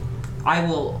that, I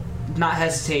will not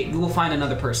hesitate. We will find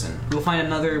another person. We will find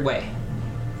another way.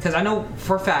 Because I know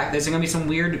for a fact there's going to be some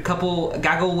weird couple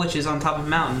gaggle witches on top of a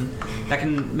mountain that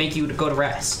can make you go to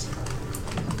rest.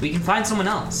 We can find someone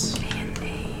else.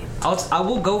 I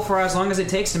will go for as long as it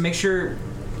takes to make sure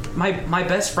my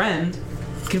best friend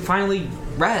can finally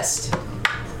rest.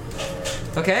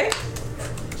 Okay?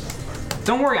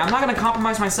 Don't worry, I'm not going to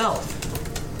compromise myself.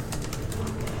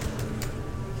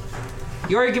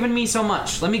 You already given me so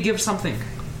much. Let me give something.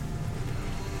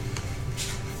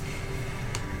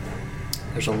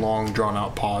 There's a long,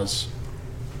 drawn-out pause.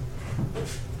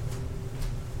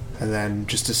 And then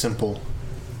just a simple...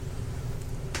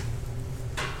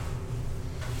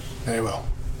 Very well.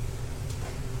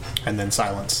 And then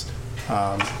silence.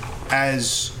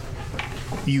 As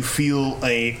you feel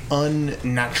a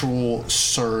unnatural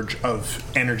surge of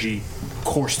energy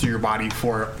course through your body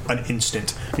for an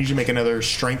instant. I need you to make another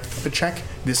strength check,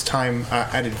 this time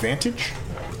at advantage.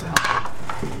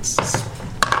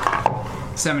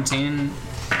 17.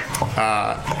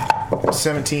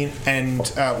 17. And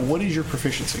what is your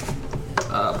proficiency?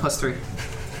 +3.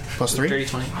 +3? 30,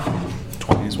 20.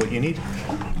 20 is what you need.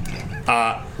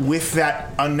 With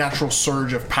that unnatural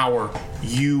surge of power,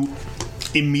 you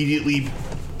immediately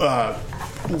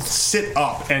sit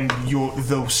up, and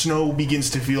the snow begins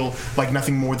to feel like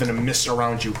nothing more than a mist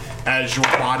around you as your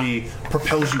body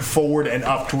propels you forward and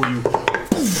up to where you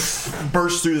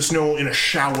burst through the snow in a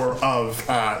shower of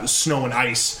snow and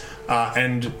ice,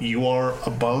 and you are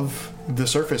above the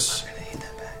surface.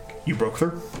 You broke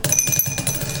through.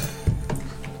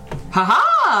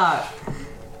 Haha!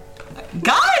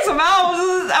 Guys, I'm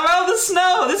I'm out of the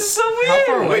snow. This is so weird. How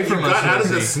far away from us? Got out of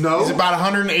the snow? He's about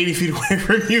 180 feet away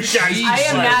from you guys. I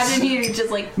imagine you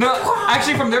just like... No,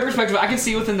 actually, from their perspective, I can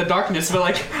see within the darkness, but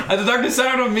like the darkness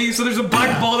out on me, so there's a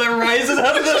black ball that rises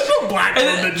out of the black and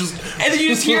then you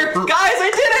just hear, guys, I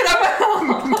did it,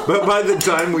 I'm out. But by the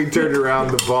time we turned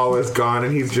around, the ball is gone,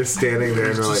 and he's just standing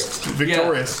there, and we're like,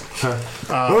 victorious.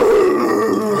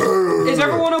 Is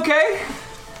everyone okay?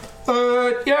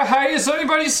 Yeah, hey, has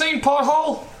anybody seen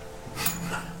Pothole?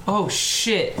 Oh,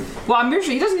 shit. Well, I'm sure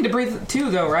he doesn't need to breathe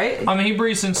too, though, right? I mean, he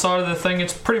breathes inside of the thing.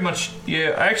 It's pretty much,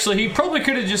 yeah. Actually, he probably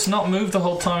could have just not moved the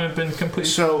whole time and been completely...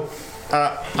 So,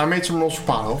 I made some rules for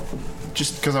Pothole,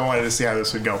 just because I wanted to see how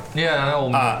this would go. Yeah,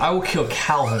 I will kill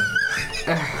Calvin.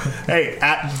 Hey,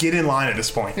 get in line at this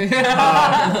point.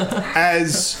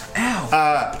 As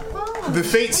the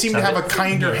Fates seem to have a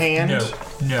kinder hand.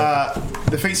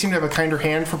 The Fates seem to have a kinder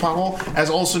hand for Pothole, as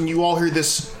all of a sudden you all hear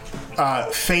this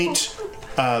faint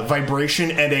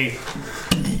vibration and a...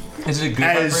 Is it a good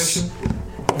vibration?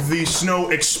 The snow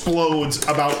explodes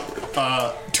about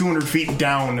 200 feet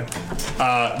down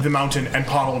the mountain, and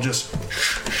Pothole just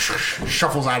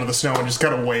shuffles out of the snow and just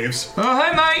kind of waves. Oh,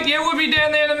 hey, mate. Yeah, we'll be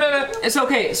down there in a minute. It's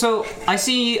okay. So I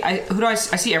see. I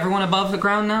see everyone above the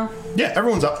ground now. Yeah,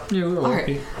 everyone's up. Yeah, we're all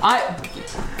right. I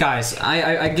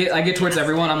get towards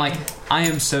everyone. I'm like, I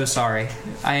am so sorry.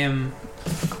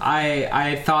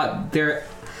 I thought there.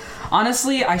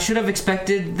 Honestly, I should have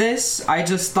expected this. I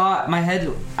just thought my head...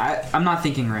 I'm not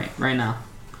thinking right now.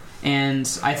 And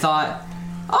I thought,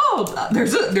 oh,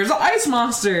 there's an ice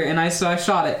monster, and so I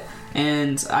shot it.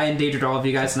 And I endangered all of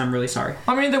you guys, and I'm really sorry.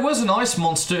 I mean, there was an ice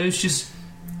monster. It's just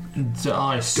the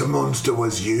ice. The monster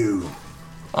was you.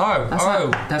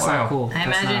 That's not cool. I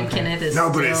imagine Kenneth is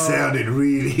but it sounded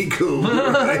really cool.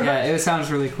 Right? Yeah, it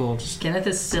sounds really cool. Kenneth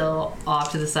is still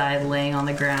off to the side, laying on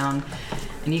the ground.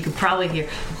 And you could probably hear,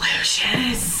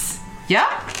 Lucius! Yeah?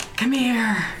 Come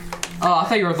here. Oh, I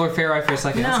thought you were with Lord Faireye for a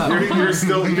second. No. You're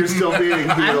still being healed.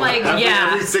 I'm like,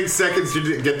 every 6 seconds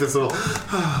you get this little...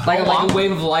 like a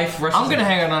wave of life. I'm going to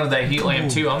hang on to that heat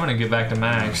lamp, too. I'm going to get back to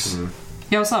Max.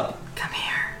 Yeah, what's up? Come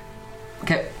here.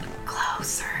 Okay.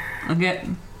 Closer. Okay.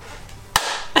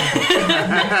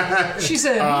 She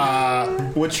said...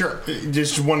 What's your...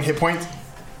 just one hit point?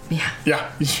 Yeah,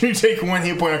 you take 1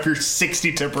 hit point off your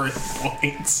 60 temporary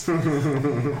points.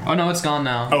 Oh no, it's gone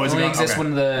now. Oh, it's only gone? exists Okay.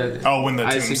 when the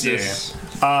tombs exists.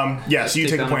 Yeah, so you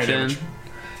take a point of damage.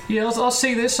 Yeah, I'll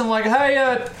see this. I'm like, hey,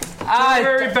 don't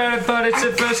worry about it, but it's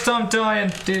the first time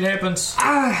dying. It happens.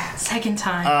 Second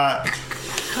time.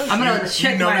 I'm gonna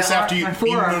check you notice after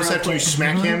you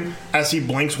smack Mm-hmm. him, as he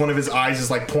blinks, one of his eyes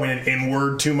is like pointed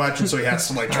inward too much, and so he has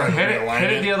to like try to realign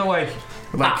hit it the other way.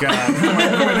 Like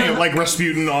like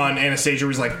Rasputin on Anastasia,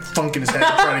 where he's like thunking his head to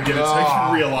try to get it to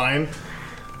realign.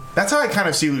 That's how I kind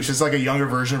of see Lucius. It's like a younger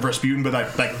version of Rasputin, but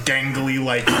like gangly,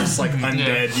 like just like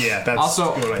undead. Yeah, that's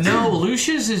also what I see. No,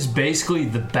 Lucius is basically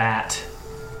the Bat,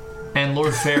 and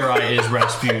Lord Faireye is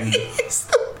Rasputin.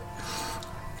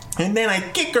 And then I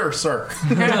kick her, sir.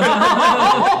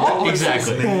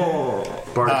 Exactly.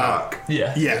 Bardock.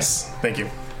 Yeah. Yes, thank you.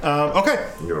 Okay.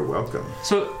 You're welcome.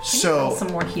 So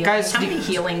some more healings. Guys, how many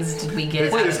healings did we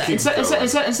get? Instead of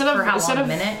for how long? A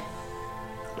minute?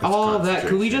 All of that,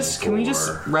 can we just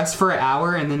rest for an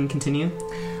hour and then continue?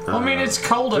 I mean, it's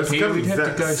cold up here. We'd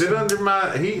have to go sit under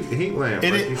my heat lamp.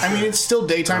 It's still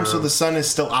daytime, so the sun is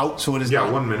still out. So it is. Yeah,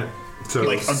 not 1 minute. So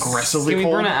like aggressively cold.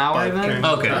 Can we burn an hour then?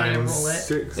 Okay.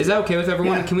 Is that okay with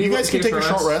everyone? Yeah, can we? You guys can take a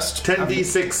short rest.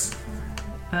 10d6.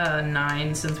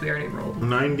 9 since we already rolled.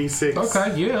 96.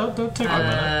 Okay, yeah, that'll take a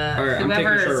minute. Alright, I'm taking a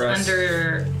Whoever short is rest.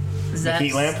 under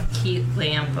Zet's heat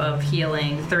lamp of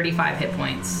healing, 35 hit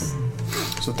points.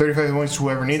 So 35 hit points to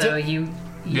whoever needs So it. you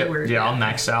were. Yeah, I'll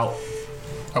max out.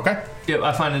 Okay. Yep,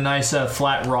 I find a nice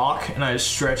flat rock and I just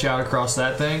stretch out across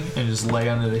that thing and just lay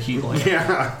under the heat lamp.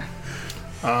 Yeah.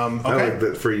 Okay. I like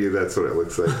that for you. That's what it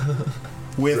looks like.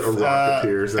 With a rock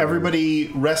appears.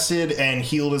 Everybody rested and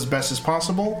healed as best as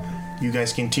possible, you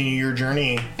guys continue your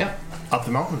journey up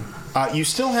the mountain. You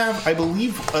still have, I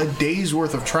believe, a day's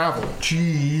worth of travel.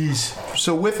 Jeez.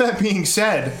 So with that being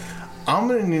said, I'm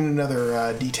going to need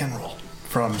another D10 roll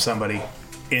from somebody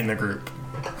in the group.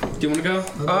 Do you want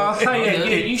to go?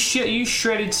 You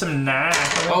shredded some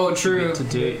knife. Oh, true. To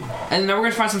do. And then we're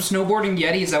going to find some snowboarding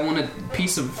yetis that want a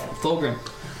piece of Thulgrim.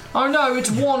 Oh no, it's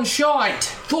one shite.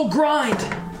 Full grind.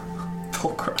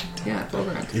 Full grind. Yeah, full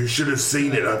grind. You should have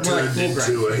seen it. I turned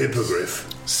into a hippogriff.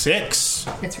 6.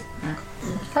 That's right.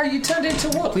 Oh, you turned into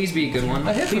what? Please be a good one.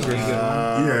 Please be a good one.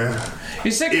 Yeah.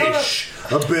 Is that Ish.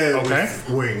 A bear with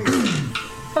wings.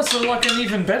 That's like an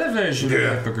even better version of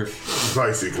hippogriff.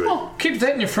 Basically. Oh, keep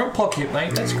that in your front pocket,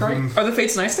 mate. That's great. Are the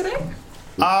fates nice today?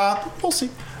 We'll see.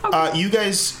 You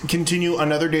guys continue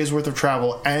another day's worth of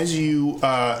travel. As you,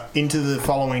 into the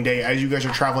following day, as you guys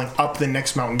are traveling up the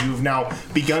next mountain, you have now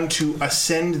begun to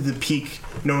ascend the peak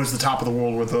known as the top of the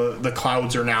world, where the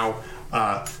clouds are now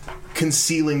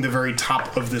concealing the very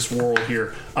top of this world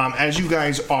here. As you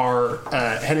guys are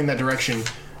heading that direction,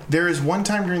 there is one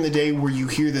time during the day where you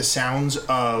hear the sounds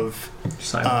of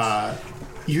some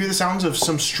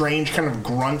strange kind of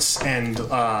grunts and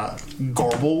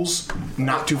garbles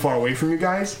not too far away from you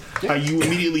guys. You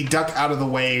immediately duck out of the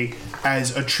way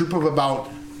as a troop of about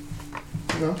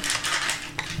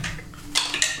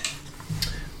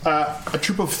a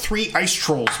troop of 3 ice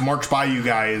trolls march by you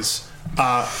guys.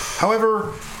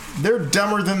 However, they're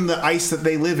dumber than the ice that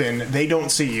they live in. They don't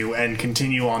see you and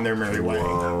continue on their merry way.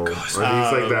 Are these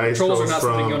like the ice trolls are trolls not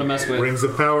something you want to from mess with. Rings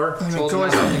of Power? Trolls are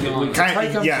not something you want to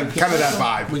Kind of that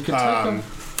vibe. We could take them.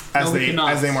 As No, we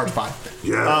cannot. they march by.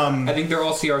 Yeah. I think they're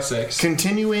all CR6.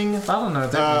 Continuing I don't know.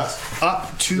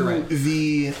 up to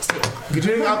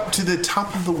continuing up to the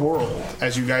top of the world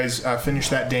as you guys finish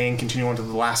that day and continue on to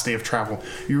the last day of travel.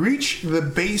 You reach the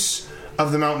base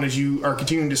of the mountain as you are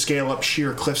continuing to scale up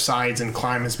sheer cliff sides and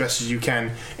climb as best as you can,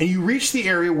 and you reach the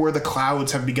area where the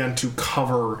clouds have begun to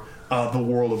cover the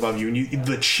world above you, and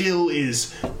the chill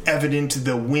is evident.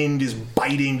 The wind is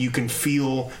biting. You can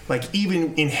feel, like,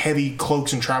 even in heavy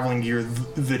cloaks and traveling gear,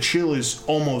 the chill is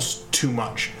almost too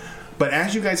much. But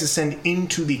as you guys ascend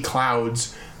into the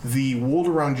clouds, the world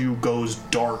around you goes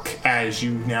dark as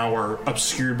you now are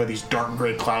obscured by these dark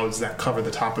gray clouds that cover the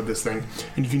top of this thing,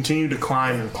 and you continue to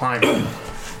climb and climb.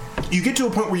 You get to a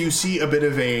point where you see a bit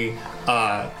of a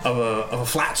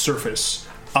flat surface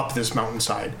up this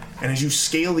mountainside, and as you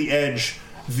scale the edge,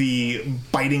 the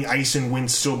biting ice and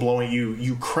wind still blowing at you,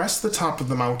 you crest the top of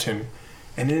the mountain,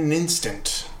 and in an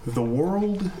instant, the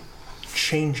world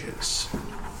changes.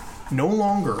 No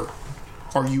longer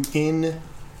are you in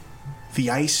the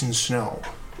ice and snow.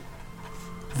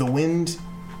 The wind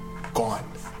gone.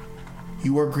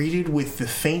 You are greeted with the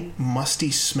faint,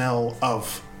 musty smell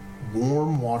of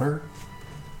warm water.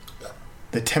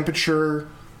 The temperature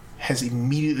has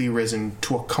immediately risen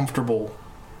to a comfortable,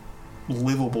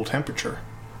 livable temperature.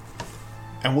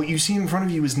 And what you see in front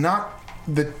of you is not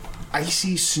the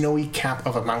icy, snowy cap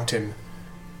of a mountain,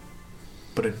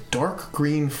 but a dark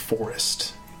green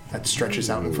forest that stretches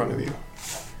out in front of you.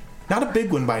 Not a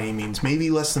big one by any means,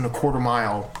 maybe less than a quarter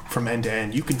mile from end to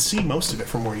end. You can see most of it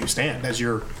from where you stand as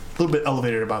you're a little bit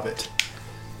elevated above it.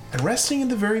 And resting in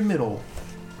the very middle,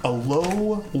 a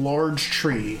low, large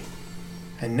tree,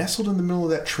 and nestled in the middle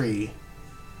of that tree,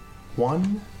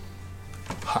 one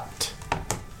hut,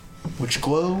 which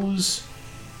glows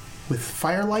with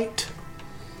firelight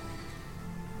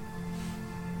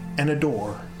and a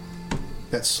door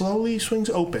that slowly swings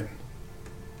open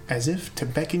as if to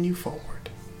beckon you forward.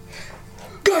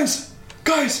 Guys!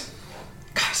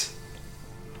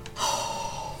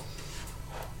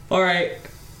 All right.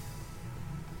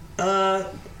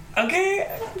 Okay,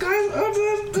 guys.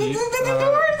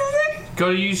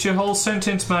 Gotta use your whole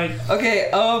sentence, mate. Okay.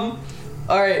 All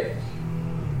right.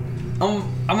 I'm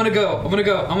gonna go in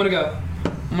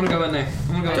there.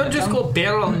 Don't just go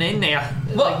barreling in there.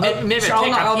 Well, maybe sure,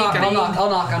 take I'll a knock. peek I'll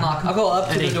knock. I'll go up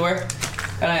to the door,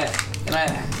 and I.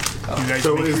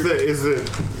 So is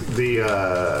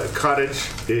the cottage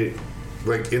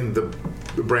like in the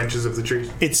branches of the trees?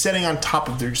 It's sitting on top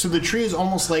of the... So the tree is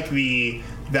almost like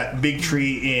that big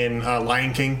tree in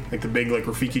Lion King, like the big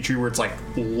Rafiki tree where it's like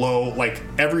low, like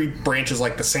every branch is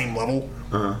like the same level.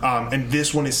 And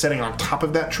this one is sitting on top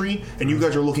of that tree, and you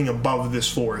guys are looking above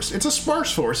this forest. It's a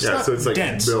sparse forest. It's not so it's like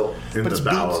dense, built in the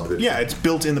bough of the tree. Yeah, it's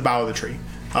built in the bough of the tree,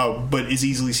 but is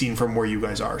easily seen from where you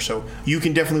guys are. So you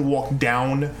can definitely walk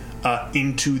down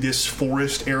into this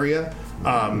forest area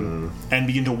and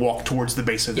begin to walk towards the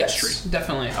base of this tree. Yes,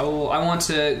 definitely. I want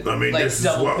to. I mean, like, this is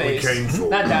double what pace. we came for.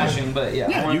 Not dashing, but yeah.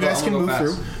 Yeah, you guys can move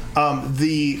through.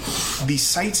 The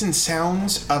sights and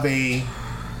sounds of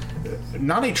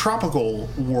not a tropical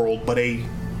world, but a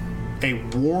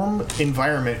warm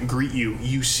environment greet you.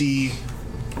 You see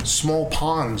small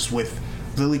ponds with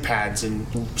lily pads and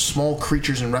small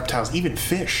creatures and reptiles, even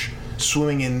fish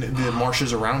swimming in the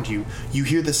marshes around you. You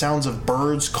hear the sounds of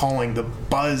birds calling, the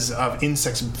buzz of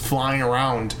insects flying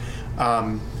around.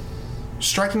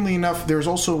 Strikingly enough, there's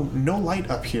also no light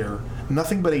up here.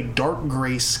 Nothing but a dark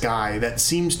gray sky that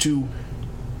seems to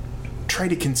try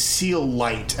to conceal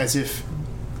light, as if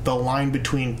the line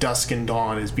between dusk and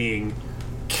dawn is being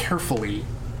carefully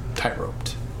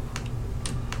tight-roped.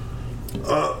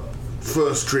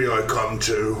 First tree I come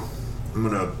to. I'm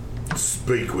gonna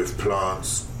speak with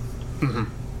plants. Mm-hmm.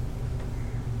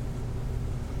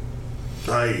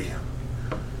 Hey,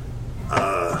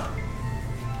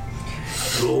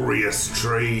 glorious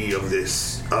tree of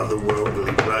this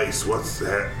otherworldly place. What's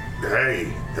that?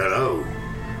 Hey, hello.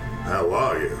 How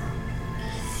are you?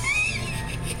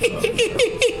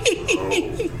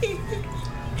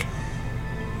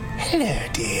 Hello,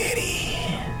 dearie.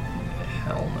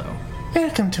 Hell no.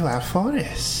 Welcome to our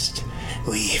forest.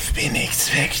 We've been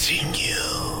expecting you.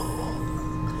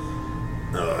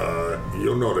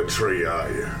 You're not a tree,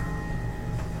 are you?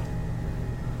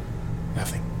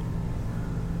 Nothing.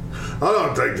 I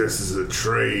don't think this is a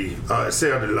tree. It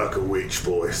sounded like a witch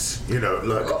voice. You know,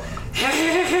 like...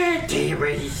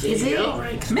 Is it?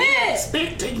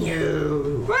 Expecting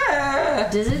you.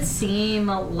 Does it seem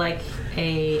like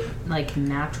a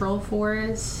natural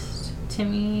forest to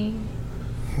me?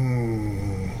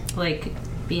 Like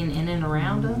being in and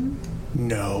around them?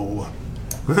 No.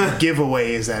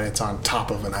 Giveaway is that it's on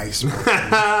top of an iceberg.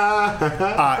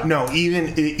 No,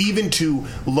 even to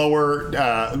lower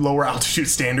altitude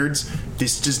standards,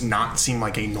 this does not seem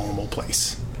like a normal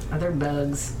place. Are there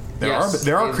bugs?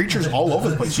 There are creatures all over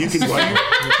the place. You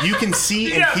can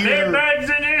see and hear.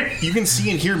 You can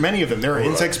see and hear many of them. There are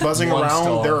insects buzzing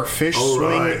around. There are fish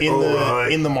swimming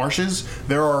in the marshes.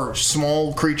 There are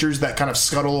small creatures that kind of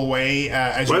scuttle away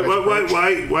as you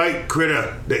Wait,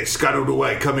 critter! They scuttled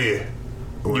away. Come here.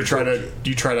 You try to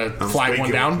flag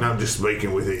one down? I'm just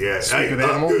speaking with it. Yeah. Speak with the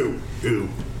animal? Ooh.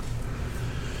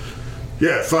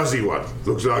 Yeah, fuzzy one.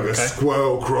 Looks like a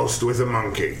squirrel crossed with a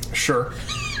monkey. Sure.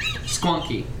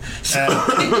 Squonky.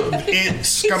 It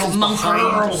scuttles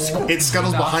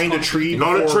behind a tree.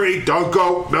 Not a tree. Don't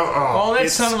go. No. Oh, that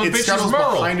son of a bitch is scuttles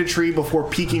Merle. behind a tree before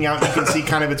peeking out. You can see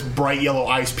kind of its bright yellow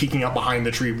eyes peeking out behind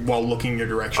the tree while looking your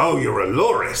direction. Oh, you're a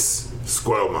loris.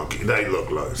 Squirrel monkey. They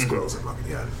look like squirrels and monkey.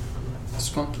 Yeah.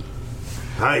 Squonky.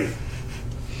 Hey.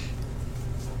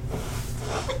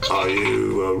 Are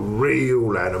you a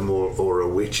real animal or a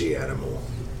witchy animal?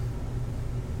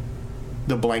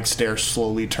 The blank stare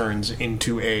slowly turns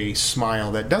into a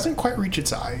smile that doesn't quite reach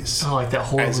its eyes. I like that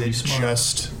horror as movie it smile.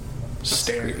 just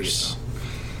stares.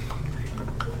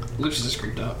 Lucius is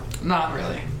creeped out. Not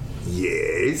really.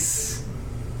 Yes.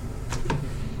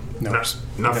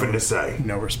 Nothing to say.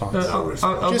 No response.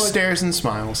 Just stares and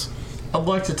smiles. I'd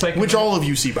like to take which all of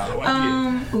you see, by the way.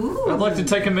 I'd like to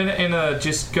take a minute and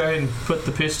just go ahead and put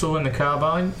the pistol in the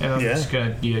carbine, and I'm just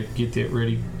gonna get that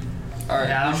ready. All right,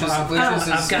 Yeah,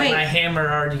 I've got my hammer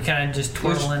already kind of just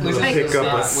twirling. Lucius pick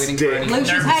up a stick.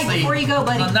 Lucius, hey, before you go,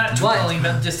 buddy. I'm not twirling,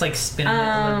 but just like spinning it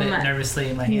a little bit nervously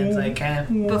in my hands. Like,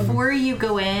 Before you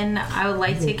go in, I would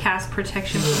like to cast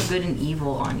protection from good and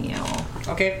evil on you.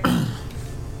 Okay.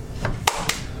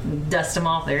 Dust them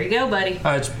off. There you go, buddy.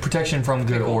 It's protection from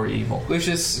good or evil.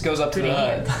 Lucius goes up to the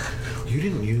hut. You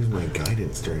didn't use my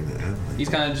guidance during that, have you? He's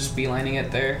kind of just beelining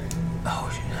it there.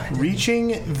 Oh,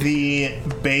 Reaching the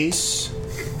base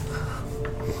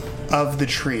of the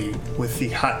tree with the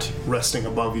hut resting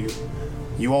above you,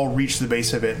 you all reach the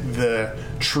base of it. The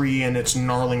tree and its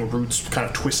gnarling roots kind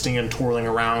of twisting and twirling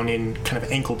around in kind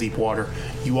of ankle-deep water.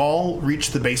 You all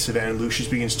reach the base of it, and Lucius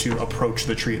begins to approach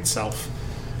the tree itself.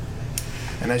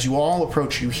 And as you all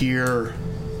approach, you hear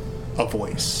a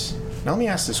voice. Now let me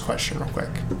ask this question real quick.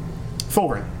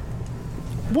 Fulgrim,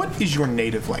 what is your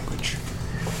native language?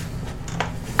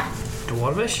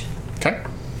 Dwarvish? Okay.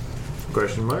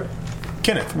 Question mark?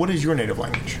 Kenneth, what is your native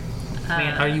language?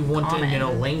 Man, are you wanting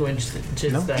language?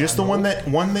 Just the one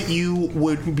that you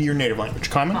would be your native language.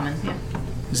 Common? Common, yeah.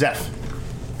 Zeph,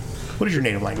 what is your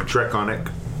native language? Draconic.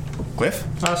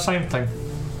 Glyph? Same thing.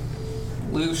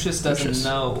 Lucius doesn't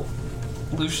know.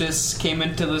 Lucius came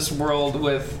into this world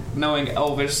with knowing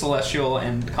Elvish, Celestial,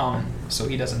 and Common, so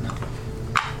he doesn't know.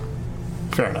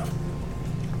 Fair enough.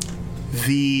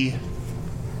 The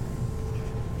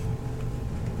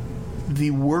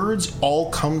words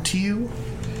all come to you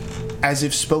as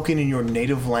if spoken in your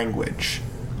native language.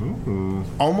 Mm-hmm.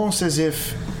 Almost as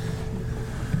if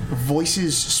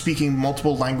voices speaking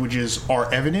multiple languages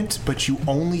are evident, but you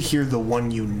only hear the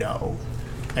one you know,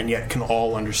 and yet can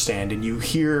all understand. And you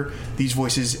hear these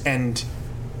voices, and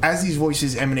as these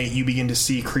voices emanate, you begin to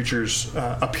see creatures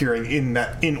appearing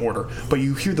in order. But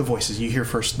you hear the voices. You hear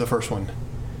the first one.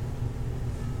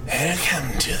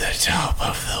 Welcome to the top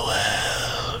of the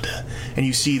world. And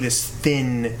you see this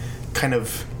thin, kind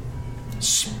of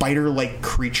spider-like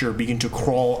creature begin to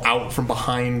crawl out from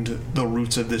behind the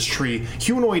roots of this tree.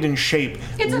 Humanoid in shape.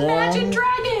 It's a magic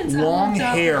dragon! Long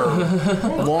hair.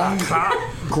 Long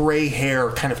gray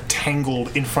hair kind of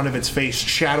tangled in front of its face,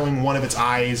 shadowing one of its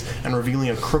eyes and revealing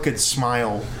a crooked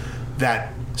smile.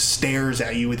 that stares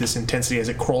at you with this intensity as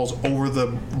it crawls over the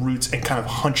roots and kind of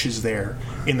hunches there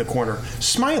in the corner,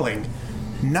 smiling,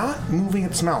 not moving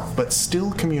its mouth, but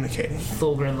still communicating.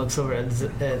 Thulgrin looks over at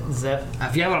Zep.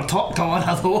 Have you ever talked to one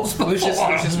of those? Lucius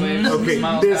waves. Okay,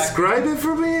 describe it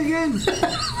for me again.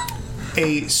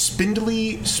 A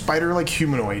spindly, spider-like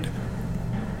humanoid.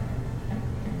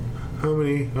 How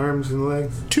many arms and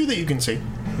legs? 2 that you can see.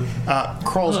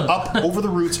 Crawls up over the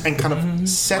roots and kind of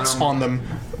sets on them,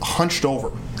 hunched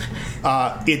over.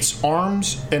 Its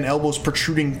arms and elbows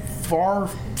protruding far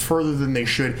further than they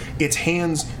should. Its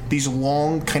hands, these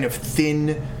long, kind of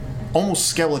thin, almost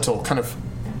skeletal, kind of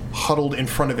huddled in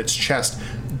front of its chest.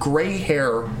 Gray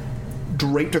hair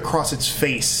draped across its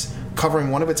face, covering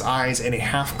one of its eyes in a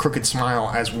half-crooked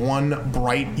smile as one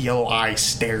bright yellow eye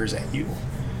stares at you.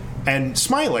 And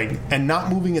smiling and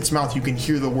not moving its mouth, you can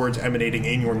hear the words emanating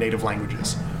in your native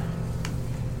languages.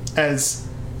 As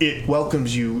it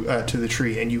welcomes you to the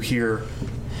tree, and you hear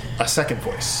a second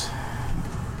voice.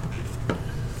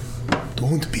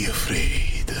 Don't be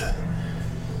afraid.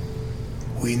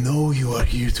 We know you are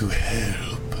here to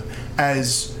help.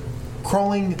 As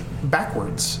crawling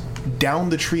backwards down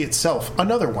the tree itself,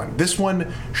 another one. This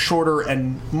one shorter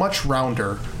and much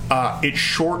rounder. Its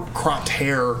short cropped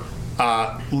hair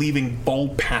leaving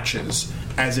bald patches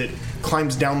as it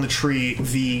climbs down the tree.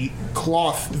 The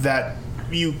cloth that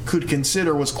you could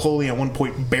consider was clothing at one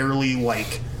point barely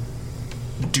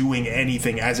doing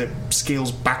anything as it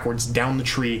scales backwards down the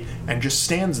tree and just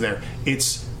stands there.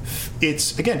 It's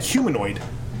again humanoid.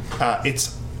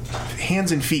 Its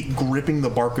hands and feet gripping the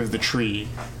bark of the tree,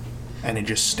 and it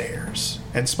just stares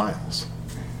and smiles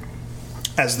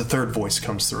as the third voice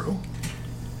comes through.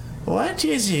 What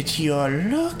is it you're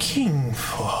looking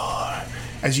for?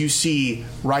 As you see,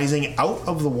 rising out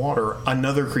of the water,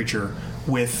 another creature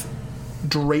with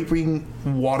draping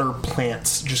water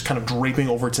plants just kind of draping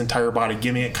over its entire body,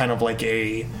 giving it kind of like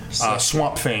a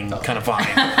swamp thing kind of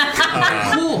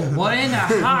vibe. Cool. What in a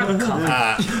hot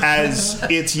cup? As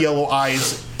its yellow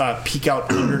eyes peek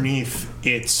out underneath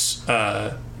its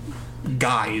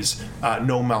guise,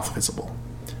 no mouth visible.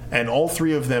 And all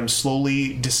 3 of them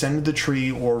slowly descended the tree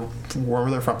or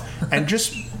wherever they're from and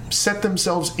just set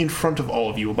themselves in front of all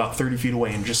of you about 30 feet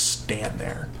away and just stand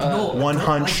there. One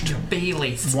hunched,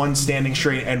 one standing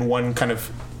straight, and one kind of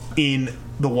in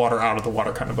the water, out of the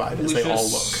water kind of vibe as they all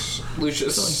look.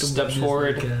 Lucius steps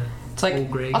forward. It's like, I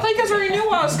thought you guys already knew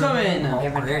I was coming.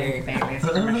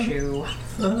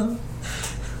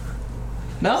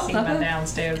 No? See my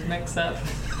downstairs mix up.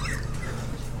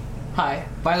 Hi.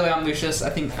 By the way, I'm Lucius.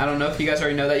 I don't know if you guys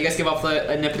already know that. You guys give off the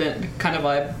omnipotent kind of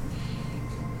vibe.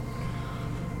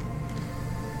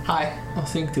 Hi. I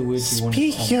think the witch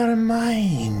Speak your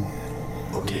mind,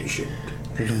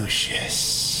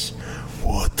 Lucius.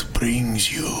 What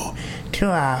brings you to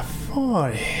our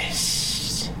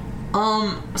forest?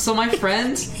 So my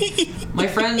friend, he's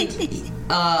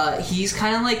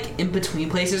kind of in between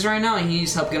places right now, and he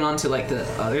needs help getting onto the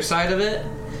other side of it.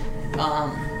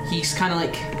 He's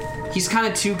kind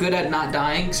of too good at not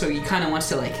dying, so he kind of wants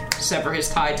to sever his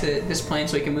tie to this plane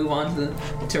so he can move on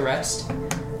to rest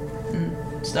and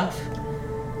stuff.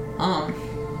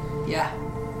 Yeah.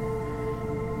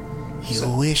 You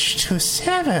wish to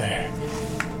sever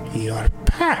your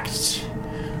pact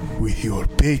with your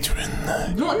patron?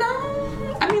 No.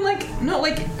 I mean,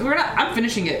 we're not. I'm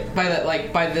finishing it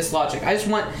by this logic. I just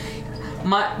want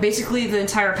basically the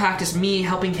entire pact is me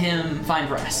helping him find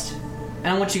rest. And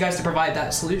I want you guys to provide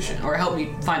that solution, or help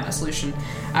me find that solution.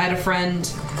 I had a friend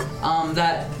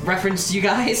that referenced you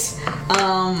guys.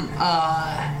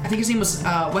 I think his name was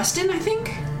Weston, I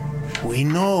think? We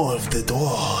know of the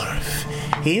dwarf.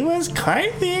 He was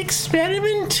quite the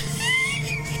experiment.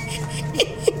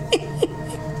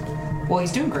 Well,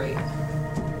 he's doing great.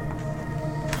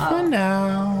 For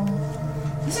now.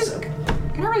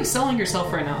 You're not really selling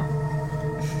yourself right now.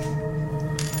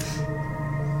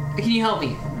 Can you help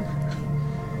me?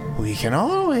 We can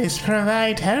always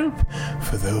provide help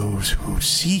for those who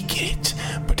seek it,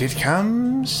 but it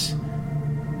comes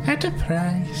at a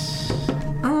price.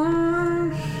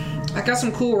 I got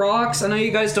some cool rocks. I know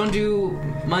you guys don't do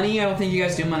money. I don't think you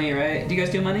guys do money, right? Do you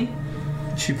guys do money?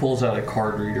 She pulls out a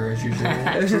card reader as usual.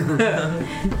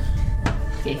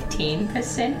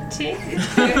 15% tip.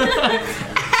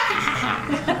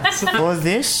 For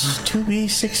this to be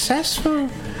successful,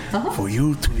 for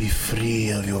you to be free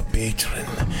of your patron,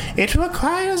 it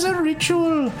requires a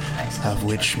ritual of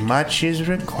which much is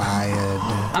required.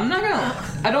 I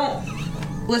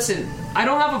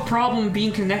don't have a problem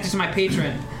being connected to my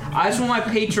patron. I just want my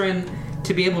patron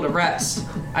to be able to rest.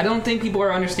 I don't think people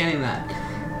are understanding that.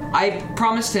 I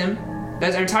promised him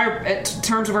That's our entire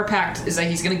terms of our pact is that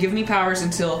he's going to give me powers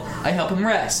until I help him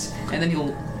rest, and then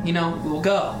we'll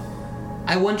go.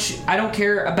 I don't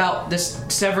care about this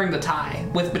severing the tie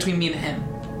between me and him,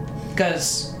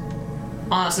 because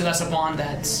honestly, that's a bond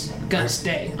that's gonna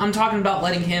stay. I'm talking about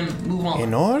letting him move on.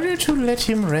 In order to let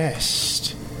him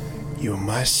rest, you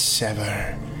must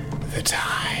sever the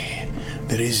tie.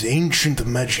 There is ancient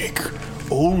magic,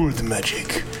 old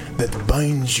magic, that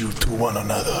binds you to one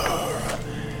another.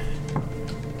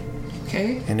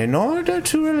 Okay. And in order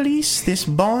to release this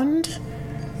bond,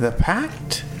 the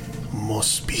pact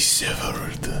must be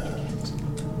severed.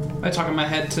 I talk in my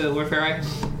head to Lord Farai.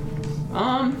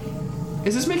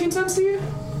 Is this making sense to you?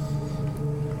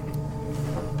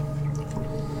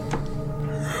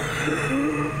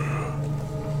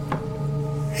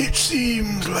 It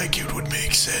seems like it would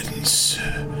make sense.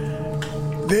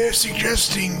 They're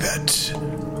suggesting that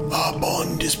our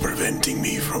bond is preventing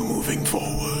me from moving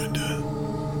forward.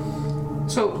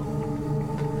 So,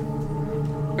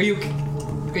 you're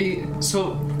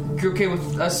okay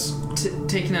with us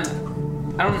taking a...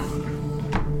 I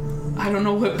don't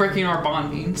know what breaking our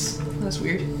bond means. That's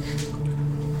weird.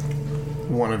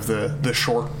 One of the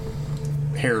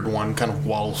short-haired one kind of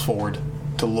waddles forward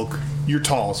to look. You're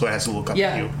tall, so it has to look up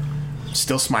at you.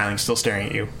 Still smiling, still staring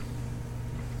at you.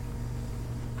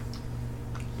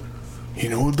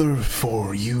 In order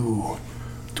for you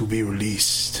to be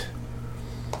released,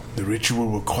 the ritual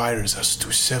requires us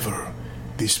to sever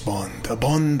this bond, a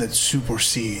bond that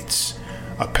supersedes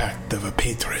a pact of a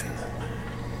patron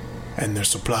and their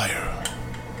supplier.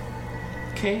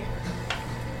 Okay.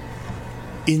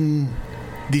 In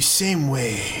the same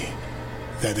way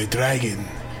that a dragon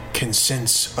can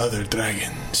sense other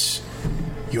dragons,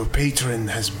 your patron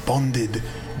has bonded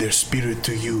their spirit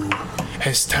to you,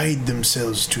 has tied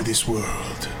themselves to this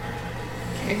world.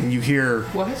 Okay. And you hear...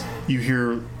 What? You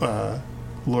hear,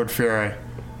 Lord Farai.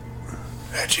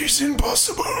 That is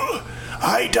impossible.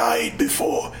 I died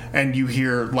before. And you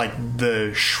hear, like,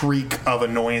 the shriek of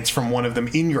annoyance from one of them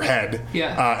in your head.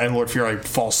 Yeah. And Lord Farai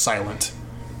falls silent.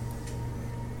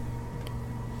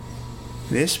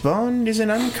 This bond is an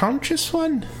unconscious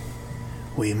one.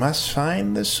 We must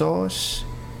find the source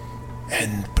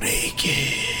and break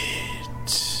it.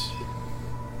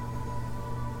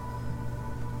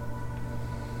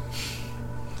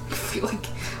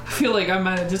 I feel like I'm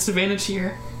at a disadvantage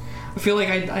here. I feel like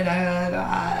I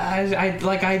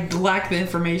lack the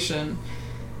information.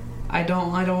 I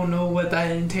don't know what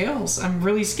that entails. I'm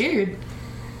really scared.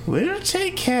 We'll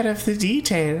take care of the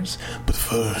details, but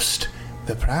first,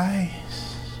 the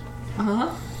prize.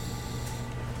 Uh-huh.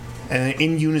 And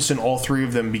in unison, all three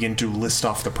of them begin to list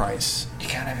off the price. You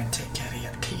can't even take care of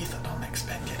your teeth. I don't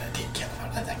expect you to take care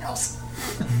of anything else.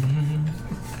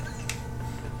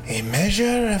 A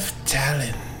measure of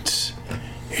talent,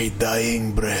 a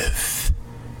dying breath,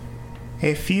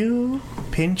 a few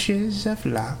pinches of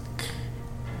luck.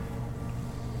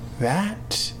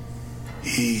 That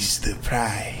is the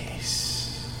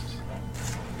price.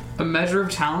 A measure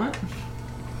of talent?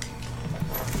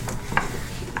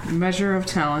 Measure of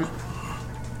talent.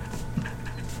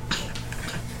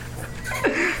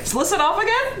 List it off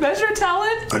again? Measure of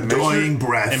talent? A dying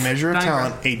breath. A measure of Dying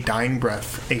talent, a dying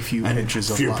breath, a few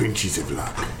pinches of luck. Pinches of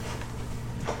luck.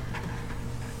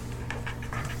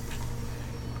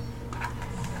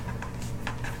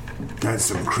 That's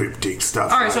some cryptic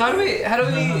stuff. All right, so how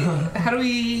do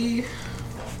we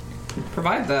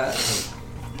provide that?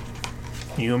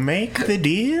 You make the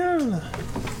deal,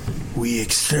 we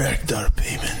extract our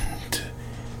payment,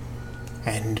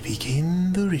 and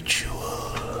begin the ritual.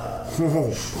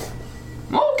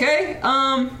 Okay.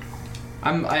 I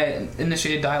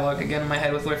initiated dialogue again in my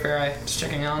head with Lord Farai, just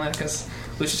checking on it because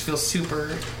Lucius feels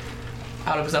super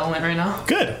out of his element right now.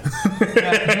 Good.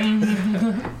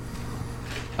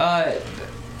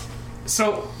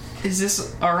 So is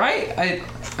this all right? I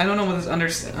don't know what this I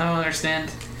don't understand.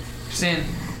 You're saying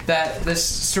that this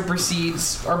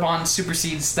supersedes, our bond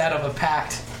supersedes that of a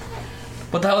pact.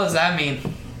 What the hell does that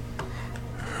mean?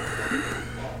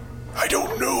 I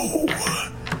don't know.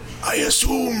 I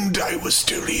assumed I was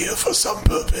still here for some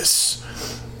purpose.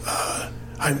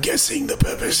 I'm guessing the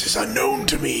purpose is unknown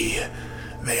to me.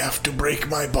 They have to break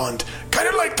my bond. Kind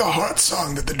of like the heart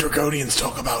song that the Draconians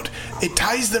talk about. It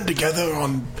ties them together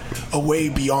on a way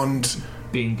beyond...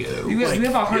 Bingo. Do you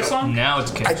have a heart song? Now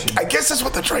it's catchy. I guess that's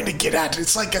what they're trying to get at.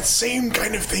 It's like a same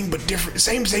kind of thing, but different.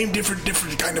 Same, different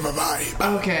kind of a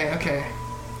vibe. Okay.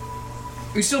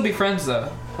 We still be friends, though.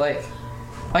 Like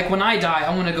when I die,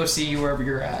 I want to go see you wherever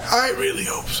you're at. I really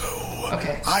hope so.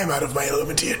 Okay. I'm out of my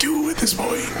element here, too, at this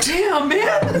point. Damn,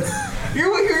 man!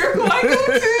 You're who I go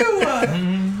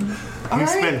to! He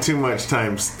spent too much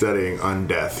time studying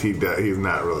undeath. He's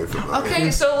not really familiar. Okay,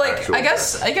 so like, I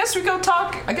death. guess we go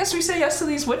talk. I guess we say yes to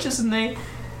these witches, and I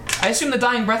assume the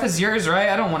dying breath is yours, right?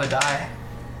 I don't want to die.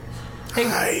 Hey,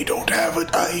 I don't have a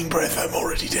dying breath. I'm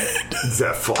already dead. Is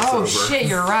that false? Oh shit,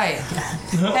 you're right.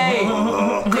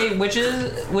 Hey,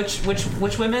 witches,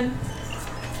 which women?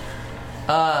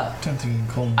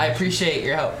 I appreciate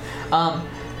your help.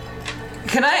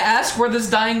 Can I ask where this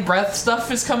dying breath stuff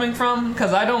is coming from?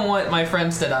 Because I don't want my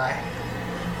friends to die.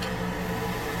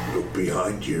 Look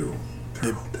behind you.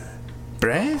 The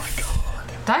breath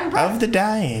dying breath of the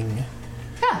dying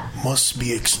Yeah. must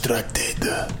be extracted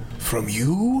from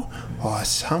you or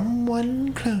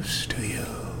someone close to you.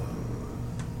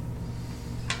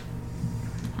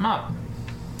 I'm not.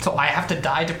 So I have to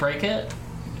die to break it?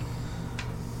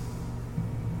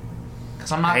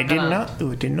 Because I'm not. I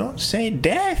did not say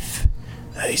death.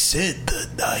 I said the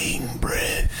dying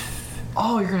breath.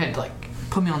 Oh, you're gonna like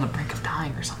put me on the brink of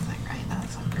dying or something, right?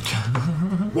 That's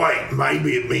Wait,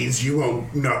 maybe it means you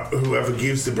won't. Not whoever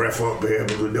gives the breath won't be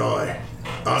able to die.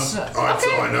 I'd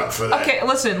sign up for that. Okay,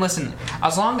 listen.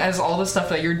 As long as all the stuff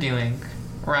that you're doing,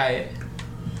 right,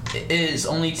 is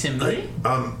only to me.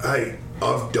 Hey,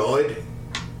 I've died.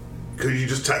 Could you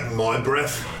just take my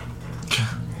breath?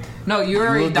 No, you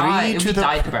already died. You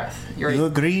died breath. You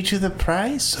agree to the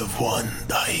price of one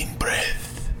dying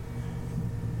breath.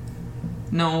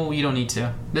 No, you don't need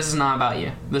to. This is not about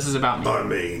you. This is about me. I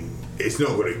mean, it's not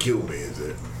going to kill me, is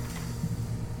it?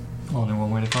 Only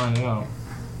one way to find out.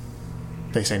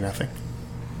 They say nothing.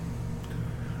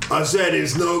 I said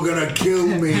it's not going to kill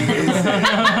me, is it?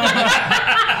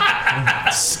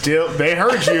 Still, they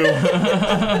heard you.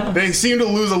 They seem to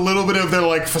lose a little bit of their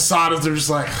like facades. They're just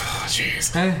like, oh,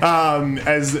 jeez.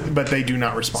 But they do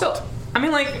not respond. So, I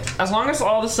mean, like, as long as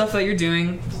all the stuff that you're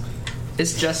doing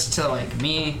is just to like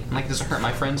me, like, doesn't hurt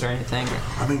my friends or anything.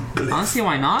 I mean, Glyph, honestly,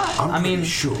 why not? I'm pretty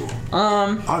sure.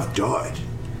 I've died.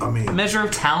 I mean, measure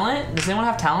of talent. Does anyone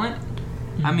have talent?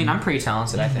 I mean, I'm pretty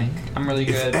talented. I think I'm really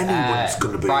good at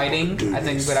writing. I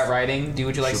think I'm good at writing.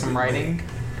 Would you like some writing?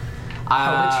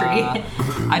 Poetry.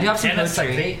 I do have some Dennis,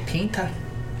 poetry. a great painter.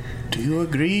 Do you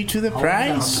agree to the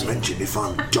price? Mention if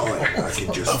I'm dying, I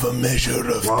can just of a measure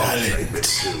of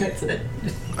talent.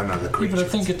 Another Yeah, creature. but I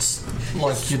think it's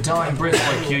like your dying breath,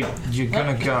 like you're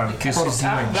gonna go. Because he's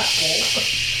doing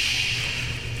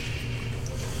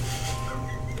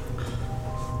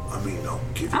I mean, I'll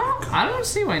give you I don't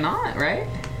see why not. Right?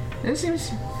 This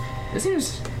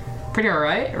seems pretty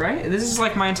alright, right? This is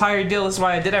like my entire deal. This is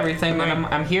why I did everything. But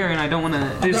I'm here and I don't want to.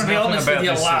 I'm gonna be honest with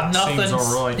you, lad.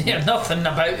 Nothing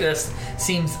about this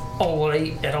seems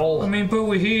alright at all. I mean, but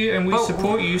we're here and we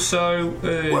support you, so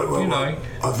you know.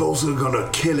 I've also got a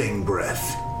killing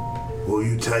breath. Will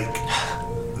you take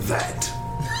that?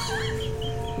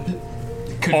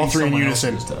 All three in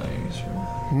unison.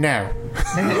 No.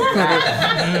 No.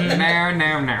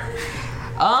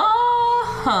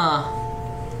 Oh.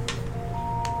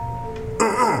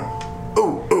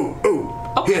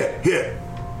 Here.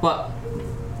 What?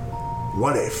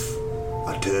 What if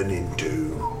I turn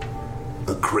into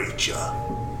a creature?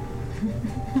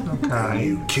 And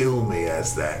you kill me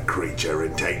as that creature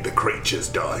and take the creature's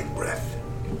dying breath.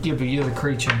 Yeah, but you're the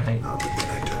creature, mate. No, but then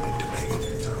I turn into me.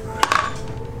 It's alright.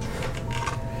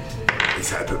 It's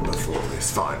happened before.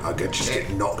 It's fine. I just get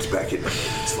knocked back in the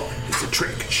head. It's fine. It's a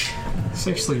trick. It's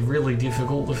actually really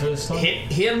difficult the first time.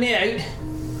 Hear me out.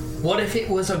 What if it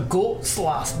was a goat's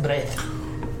last breath?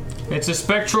 It's a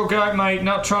spectral goat, mate,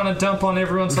 not trying to dump on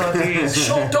everyone's ideas.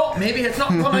 Shut up, maybe it's not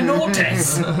gonna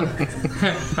notice.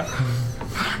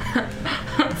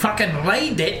 Fucking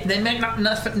ride it, they may not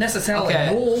necessarily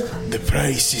know. The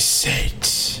price is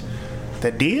set.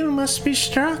 The deal must be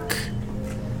struck.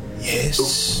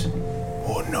 Yes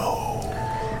or no.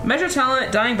 Measure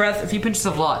talent, dying breath, a few pinches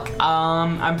of luck.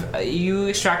 You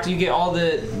extract, you get all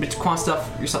the quant stuff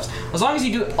yourselves. As long as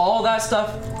you do all that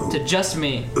stuff to just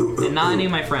me and not any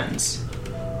of my friends.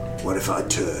 What if I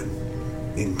turn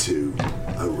into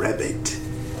a rabbit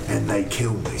and they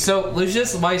kill me? So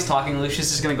Lucius, while he's talking,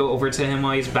 Lucius is gonna go over to him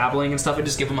while he's babbling and stuff and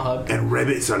just give him a hug. And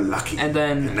rabbits are lucky. And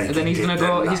then he's gonna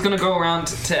go. He's gonna go around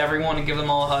to everyone and give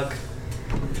them all a hug.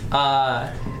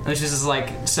 Lucius is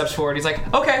like steps forward. He's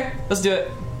like, "Okay, let's do it."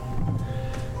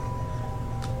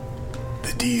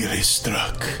 The deal is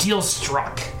struck. Deal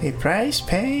struck. A price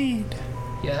paid.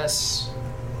 Yes.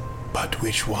 But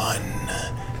which one?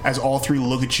 As all three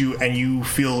look at you and you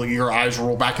feel your eyes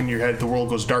roll back into your head, the world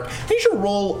goes dark. I need you to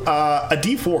roll a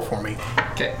d4 for me.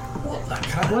 Okay.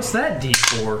 What's that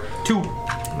D4?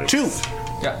 2.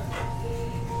 Yeah.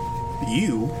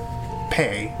 You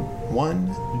pay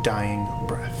one dying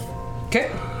breath.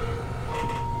 Okay.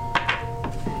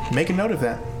 Make a note of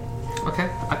that. Okay,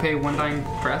 I pay 1 dying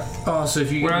breath. Oh, so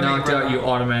if you get knocked out, you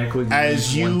automatically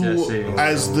as lose 1 death saving.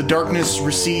 as the darkness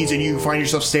recedes and you find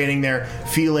yourself standing there,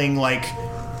 feeling like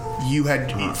you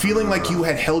had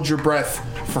held your breath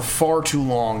for far too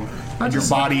long, and your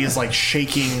body is like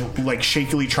shaking, like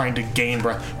shakily trying to gain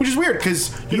breath, which is weird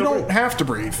because you don't have to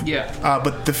breathe. Yeah.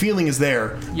 But the feeling is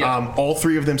there. Yeah. All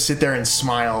 3 of them sit there and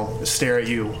smile, stare at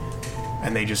you,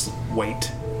 and they just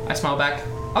wait. I smile back.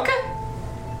 Okay.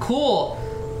 Cool.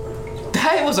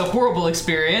 That was a horrible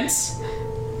experience.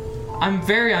 I'm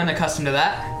very unaccustomed to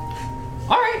that.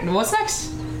 Alright, what's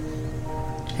next?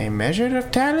 A measure of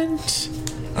talent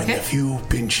and Okay. a few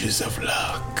pinches of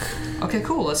luck. Okay,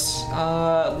 cool. Let's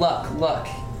luck.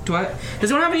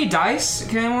 Does anyone have any dice?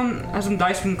 Can anyone have some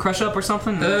dice we can crush up or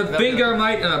something? Bingo,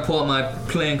 mate. And I pull out my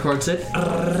playing card set.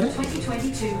 The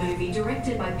 2022 movie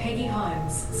directed by Peggy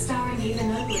Holmes, starring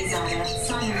Ethan Oakley-Zada,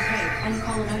 Simon Pegg, and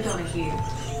Colin O'Donoghue.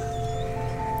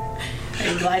 Are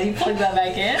you glad you plugged that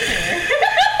back in?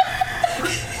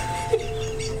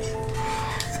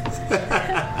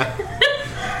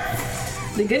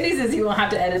 The good news is you won't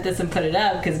have to edit this and put it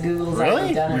up because Google's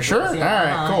already done it. You sure?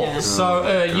 Alright, cool. Yeah. So,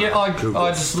 I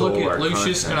just look at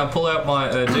Lucius and I pull out my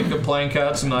deck of playing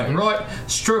cards and I'm like, right,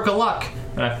 stroke of luck.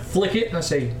 And I flick it and I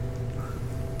say,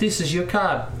 this is your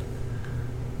card.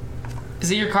 Is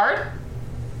it your card?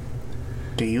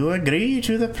 Do you agree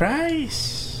to the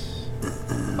price?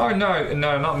 Oh, no,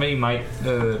 not me, mate.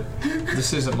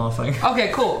 This isn't my thing.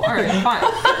 Okay, cool. Alright, fine.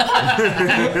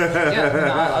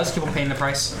 I'll just keep on paying the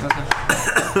price. Okay.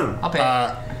 I'll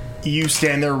pay You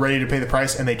stand there ready to pay the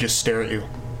price, and they just stare at you.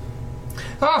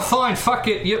 Oh, fine, fuck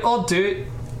it. Yep, I'll do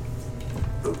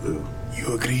it.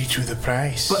 You agree to the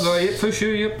price? But no, yep, for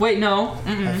sure, yep. Wait, no.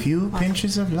 A few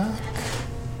pinches of luck.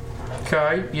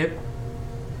 Okay, yep.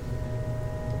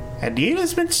 A deal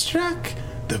has been struck.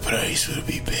 The price will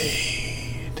be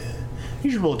paid. You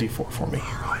should roll a d4 for me.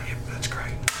 Alright, yep, that's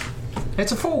great.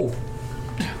 It's a 4.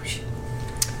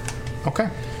 Okay.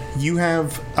 You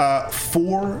have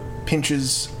 4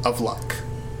 pinches of luck.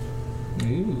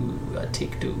 Ooh, I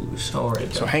take those.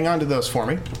 Alright. So hang on to those for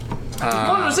me.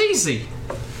 One was easy.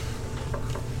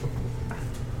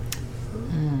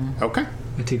 Okay.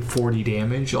 I take 40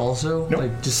 damage also. Nope.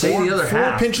 Like, just say the other 4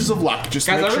 half. pinches of luck. Just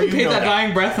Guys, make I sure already you paid know that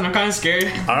dying breath and I'm kind of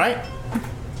scared. All right.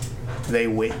 They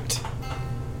wait.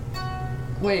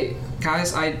 Wait,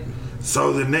 guys,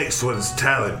 So the next one's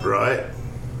talent, right?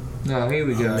 No, here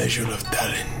we go. A measure of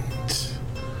talent.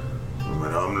 I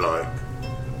mean, I'm like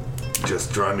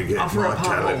just trying to get Offer my a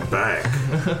puzzle. talent back.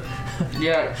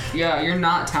 Yeah, you're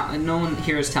not talented. No one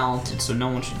here is talented, so no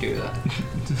one should do that.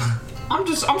 I'm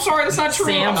sorry, that's not true.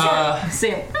 Sam,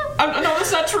 no,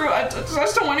 that's not true. I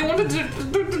just don't want anyone to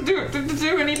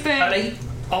do anything. Alright,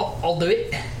 I'll do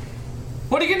it.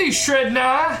 What are you gonna do, Shred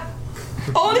now?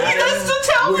 Oh, that's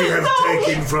the talent. We have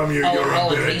taken from you your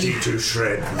I'll ability agree. to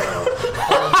shred now.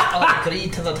 I'll agree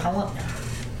to the talent.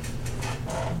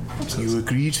 You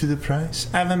agree to the price?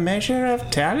 I have a measure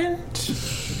of talent.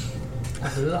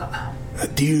 I'll do that. A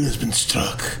deal has been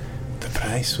struck. The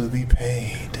price will be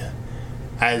paid.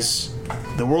 As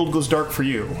the world goes dark for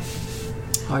you.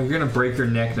 Oh, you're gonna break your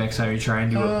neck next time you try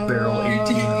and do a barrel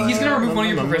 18. He's gonna remove one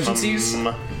of your proficiencies.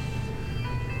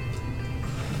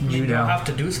 You I'll now have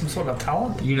to do some sort of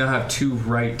talent. You now have 2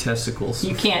 right testicles.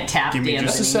 You can't tap Give me the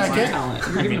just a other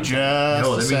second. Give me just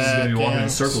No, a that means he's gonna be walking in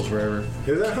second. circles forever.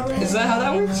 Is that how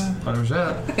that works?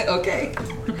 100%. Okay.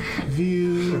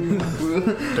 View.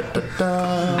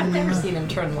 I've never seen him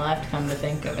turn left, come to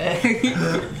think of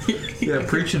it. Yeah,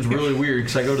 preaching's really weird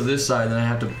because I go to this side and I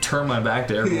have to turn my back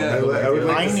to everyone. I would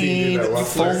like I to see you need do that while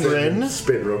Fulgrin.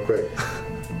 spin real quick.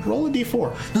 Roll a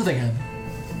d4. Nothing happened.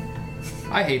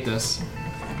 I hate this.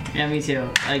 Yeah, me too.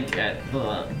 I get.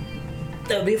 That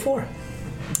would be a 4.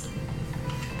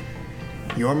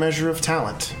 Your measure of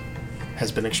talent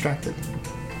has been extracted.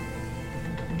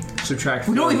 Subtract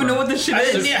 4. We don't even know what this shit I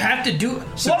is. didn't even have to do.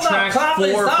 Subtract what the crap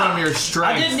is 4 that? from your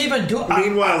strength. I didn't even do.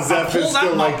 Meanwhile, Zeph is pulled out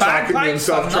still my like talking to bagpipes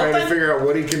himself, of trying to nothing. figure out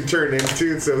what he can turn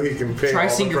into so he can pay Try all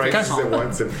the singer prices guitar. at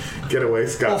once and get away Well,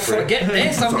 scot-free. forget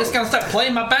this. I'm just gonna start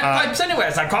playing my bagpipes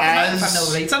anyways. I caught them for no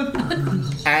reason.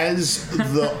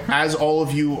 As all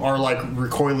of you are like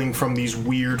recoiling from these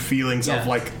weird feelings of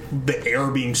like the air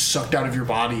being sucked out of your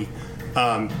body,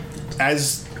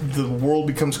 as the world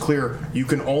becomes clear, you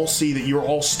can all see that you're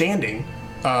all standing,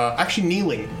 actually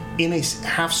kneeling in a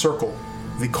half circle.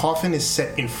 The coffin is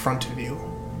set in front of you,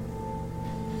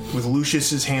 with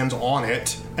Lucius's hands on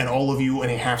it, and all of you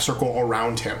in a half circle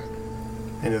around him.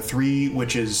 And the 3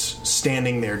 witches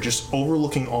standing there, just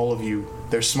overlooking all of you,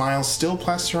 their smiles still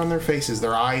plastered on their faces,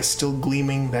 their eyes still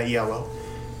gleaming that yellow.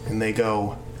 And they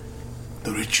go,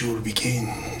 the ritual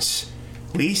begins.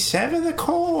 We sever the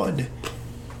cord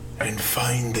and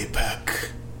find the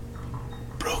pack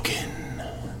broken.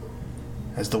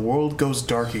 As the world goes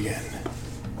dark again,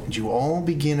 and you all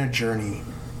begin a journey,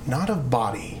 not of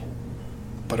body,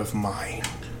 but of mind.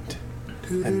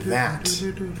 And that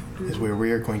is where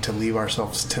we are going to leave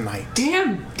ourselves tonight.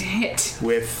 Damn it.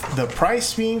 With the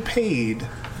price being paid,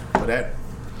 but at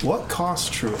what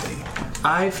cost truly?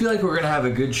 I feel like we're going to have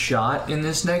a good shot in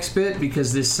this next bit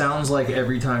because this sounds like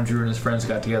every time Drew and his friends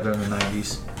got together in the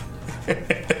 90s.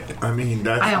 I mean,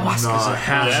 that's Ayahuasca's not a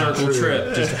half-circle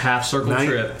trip. Just a half-circle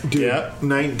trip. Dude,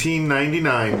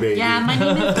 1999, baby. Yeah, my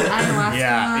name is Ayahuasca.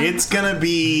 Yeah, it's gonna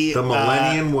be the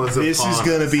millennium was this upon is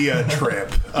gonna us. be a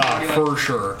trip for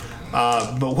sure.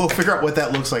 But we'll figure out what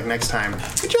that looks like next time.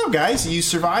 Good job, guys. You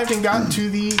survived and got to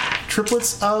the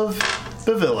triplets of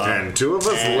Bavilla. And two of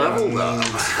us leveled up.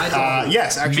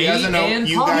 Yes, actually, as a note,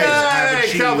 you guys have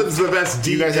achieved. Calvin's the best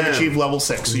You guys have DM. achieved level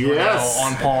 6, so you are now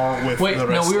on par with Wait, the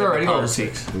rest. no, we were of already the level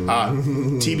 6.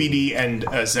 TBD and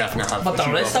Zeph now have But the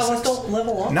achieved rest level of us 6. don't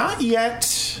level up? Not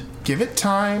yet. Give it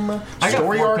time. I got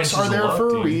Story 4 arcs pinches are of there luck, for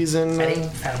a dude. reason.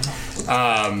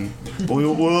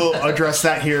 We'll address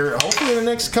that here hopefully in the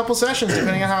next couple sessions,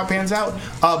 depending on how it pans out.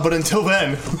 But until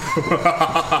then,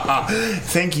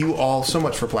 thank you all so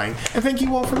much for playing, and thank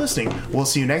you all for listening. We'll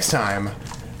see you next time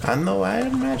on the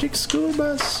Wild Magic School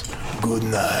Bus. Good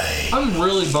night. I'm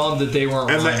really bummed that they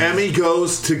weren't And the lying. Emmy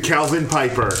goes to Calvin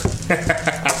Piper.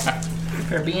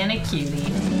 For being a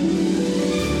cutie.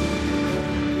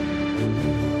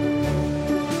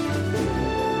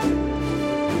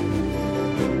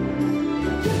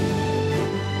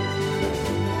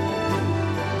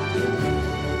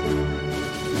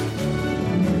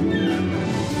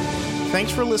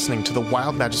 Thanks for listening to the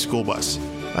Wild Magic School Bus.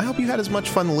 I hope you had as much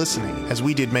fun listening as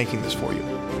we did making this for you.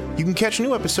 You can catch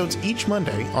new episodes each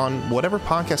Monday on whatever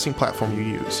podcasting platform you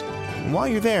use. And while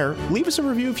you're there, leave us a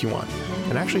review if you want.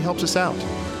 It actually helps us out.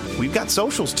 We've got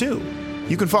socials too.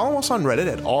 You can follow us on Reddit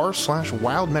at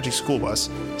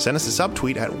r/WildMagicSchoolBus, send us a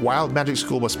subtweet at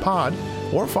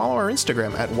WildMagicSchoolBusPod, or follow our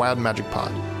Instagram at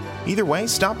WildMagicPod. Either way,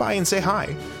 stop by and say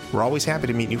hi. We're always happy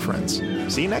to meet new friends.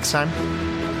 See you next time.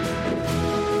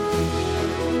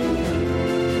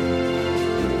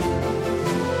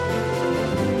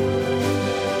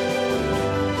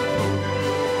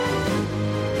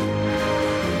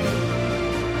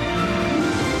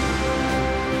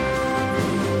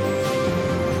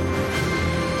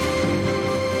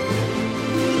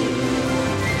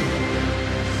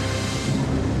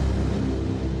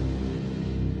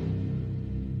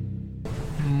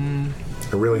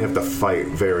 I really have to fight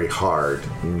very hard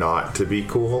not to be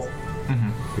cool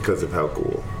because of how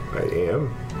cool I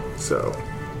am. So,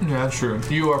 Yeah, that's true.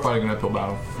 You are fighting an uphill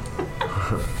battle.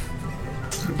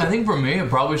 I think for me, it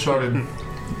probably started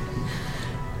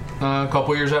a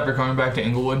couple years after coming back to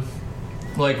Inglewood.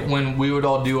 Like when we would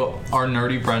all do our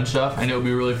nerdy friend stuff, and it would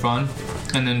be really fun.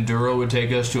 And then Duro would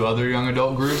take us to other young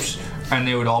adult groups, and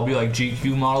they would all be like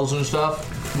GQ models and stuff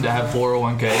that have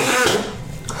 401ks.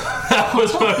 That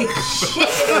was Holy shit!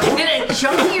 Did it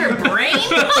jump to your brain?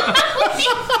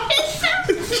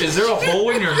 Is there a hole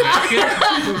in your napkin?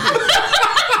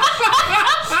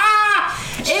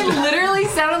 It literally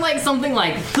sounded like something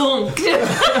like thunk. Sounds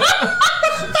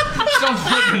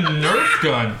like a Nerf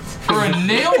gun or a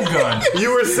nail gun.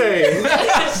 You were saying.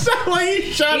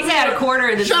 He's had a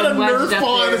quarter that's shot been a wedged Nerf up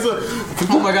ball. there.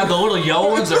 Oh my god, the little yellow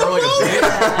ones that are like a bit.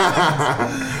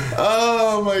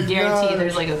 Oh my Guarantee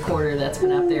there's like a quarter that's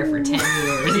been up there for 10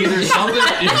 years. Either something.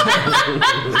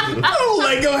 Oh,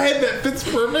 Lego head that fits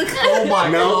perfect. Oh my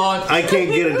No, god. I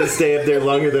can't get it to stay up there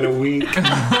longer than a week.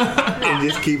 And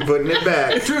just keep putting it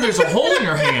back. Drew, there's a hole in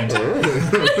your hand.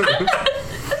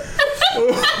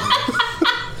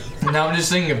 Now I'm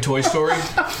just thinking of Toy Story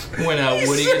when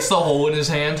Woody gets the hole in his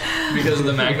hand because of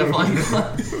the magnifying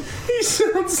glass. He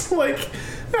sounds like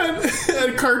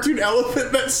a cartoon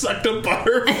elephant that sucked a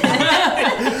butter.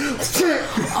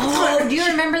 Oh, do you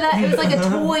remember that? It was like a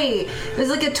toy. It was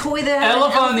like a toy that had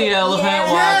Elf an on the elephant, Yes.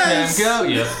 watch him go.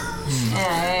 Yep.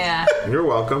 Yeah. You're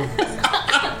welcome.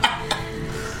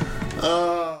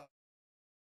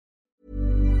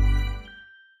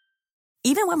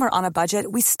 Even when we're on a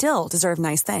budget, we still deserve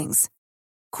nice things.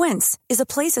 Quince is a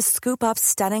place to scoop up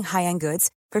stunning high-end goods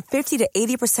for 50 to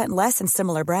 80% less than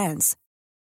similar brands.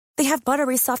 They have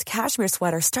buttery soft cashmere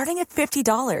sweaters starting at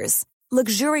 $50,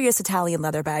 luxurious Italian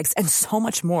leather bags, and so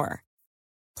much more.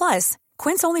 Plus,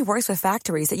 Quince only works with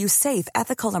factories that use safe,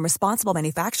 ethical, and responsible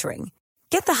manufacturing.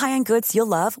 Get the high-end goods you'll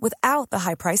love without the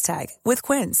high price tag with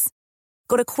Quince.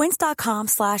 Go to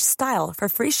quince.com/style for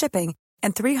free shipping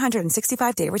and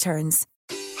 365-day returns.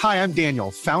 Hi, I'm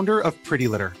Daniel, founder of Pretty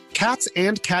Litter. Cats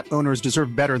and cat owners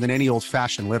deserve better than any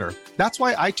old-fashioned litter. That's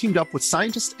why I teamed up with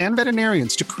scientists and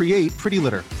veterinarians to create Pretty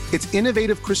Litter. Its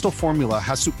innovative crystal formula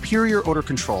has superior odor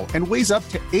control and weighs up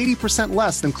to 80%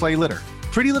 less than clay litter.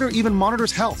 Pretty Litter even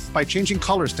monitors health by changing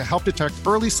colors to help detect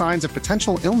early signs of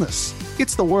potential illness.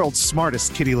 It's the world's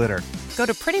smartest kitty litter. Go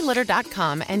to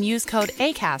prettylitter.com and use code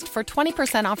ACAST for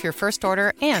 20% off your first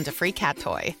order and a free cat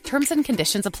toy. Terms and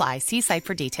conditions apply. See site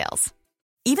for details.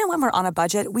 Even when we're on a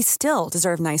budget, we still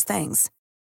deserve nice things.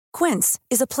 Quince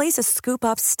is a place to scoop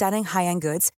up stunning high-end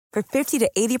goods for 50 to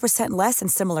 80% less than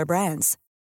similar brands.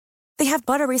 They have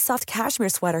buttery soft cashmere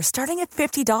sweaters starting at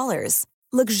 $50,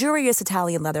 luxurious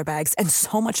Italian leather bags, and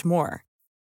so much more.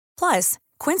 Plus,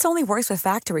 Quince only works with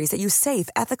factories that use safe,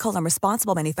 ethical, and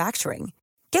responsible manufacturing.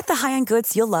 Get the high-end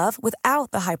goods you'll love without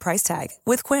the high price tag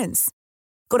with Quince.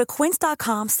 Go to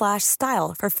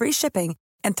quince.com/style for free shipping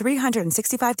and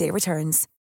 365-day returns.